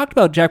 we talked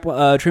about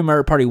Trivia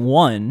Murder Party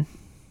 1.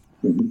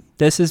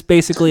 This is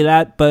basically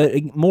that,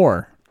 but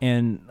more.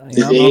 And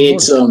you know,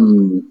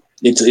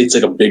 it's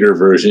like a bigger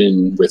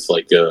version with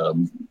like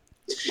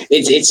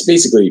it's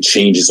basically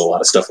changes a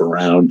lot of stuff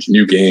around,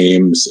 new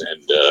games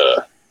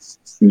and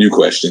new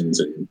questions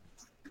and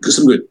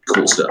some good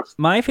cool stuff.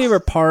 My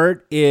favorite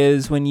part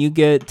is when you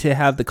get to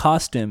have the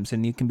costumes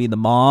and you can be the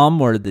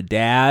mom or the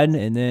dad,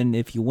 and then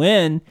if you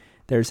win,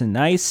 there's a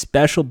nice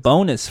special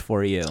bonus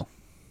for you.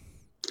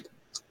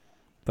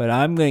 But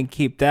I'm going to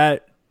keep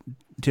that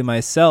to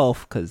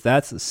myself because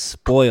that's a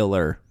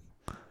spoiler.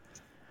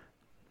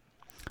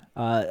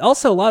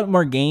 Also, a lot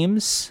more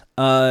games.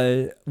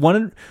 The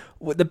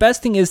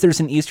best thing is there's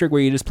an Easter egg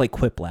where you just play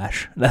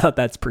Quiplash. I thought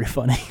that's pretty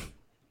funny.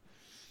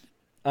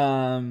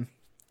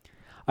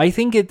 I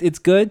think it's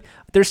good.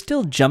 There's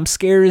still jump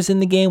scares in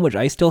the game, which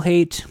I still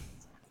hate.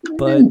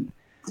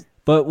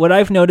 But what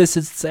I've noticed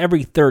is it's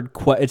every third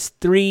it's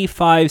 3,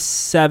 5,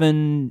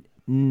 7,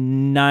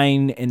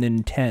 9, and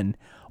then 10.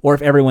 Or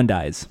if everyone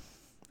dies.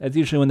 That's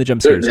usually when the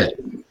jump scares hit.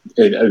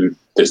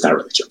 There's not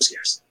really jump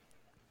scares.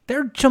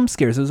 They're jump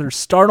scares. Those are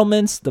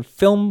startlements. The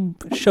film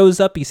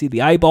shows up. You see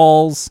the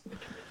eyeballs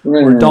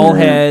or doll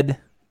head.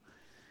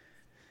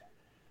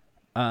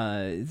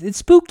 It's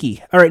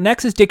spooky. All right,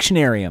 next is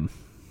Dictionarium.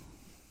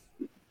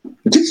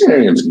 The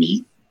Dictionarium's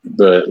neat,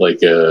 but like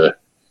if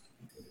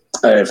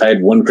I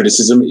had one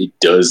criticism, it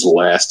does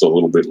last a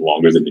little bit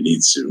longer than it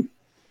needs to.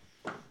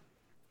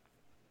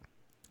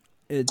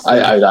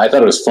 I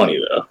thought it was funny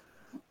though.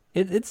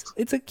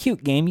 It's a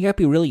cute game. You gotta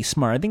be really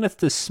smart. I think that's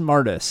the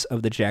smartest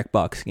of the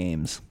Jackbox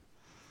games.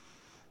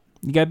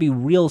 You gotta be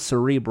real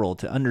cerebral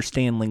to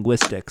understand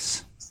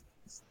linguistics.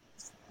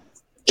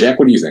 Jack,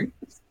 what do you think?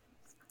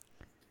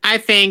 I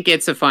think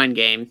it's a fun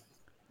game.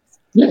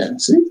 Yeah,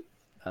 see?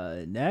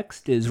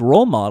 Next is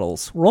Role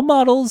Models. Role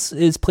Models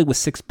is played with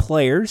 6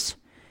 players,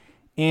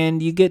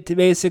 and you get to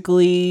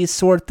basically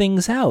sort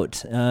things out.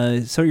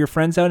 Sort your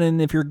friends out,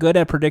 and if you're good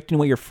at predicting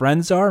what your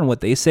friends are and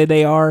what they say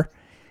they are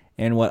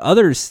and what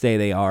others say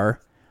they are,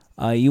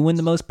 you win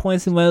the most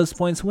points, and most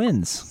points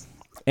wins.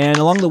 And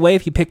along the way,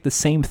 if you pick the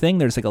same thing,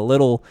 there's like a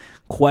little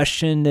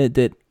question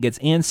that gets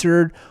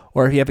answered,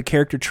 or if you have a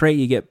character trait,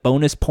 you get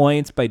bonus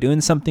points by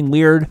doing something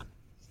weird.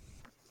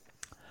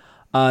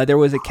 There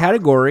was a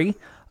category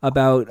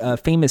about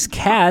famous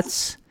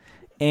cats,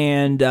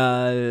 and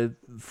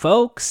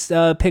folks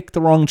picked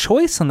the wrong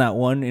choice on that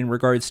one in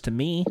regards to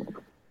me.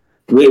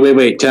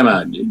 Wait, time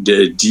out.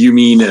 Do you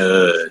mean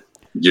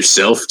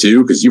yourself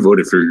too? Because you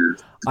voted for your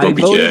I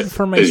Grumpy voted Cat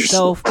for as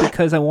myself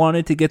because I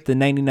wanted to get the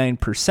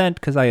 99%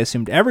 because I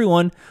assumed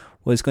everyone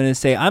was going to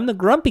say, I'm the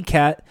Grumpy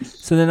Cat,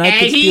 so then I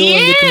could And he steal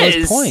and get the is!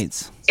 most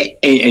points.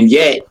 and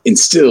yet, and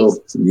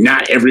still,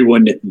 not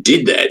everyone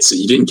did that, so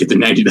you didn't get the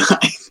 99.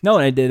 No,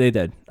 I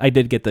did. I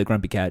did get the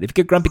Grumpy Cat. If you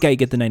get Grumpy Cat, you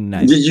get the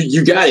 99.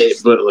 You got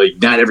it, but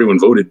like not everyone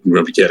voted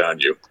Grumpy Cat on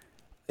you.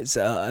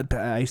 So,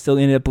 I still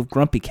ended up with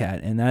Grumpy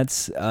Cat, and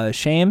that's a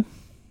shame.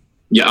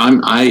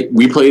 Yeah,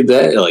 we played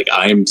that. Like,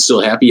 I'm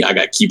still happy. I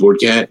got Keyboard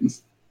Cat.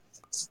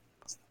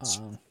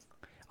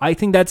 I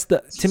think that's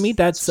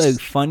a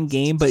fun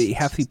game, but it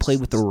has to be played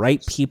with the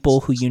right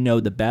people who you know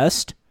the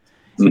best.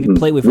 If you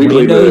play with We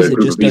played with a randos, it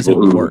group just of people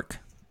doesn't who- work.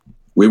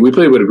 We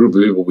played with a group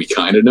of people we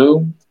kind of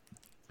know.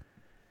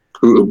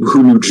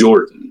 Who knew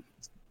Jordan?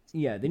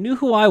 Yeah, they knew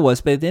who I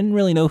was, but they didn't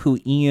really know who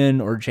Ian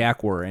or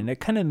Jack were, and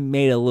it kind of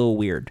made it a little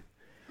weird.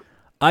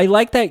 I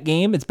like that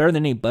game. It's better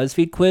than any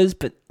BuzzFeed quiz,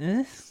 but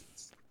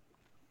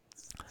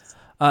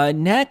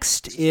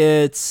next,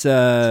 it's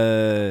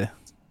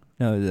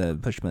no, the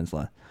push buttons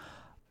left.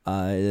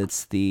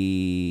 It's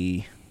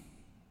the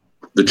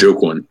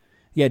joke one.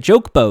 Yeah,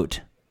 Joke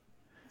Boat.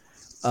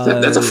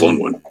 That's a fun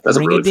one. That's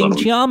a really fun one.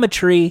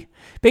 Geometry.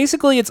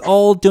 Basically, it's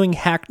all doing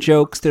hack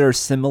jokes that are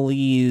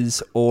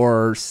similes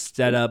or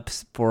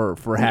setups for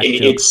hack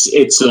jokes.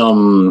 It's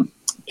the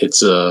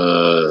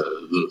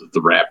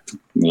rap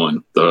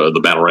one, the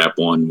battle rap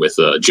one with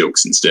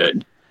jokes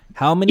instead.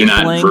 How many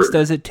blanks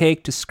does it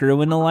take to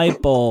screw in a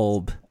light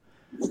bulb?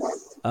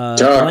 Tacos.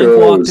 Blank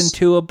walked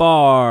into a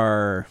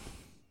bar.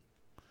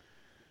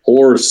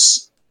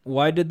 Horse.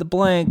 Why did the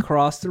blank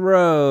cross the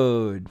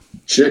road?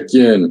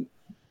 Chicken.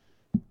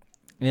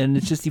 And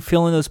it's just you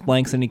fill in those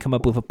blanks and you come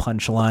up with a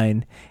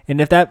punchline. And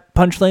if that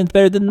punchline's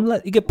better,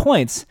 then you get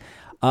points.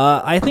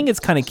 I think it's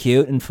kind of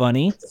cute and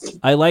funny.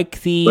 I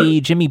like the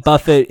Jimmy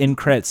Buffett in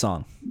credit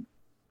song.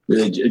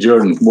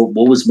 Jordan,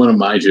 what was one of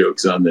my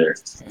jokes on there?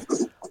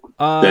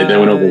 That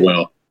went over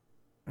well.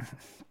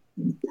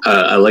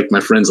 I like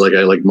my friends like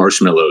I like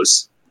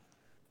marshmallows.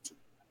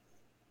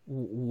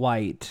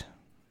 White.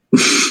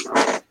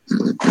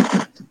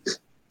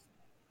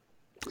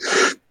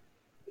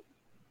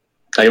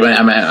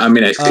 I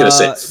mean, I could have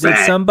said fat.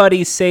 Did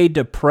somebody say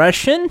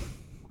depression?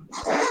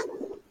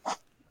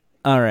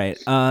 All right.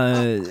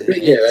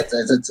 Yeah,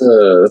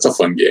 that's a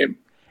fun game.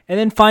 And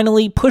then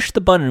finally, Push the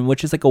Button,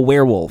 which is like a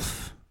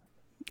werewolf.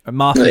 A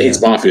mafia.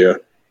 It's Mafia.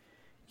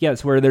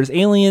 Yes, where there's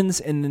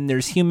aliens and then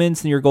there's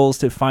humans, and your goal is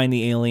to find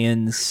the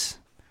aliens.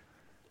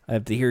 I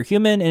have to hear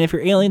human, and if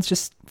your aliens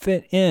just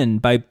fit in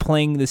by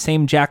playing the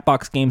same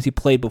Jackbox games you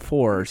played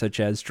before,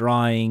 such as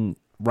drawing,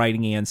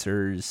 writing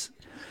answers,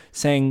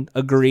 saying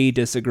agree,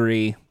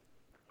 disagree.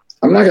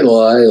 I'm not gonna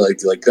lie, like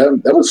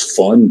that was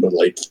fun, but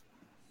like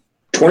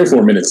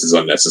 24 minutes is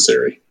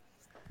unnecessary.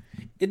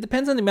 It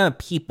depends on the amount of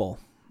people.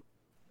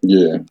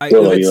 Yeah, If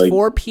it's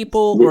 4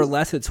 people or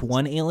less, it's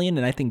 1 alien,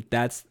 and I think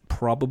that's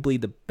probably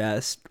the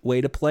best way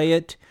to play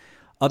it.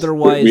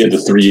 Otherwise, we had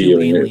it's the the 3 2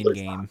 alien alien like,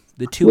 game.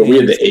 The 2 well,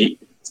 aliens.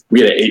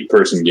 we had an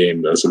 8-person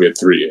game though, so we had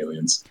 3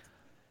 aliens.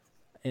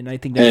 And I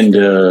think that's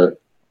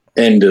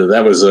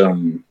that was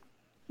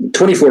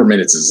 24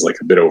 minutes is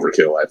like a bit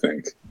overkill, I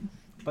think.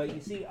 But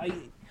you see,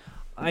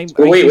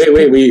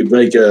 Wait!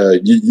 Like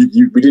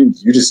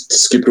you just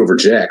skipped over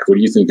Jack. What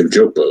do you think of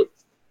Joke Boat?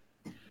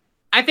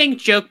 I think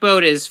Joke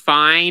Boat is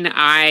fine.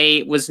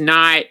 I was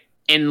not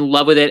in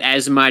love with it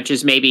as much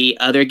as maybe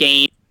other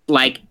games.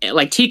 Like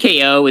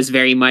TKO is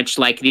very much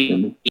like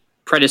the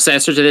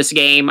predecessor to this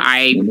game.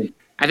 I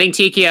think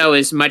TKO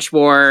is much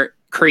more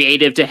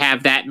creative to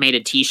have that made a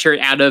T-shirt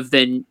out of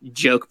than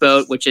Joke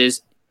Boat, which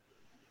is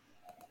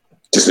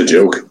just a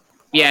joke.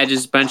 Yeah,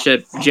 just a bunch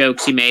of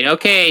jokes he made.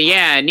 Okay,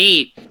 yeah,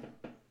 neat.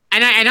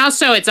 And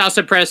also, it's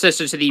also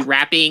predecessor to the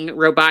rapping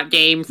robot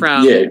game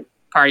from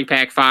Party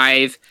Pack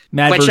 5.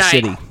 Madverse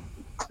City.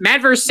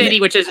 Madverse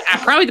City, which is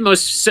probably the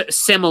most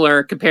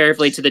similar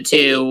comparatively to the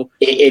two.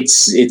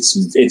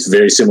 It's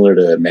very similar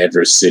to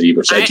Madverse City,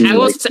 which I do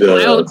like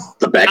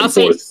the back and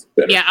forth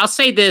better. Yeah, I'll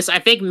say this. I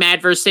think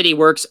Madverse City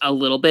works a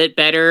little bit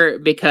better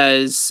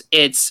because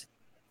you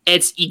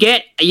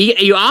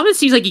almost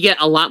seems like you get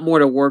a lot more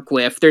to work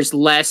with. There's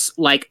less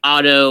like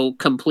auto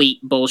complete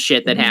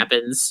bullshit that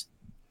happens.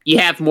 You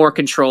have more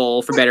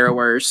control, for better or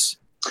worse.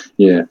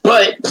 Yeah,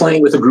 but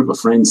playing with a group of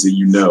friends that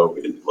you know,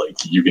 like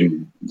you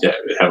can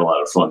have a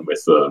lot of fun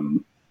with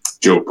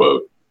Joke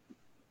Boat.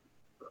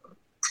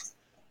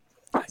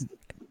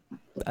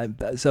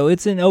 So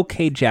it's an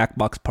okay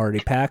Jackbox Party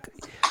Pack.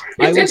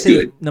 I would That's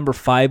say good. number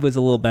 5 was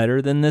a little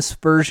better than this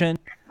version.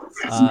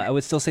 I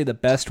would still say the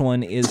best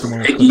one is the one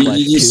with You, Quiplash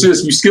you,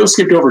 2. you still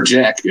skipped over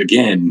Jack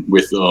again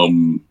with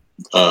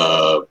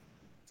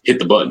hit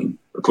the button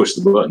or push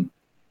the button.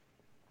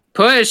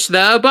 Push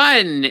the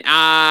button.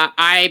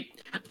 I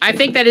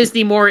think that is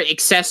the more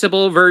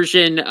accessible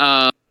version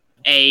of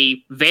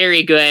a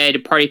very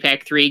good Party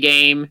Pack 3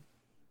 game,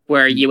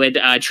 where you would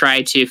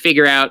try to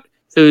figure out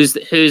who's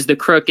the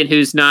crook and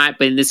who's not.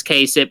 But in this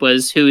case, it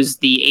was who's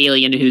the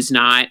alien and who's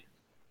not.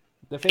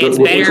 Which It's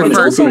one- better which one- It's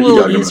for also a which one are you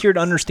little talking about? easier to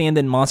understand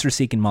than Monster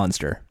Seek and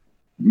Monster.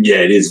 Yeah,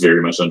 it is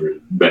very much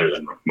better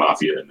than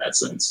Mafia in that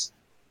sense.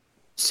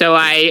 So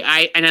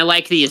I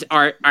like the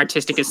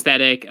artistic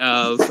aesthetic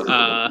of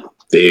The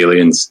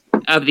aliens.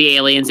 the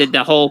aliens and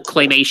the whole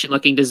claymation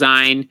looking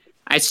design.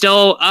 I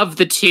still, of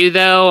the two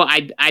though,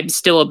 I'm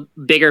still a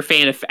bigger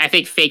fan of. I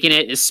think Faking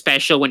It is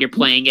special when you're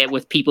playing it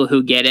with people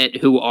who get it,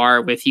 who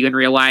are with you in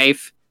real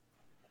life.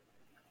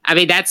 I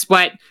mean, that's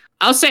what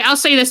I'll say. I'll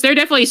say this: there are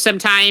definitely some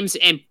times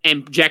in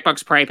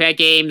Jackbox Party Pack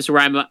games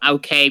where I'm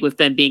okay with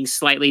them being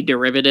slightly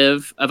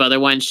derivative of other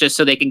ones, just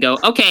so they can go,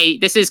 okay,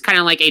 this is kind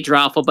of like a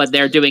drawful, but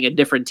they're doing a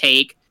different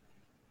take.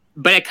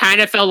 But it kind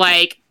of felt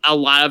like a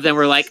lot of them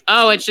were like,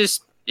 oh, it's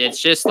just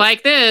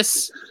like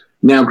this.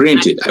 Now,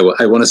 granted, I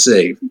want to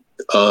say,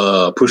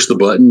 push the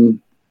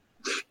button,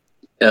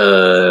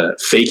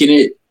 faking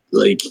it,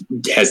 like,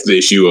 has the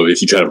issue of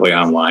if you try to play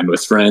online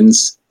with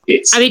friends,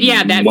 it's I mean,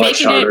 yeah, that much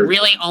Faking It harder.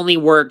 really only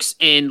works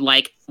in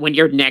like when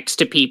you're next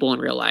to people in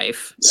real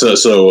life.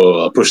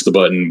 So push the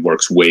button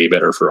works way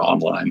better for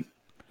online.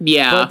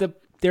 Yeah.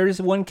 But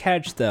there's one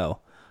catch, though.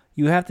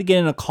 You have to get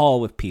in a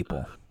call with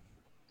people.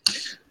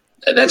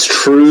 That's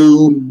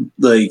true.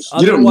 Like,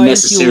 you don't Otherwise,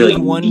 necessarily you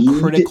lose one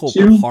need critical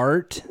to.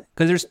 part.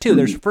 Because there's two.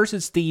 There's first,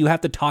 it's you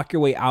have to talk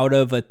your way out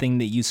of a thing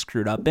that you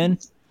screwed up in.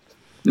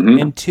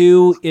 Mhm. And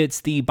 2,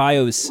 it's the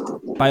bios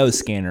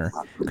scanner.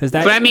 Because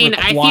that But I mean,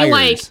 I feel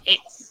like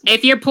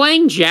if you're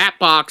playing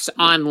Jackbox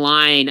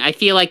online, I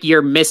feel like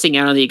you're missing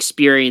out on the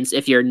experience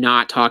if you're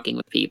not talking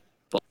with people.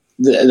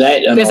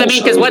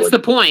 Because what's the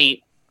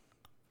point?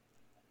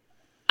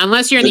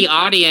 Unless you're in the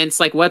audience,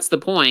 like, what's the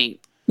point?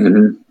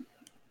 Mhm.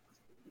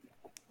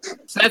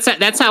 So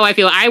that's how I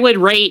feel. I would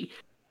rate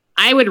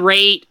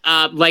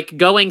like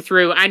going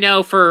through. I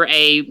know for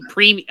a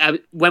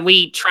when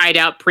we tried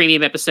out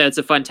premium episodes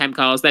of Fun Time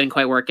Calls, that didn't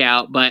quite work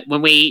out. But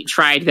when we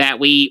tried that,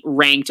 we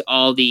ranked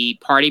all the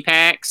party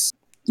packs.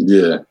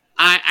 Yeah.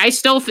 I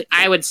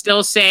would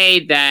still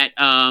say that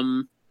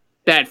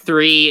that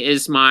 3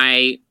 is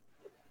my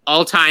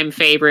all-time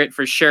favorite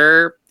for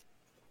sure.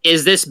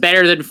 Is this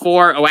better than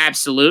 4? Oh,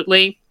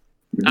 absolutely.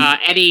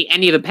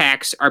 Any of the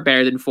packs are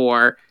better than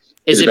 4.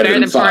 Is it better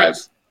than 5?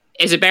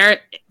 Is it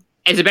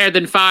better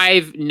than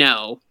 5?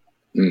 No.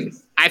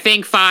 I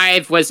think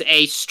 5 was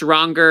a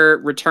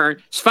stronger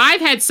return. 5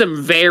 had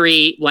some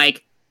very,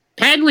 like,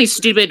 Patently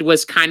Stupid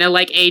was kind of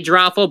like a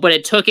drawful, but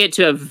it took it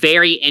to a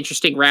very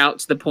interesting route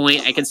to the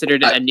point I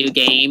considered it a new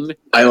game.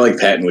 I like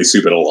Patently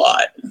Stupid a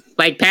lot.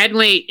 Like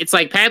Patently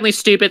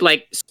Stupid,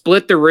 like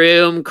split the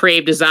room,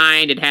 creative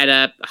design. It had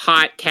a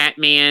hot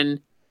Catman.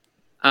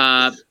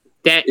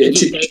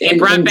 It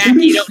brought back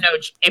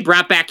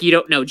You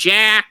Don't Know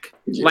Jack.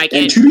 Like,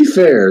 and to be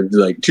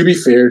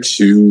fair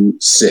to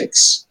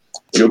 6,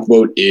 Joke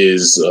Boat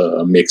is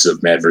a mix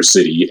of Mad vs.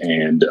 City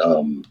and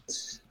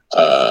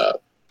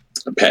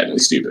Patently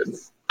Stupid.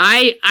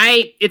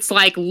 It's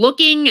like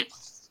looking.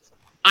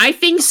 I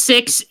think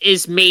 6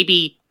 is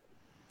maybe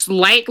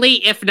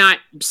slightly, if not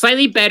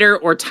slightly better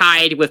or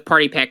tied with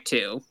Party Pack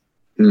 2.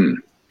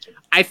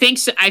 I think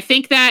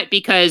that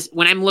because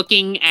when I'm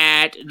looking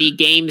at the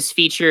games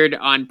featured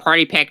on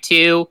Party Pack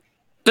 2,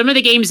 some of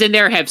the games in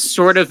there have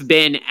sort of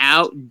been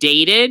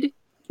outdated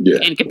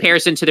in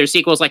comparison to their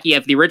sequels. Like you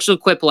have the original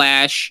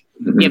Quiplash,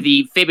 you have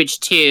the Fibbage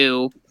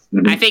 2.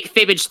 I think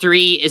Fibbage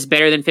 3 is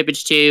better than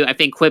Fibbage 2. I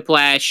think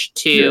Quiplash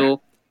 2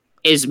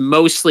 is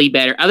mostly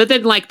better. Other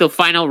than like the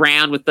final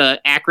round with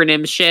the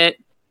acronym shit.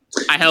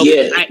 I hope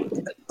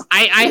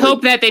I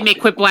hope that they make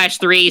Quiplash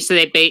 3 so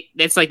that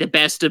it's like the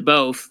best of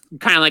both.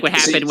 Kind of like what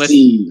happened with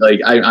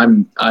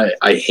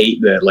I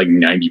hate that like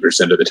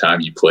 90% of the time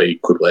you play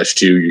Quiplash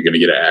 2, you're gonna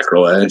get an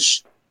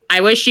Acrolash.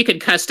 I wish you could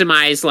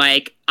customize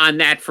like on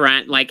that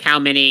front, like how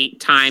many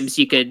times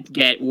you could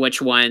get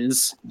which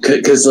ones.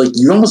 Because like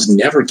you almost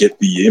never get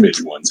the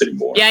image ones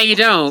anymore. Yeah, you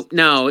don't.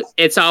 No,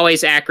 it's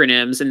always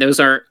acronyms, and those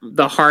are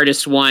the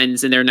hardest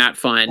ones, and they're not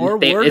fun.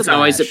 It's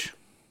always.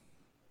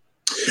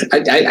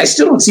 I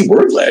still don't see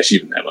Wordlash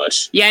even that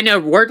much. Yeah,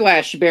 no,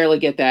 Wordlash you barely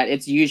get that.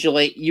 It's you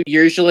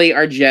usually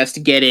are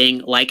just getting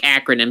like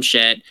acronym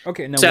shit.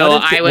 Okay, now so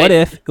what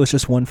if it was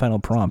just one final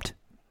prompt?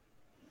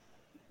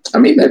 I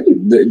mean,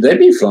 that'd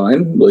be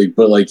fine. Like,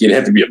 but like it'd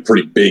have to be a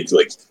pretty big,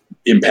 like,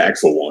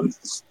 impactful one.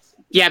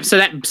 Yeah,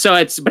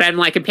 but I'm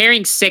like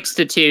comparing 6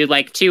 to 2.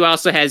 Like 2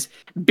 also has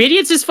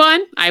Bidiots is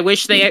fun. I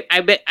wish but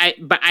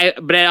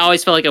it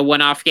always felt like a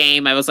one-off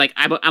game. I was like,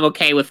 I'm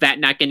okay with that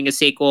not getting a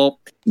sequel.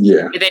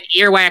 Yeah. And then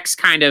Earwax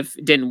kind of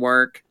didn't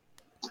work.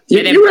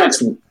 Yeah,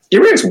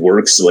 Urax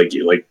works like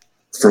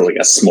for like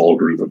a small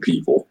group of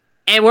people.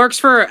 It works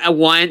for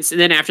once, and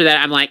then after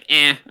that, I'm like,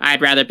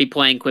 I'd rather be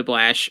playing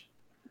Quiplash.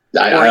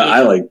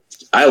 I like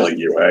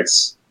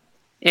Urax.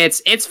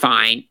 It's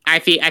fine. I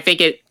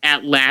think it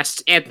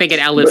outlives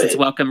its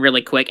welcome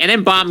really quick. And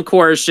then Bomb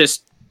Core is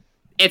just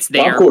it's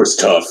there. Bomb Core's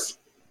tough.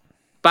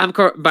 Bomb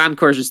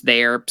Core is just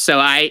there.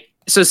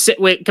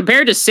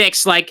 Compared to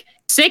 6, like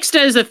 6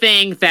 does a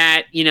thing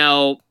that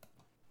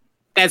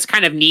that's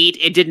kind of neat.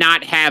 It did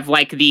not have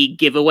like the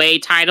giveaway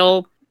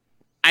title.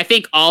 I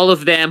think all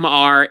of them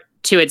are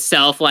to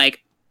itself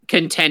like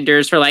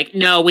contenders for like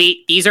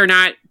these are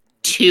not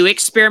too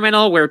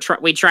experimental.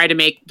 We try to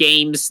make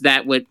games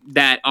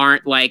that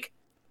aren't like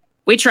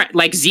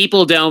like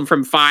Zeeple Dome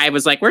from 5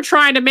 was like we're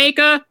trying to make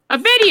a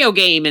video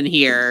game in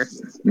here.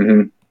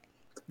 Mm-hmm.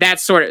 That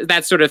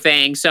sort of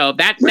thing. So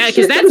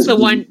because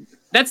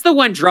that's the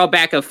one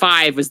drawback of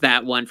 5 was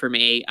that one for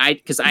me.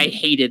 Because I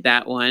hated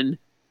that one.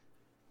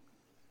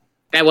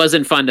 That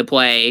wasn't fun to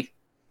play.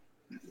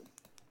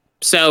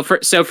 So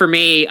for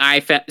me,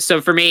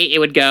 it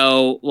would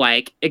go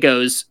like it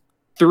goes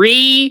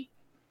 3,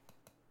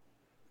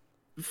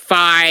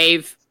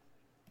 5,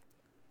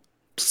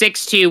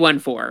 6, 2, 1,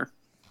 4.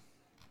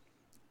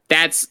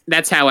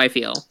 That's how I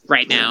feel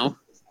right now.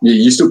 Yeah,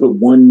 you still put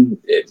 1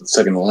 at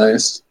second to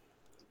last.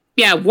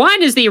 Yeah,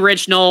 1 is the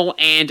original,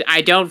 and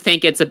I don't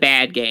think it's a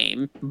bad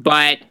game,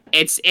 but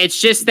it's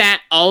just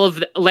that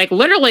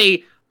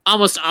literally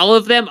almost all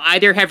of them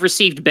either have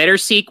received better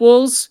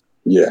sequels,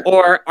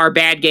 or are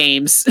bad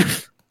games.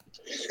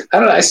 I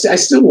don't know. I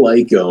still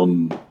like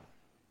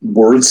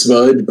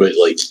Wordsmud, but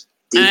like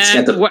it's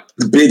got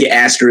the big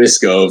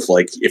asterisk of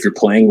like if you're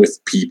playing with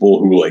people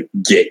who like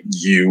get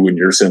you and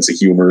your sense of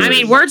humor. I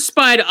mean,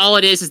 Wordspud, all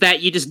it is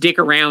that you just dick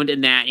around in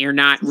that. You're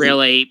not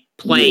really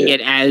playing it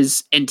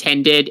as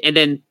intended. And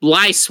then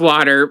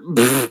Lyswatter.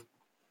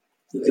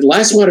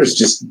 Lyswatter's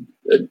just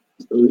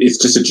it's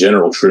just a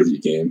general trivia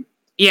game.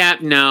 Yeah,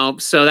 no.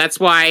 So that's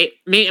why.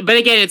 But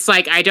again, it's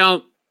like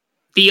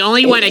the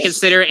only one I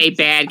consider a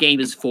bad game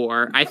is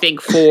 4. I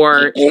think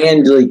 4.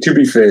 And like to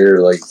be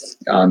fair, like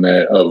on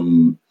that,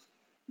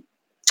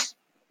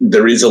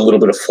 there is a little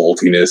bit of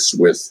faultiness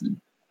with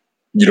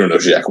You Don't Know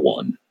Jack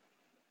 1.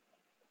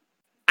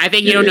 I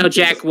think You Don't Know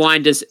Jack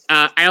 1 does.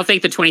 I don't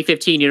think the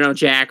 2015 You Don't Know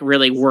Jack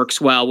really works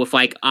well with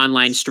like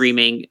online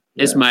streaming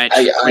as much.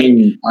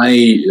 I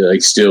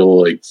like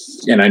still like,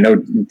 and I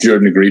know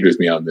Jordan agreed with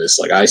me on this.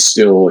 Like, I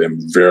still am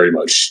very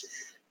much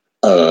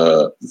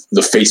the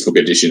Facebook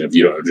edition of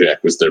You Don't Know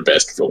Jack was their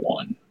best for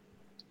 1.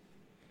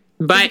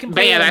 But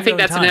yeah, I think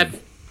that's enough.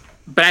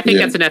 But I think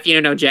that's enough. You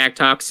Don't Know Jack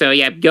talk. So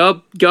yeah,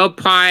 go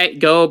pie.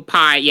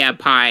 Yeah,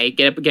 pie.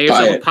 Get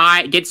yourself a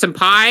pie. Get some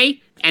pie.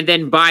 And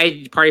then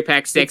buy Party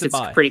Pack 6. It's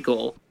pretty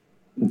cool.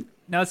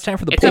 Now it's time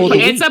for the poll of the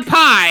week. It's a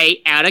pie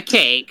out of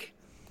cake.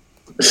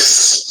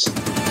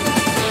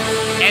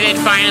 And then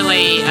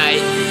finally,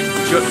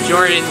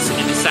 Jordan's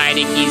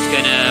deciding he's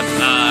gonna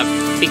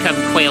become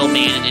Quail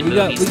Man in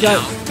movies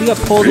now. We got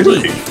poll of the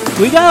week.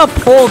 We got a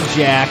poll,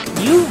 Jack.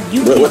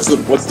 What's the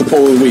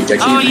poll of the week?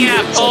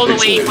 Poll of the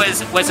week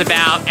was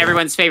about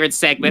everyone's favorite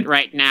segment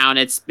right now, and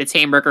it's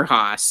Hamburger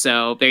Haas.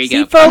 So there you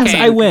go. Folks, okay.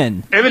 I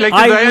win. I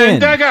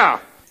win.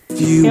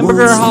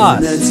 Hamburger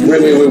Haas.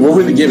 Wait. What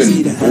were the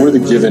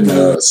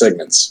given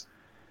segments?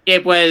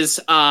 It was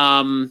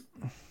I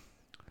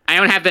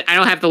don't have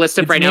the list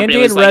up right now. But it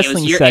was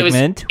wrestling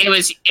segment. It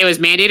was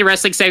mandated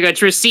wrestling segment,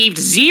 which received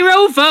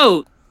 0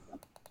 votes.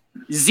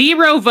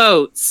 0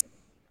 votes.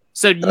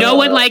 So no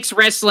one likes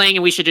wrestling,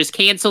 and we should just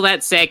cancel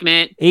that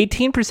segment.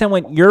 18%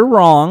 went, "You're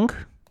wrong."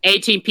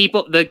 18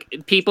 people. The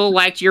people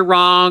liked "You're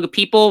wrong."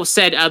 People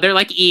said other,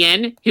 like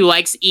Ian, who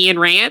likes Ian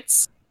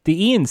rants.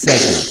 The Ian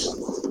segment.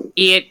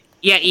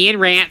 Ian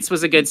rants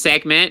was a good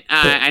segment,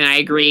 and I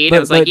agreed. I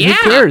was like, who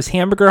cares?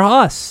 Hamburger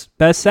Haas,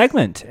 best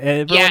segment.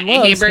 Everyone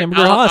loves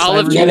Hamburger Haas.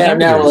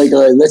 Now,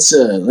 let's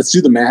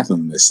do the math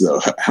on this though.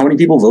 How many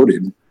people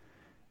voted?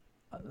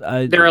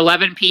 There are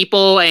 11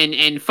 people,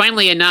 and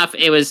funnily enough,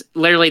 it was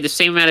literally the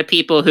same amount of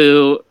people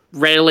who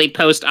readily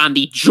post on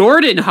the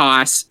Jordan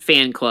Haas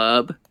fan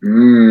club.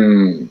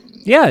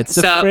 Yeah,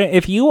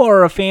 if you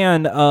are a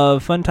fan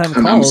of Funtime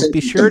Calls,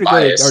 be sure to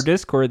go to our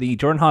Discord, the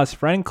Jordan Haas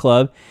Friend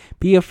Club.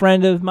 Be a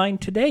friend of mine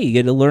today. You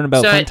get to learn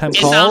about Funtime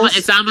Calls.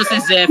 It's almost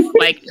as if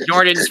like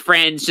Jordan's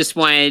friends just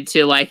wanted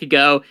to like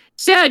go.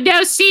 So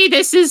no,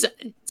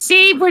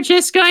 we're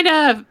just going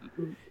to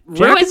ruin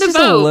Jack is the just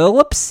vote. A little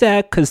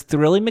upset because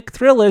Thrilly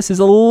McThrillis is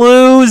a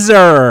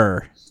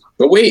loser.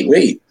 But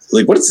wait.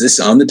 Like, what is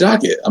this on the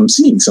docket? I'm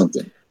seeing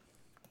something.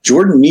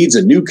 Jordan needs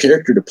a new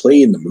character to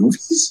play in the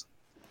movies?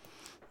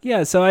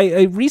 Yeah, so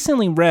I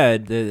recently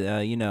read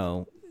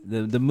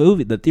the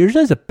movie that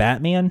there's a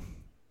Batman.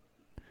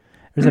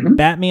 There's a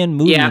Batman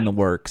movie in the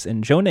works,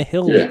 and Jonah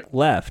Hill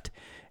left,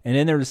 and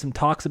then there was some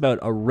talks about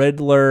a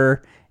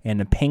Riddler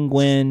and a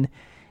Penguin,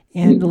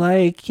 and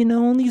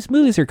these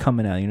movies are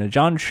coming out.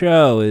 John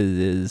Cho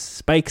is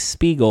Spike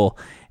Spiegel,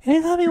 and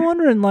it got me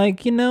wondering,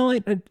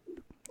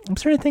 I'm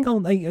starting to think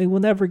I will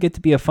never get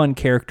to be a fun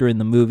character in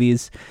the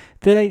movies.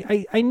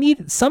 That I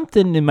need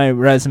something in my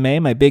resume,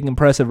 my big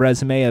impressive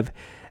resume of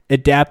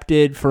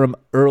adapted from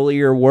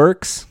earlier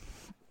works.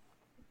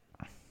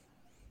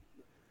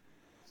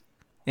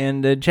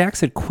 And Jack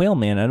said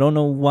Quailman. I don't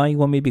know why you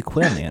want me to be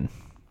Quailman.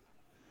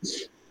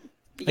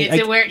 You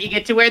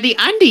get to wear the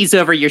undies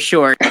over your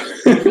short.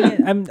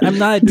 I'm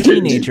not a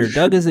teenager.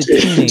 Doug is a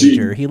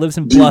teenager. He lives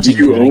in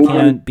Bluffington. I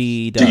can't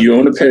be Doug. Do you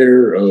own a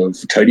pair of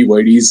tighty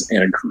whities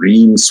and a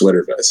green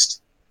sweater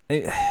vest?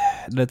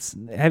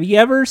 Have you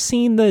ever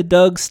seen the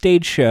Doug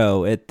stage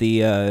show at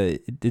the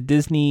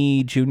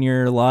Disney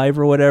Junior Live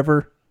or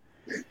whatever?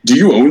 Do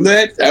you own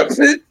that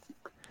outfit?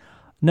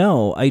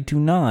 No, I do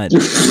not.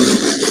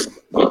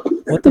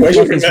 What the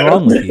fuck is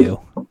wrong with you?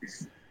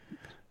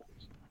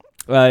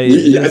 I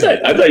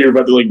thought you were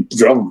about to like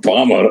drop a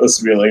bomb on us.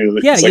 Be like,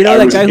 yeah, you know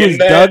that guy who's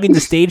Doug in the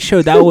stage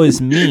show? That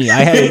was me.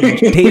 I had a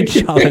stage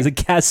job as a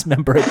cast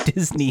member at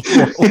Disney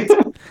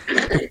World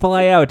to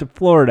fly out to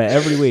Florida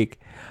every week.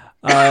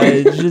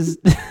 Just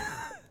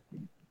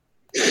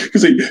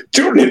he's like,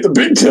 Jordan hit the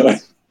big time.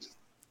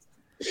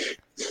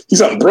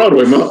 He's on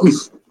Broadway, Mom.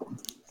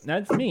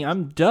 That's me.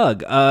 I'm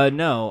Doug.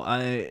 No,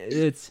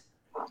 it's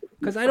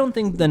because I don't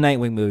think the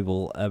Nightwing movie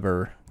will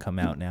ever come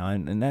out now,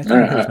 and that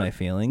kind of hurts my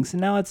feelings. And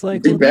now it's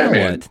like,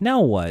 well,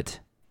 now what?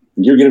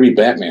 You're gonna be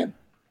Batman.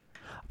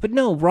 But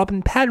no,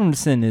 Robin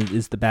Pattinson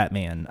is the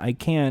Batman. I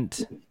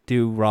can't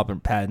do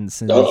Robert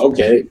Pattinson. Oh,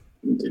 okay.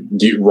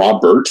 Do you,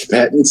 Robert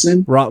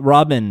Pattinson?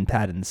 Robin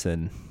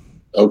Pattinson.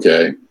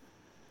 Okay.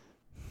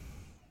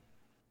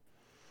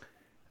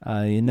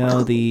 You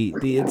know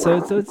it's a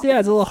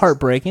little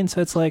heartbreaking.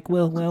 So it's like,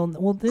 well,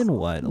 then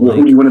what? Like,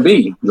 who do you want to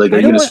be? Like, are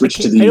you going to switch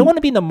to the? I don't want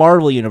to be in the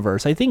Marvel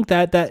universe. I think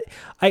that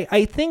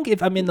I think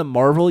if I'm in the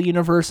Marvel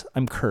universe,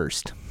 I'm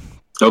cursed.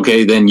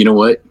 Okay, then you know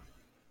what?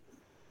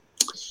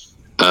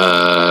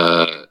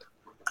 I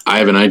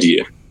have an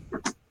idea.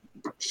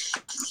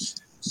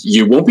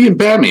 You won't be in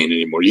Batman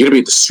anymore. You're going to be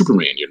in the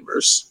Superman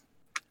universe.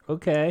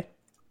 Okay.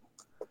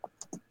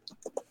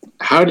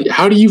 How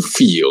do you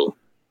feel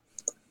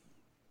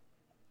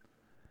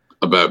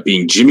about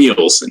being Jimmy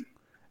Olsen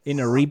in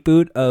a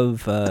reboot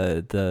of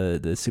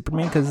the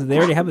Superman? Because they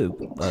already have a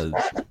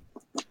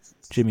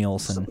Jimmy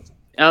Olsen.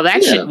 Oh,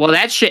 that shit. Well,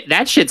 that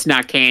shit's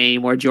not canon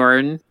anymore,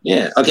 Jordan.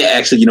 Yeah. Okay.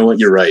 Actually, you know what?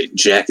 You're right.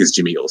 Jack is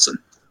Jimmy Olsen.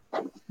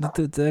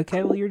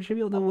 Okay. Well, you're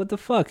Jimmy. What the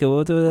fuck?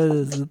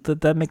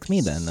 That makes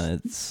me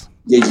then. It's.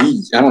 Yeah.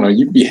 I don't know.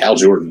 You'd be Hal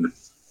Jordan.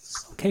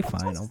 Okay,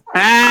 fine.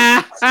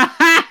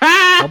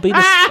 I'll be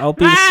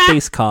the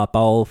space cop.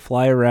 I'll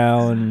fly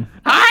around.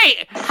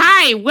 Hi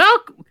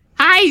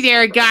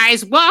there,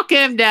 guys.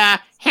 Welcome to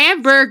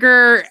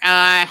Hamburger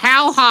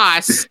Hal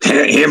Haas.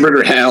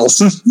 Hamburger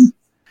Hal's.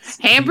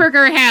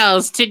 Hamburger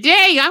Hal's.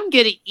 Today, I'm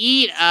gonna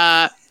eat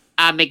a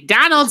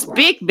McDonald's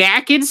Big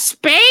Mac in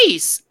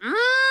space.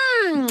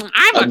 I'm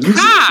a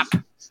cop.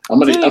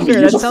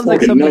 That sounds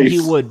like something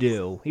he would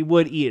do. He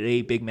would eat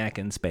a Big Mac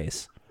in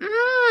space.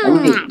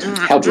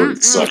 Hal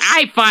Jordan sucks.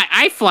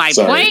 I fly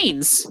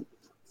planes.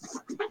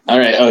 All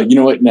right. You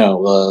know what? No.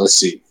 Let's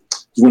see.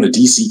 You want a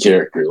DC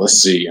character? Let's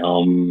see.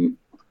 I'm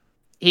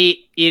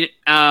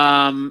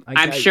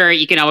sure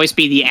you can always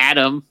be the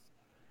Atom.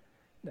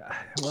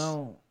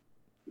 Well,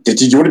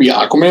 did you want to be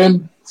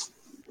Aquaman?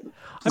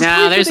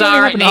 No, they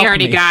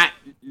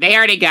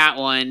already got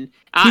one.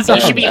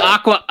 It should be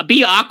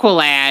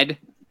Aqualad.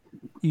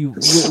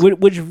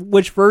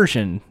 Which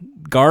version?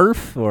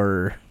 Garf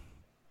or?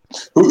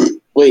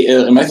 Wait,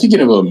 am I thinking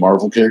of a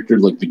Marvel character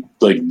like the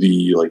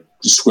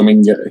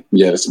swimming guy?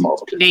 Yeah, that's a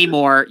Marvel character.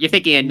 Namor. You're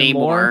thinking of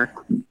Namor.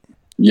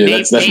 Yeah,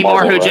 that's Namor,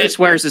 Marvel, who right? just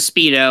wears a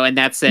Speedo, and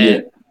that's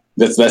it.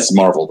 Yeah, that's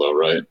Marvel, though,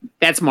 right?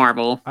 That's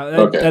Marvel.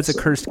 Okay, that's a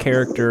cursed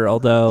character,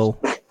 although.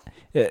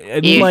 I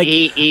mean, but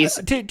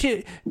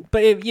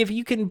if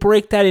you can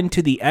break that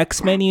into the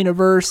X-Men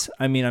universe,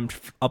 I mean,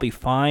 I'll be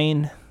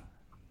fine.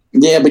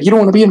 Yeah, but you don't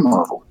want to be in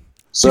Marvel.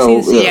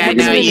 So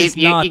it's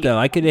not though.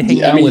 I could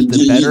hang out with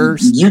the better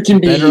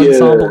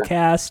ensemble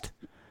cast.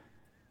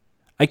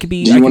 I could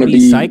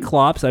be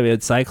Cyclops. I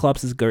mean,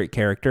 Cyclops is a great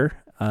character.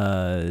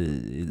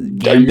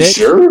 Gambit. Are you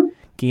sure?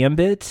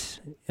 Gambit.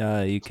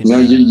 You can. No.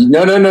 You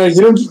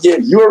don't.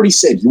 You already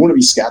said you want to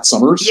be Scott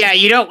Summers. Yeah,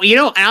 you don't.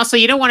 And also,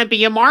 you don't want to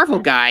be a Marvel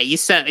guy.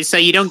 So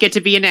you don't get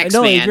to be an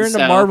X-Man. No, if you're in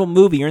a Marvel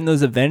movie, you're in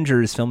those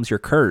Avengers films. You're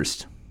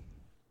cursed.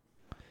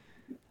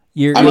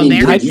 They're going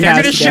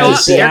to show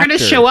up. They're going to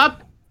show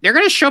up. They're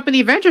going to show up in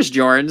the Avengers,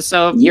 Jordan.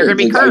 So you're going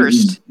to be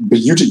cursed. But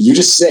you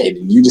just said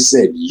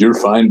you're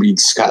fine being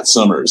Scott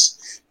Summers.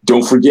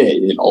 Don't forget,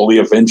 in all the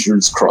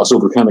Avengers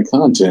crossover kind of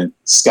content,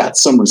 Scott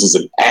Summers is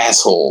an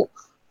asshole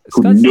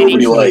who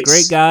nobody likes.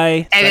 Great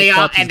guy,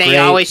 and they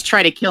always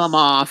try to kill him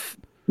off.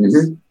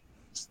 Mm-hmm.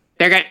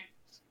 They're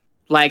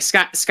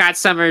Scott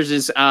Summers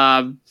is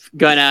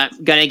gonna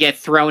get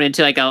thrown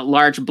into like a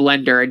large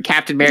blender, and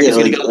Captain America's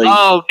gonna go,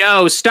 "Oh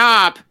no,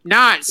 stop!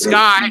 Not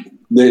Scott."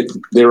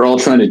 They're all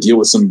trying to deal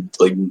with some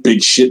like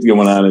big shit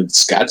going on, and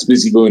Scott's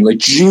busy going like,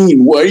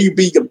 "Gene, why are you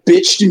being a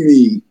bitch to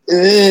me?"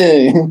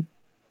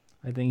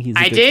 I think he's. A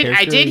I good did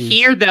character.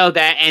 hear though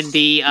that in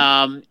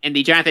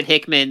the Jonathan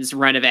Hickman's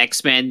run of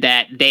X-Men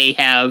that they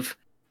have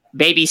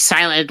maybe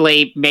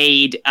silently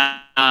made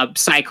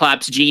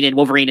Cyclops, Jean, and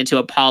Wolverine into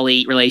a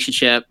poly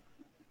relationship.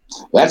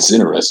 That's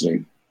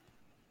interesting.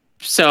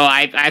 So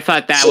I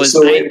thought that So- was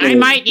so wait a I minute,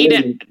 might need wait a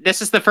it. minute.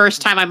 This is the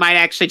first time I might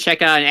actually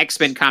check out an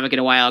X-Men comic in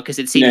a while because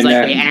it seems No,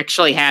 like no. they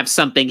actually have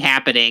something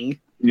happening.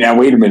 Now,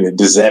 wait a minute.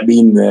 Does that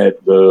mean that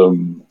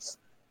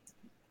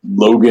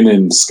Logan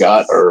and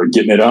Scott are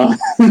getting it on?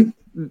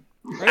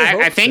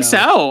 I think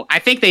so. I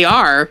think they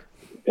are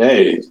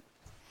Hey,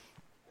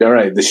 all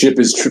right. The ship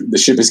is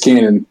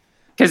canon.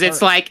 because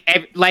it's like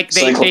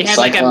they had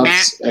like a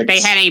map. Cyclops X.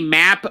 They had a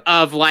map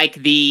of like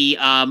the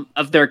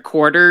of their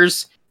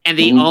quarters, and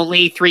the Mhm.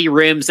 only 3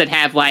 rooms that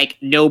have like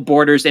no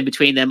borders in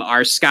between them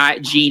are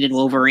Scott, Jean, and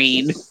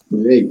Wolverine.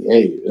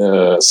 Hey,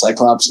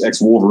 Cyclops X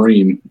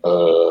Wolverine.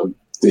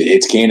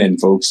 It's canon,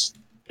 folks.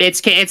 It's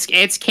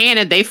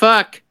canon. They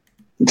fuck.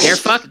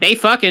 They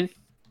fucking.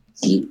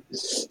 He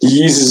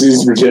uses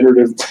his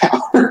regenerative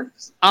power.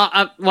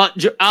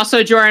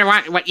 Also, Jordan,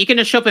 what you can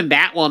just show up in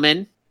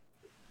Batwoman.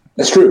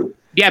 That's true.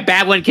 Yeah,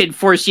 Batwoman could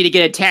force you to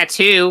get a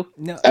tattoo.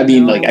 No, I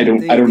mean, like, I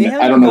don't haven't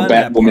know gone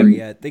that far Batwoman.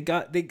 yet. They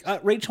got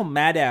Rachel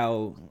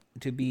Maddow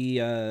to be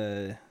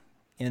in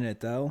it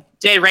though.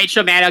 Did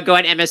Rachel Maddow go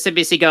on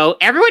MSNBC go,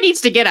 everyone needs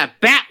to get a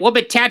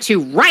Batwoman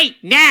tattoo right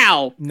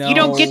now. You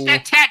don't get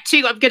that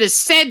tattoo, I'm going to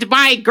send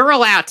my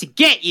girl out to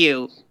get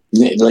you.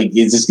 Like,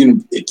 is this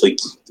gonna? It's like,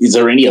 is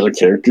there any other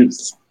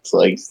characters? It's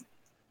like,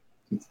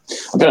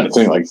 I'm trying to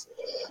think. Like,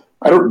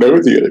 I don't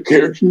know the other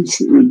characters.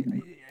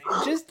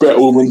 Just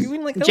Batwoman. I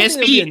mean, like, Just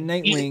be a be-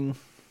 Nightwing.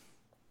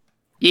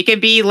 You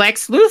can be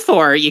Lex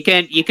Luthor. You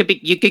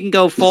can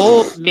go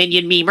full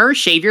minion memer,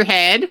 shave your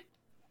head.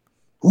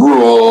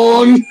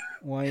 Wrong.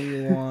 Why do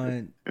you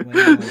want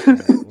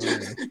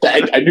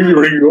that? I knew you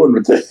were going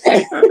with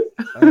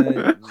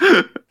that.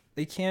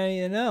 They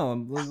can't,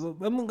 I'm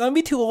gonna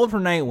be too old for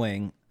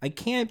Nightwing. I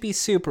can't be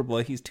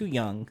Superboy. He's too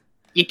young.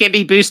 You can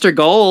be Booster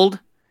Gold.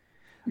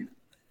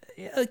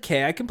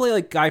 Okay, I can play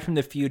like guy from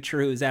the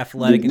future who's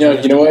athletic. No,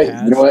 and you know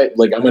what?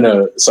 Like,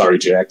 I'm sorry,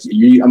 Jack.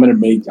 I'm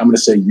gonna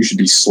say you should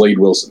be Slade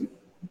Wilson.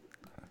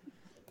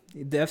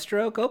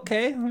 Deathstroke.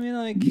 Okay, I mean,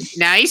 like,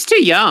 Nah, he's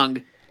too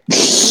young.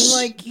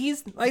 I think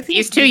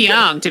He's too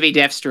young to be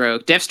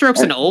Deathstroke. Deathstroke's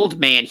an old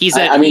man. He's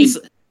a I mean, he's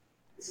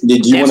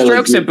Did you want to?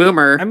 Deathstroke's a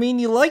boomer. I mean,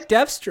 you like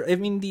Deathstroke. I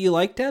mean, do you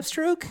like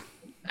Deathstroke?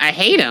 I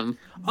hate him.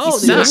 Oh,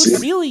 He they sucks.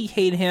 would really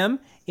hate him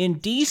in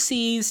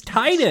DC's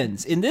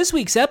Titans. In this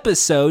week's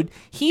episode,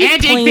 he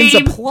Ending plans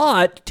theme. a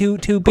plot to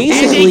Ending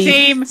basically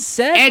theme.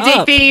 set Ending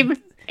up. theme.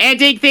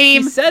 Ending He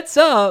theme. sets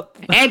up.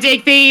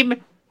 Ending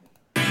theme.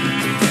 I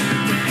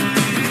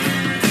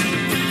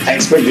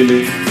expected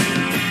it.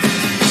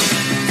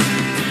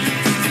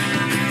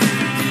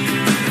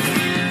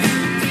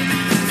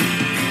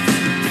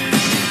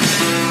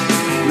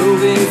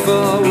 Moving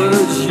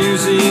forwards,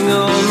 using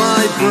all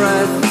my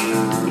breath.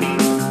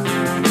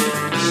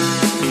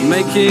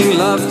 Making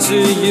love to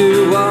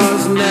you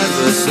was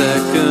never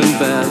second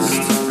best.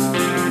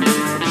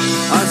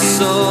 I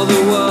saw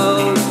the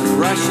world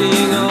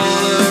crashing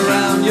all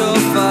around your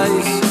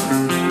face,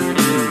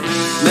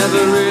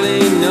 never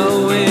really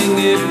knowing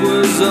it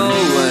was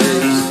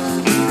always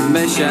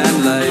mesh and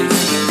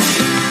lace.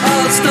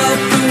 I'll stop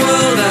the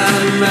world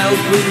and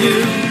melt with you.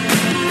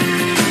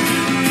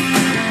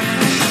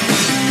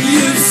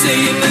 You've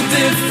seen the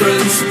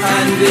difference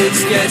and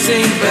it's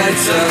getting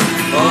better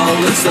all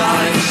the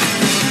time.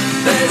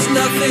 There's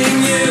nothing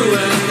you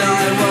and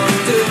I won't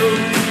do.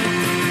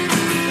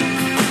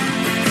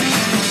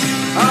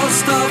 I'll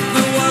stop the